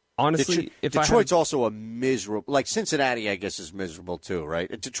 Honestly, Detroit's also a miserable, like Cincinnati, I guess, is miserable too, right?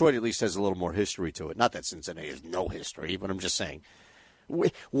 Detroit at least has a little more history to it. Not that Cincinnati has no history, but I'm just saying.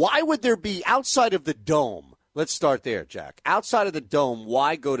 Why would there be, outside of the Dome, let's start there, Jack. Outside of the Dome,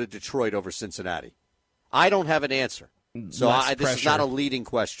 why go to Detroit over Cincinnati? I don't have an answer. So this is not a leading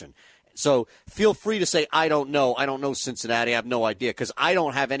question. So feel free to say, I don't know. I don't know Cincinnati. I have no idea because I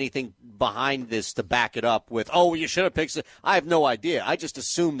don't have anything behind this to back it up with, oh, you should have picked it. I have no idea. I just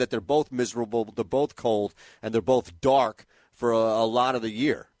assume that they're both miserable, they're both cold, and they're both dark for a lot of the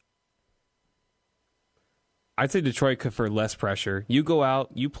year. I'd say Detroit could for less pressure. You go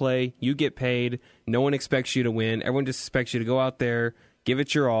out, you play, you get paid. No one expects you to win. Everyone just expects you to go out there, give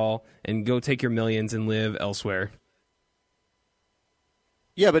it your all, and go take your millions and live elsewhere.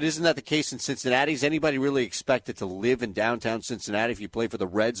 Yeah, but isn't that the case in Cincinnati? Is anybody really expected to live in downtown Cincinnati if you play for the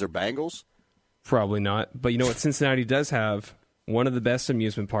Reds or Bengals? Probably not. But you know what Cincinnati does have? One of the best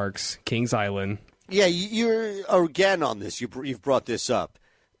amusement parks, Kings Island. Yeah, you're again on this. You've brought this up.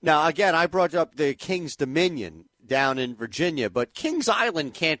 Now, again, I brought up the Kings Dominion down in Virginia, but Kings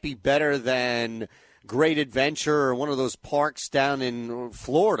Island can't be better than Great Adventure or one of those parks down in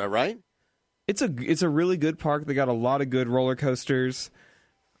Florida, right? It's a really good park. They got a lot of good roller coasters.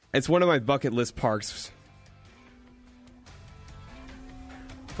 It's one of my bucket list parks.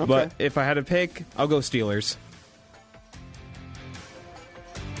 Okay. But if I had to pick, I'll go Steelers.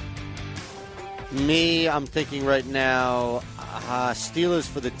 Me, I'm thinking right now, Steelers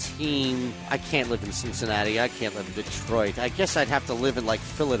for the team. I can't live in Cincinnati. I can't live in Detroit. I guess I'd have to live in, like,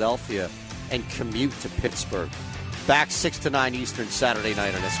 Philadelphia and commute to Pittsburgh. Back 6 to 9 Eastern Saturday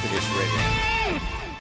night on Expedition Radio.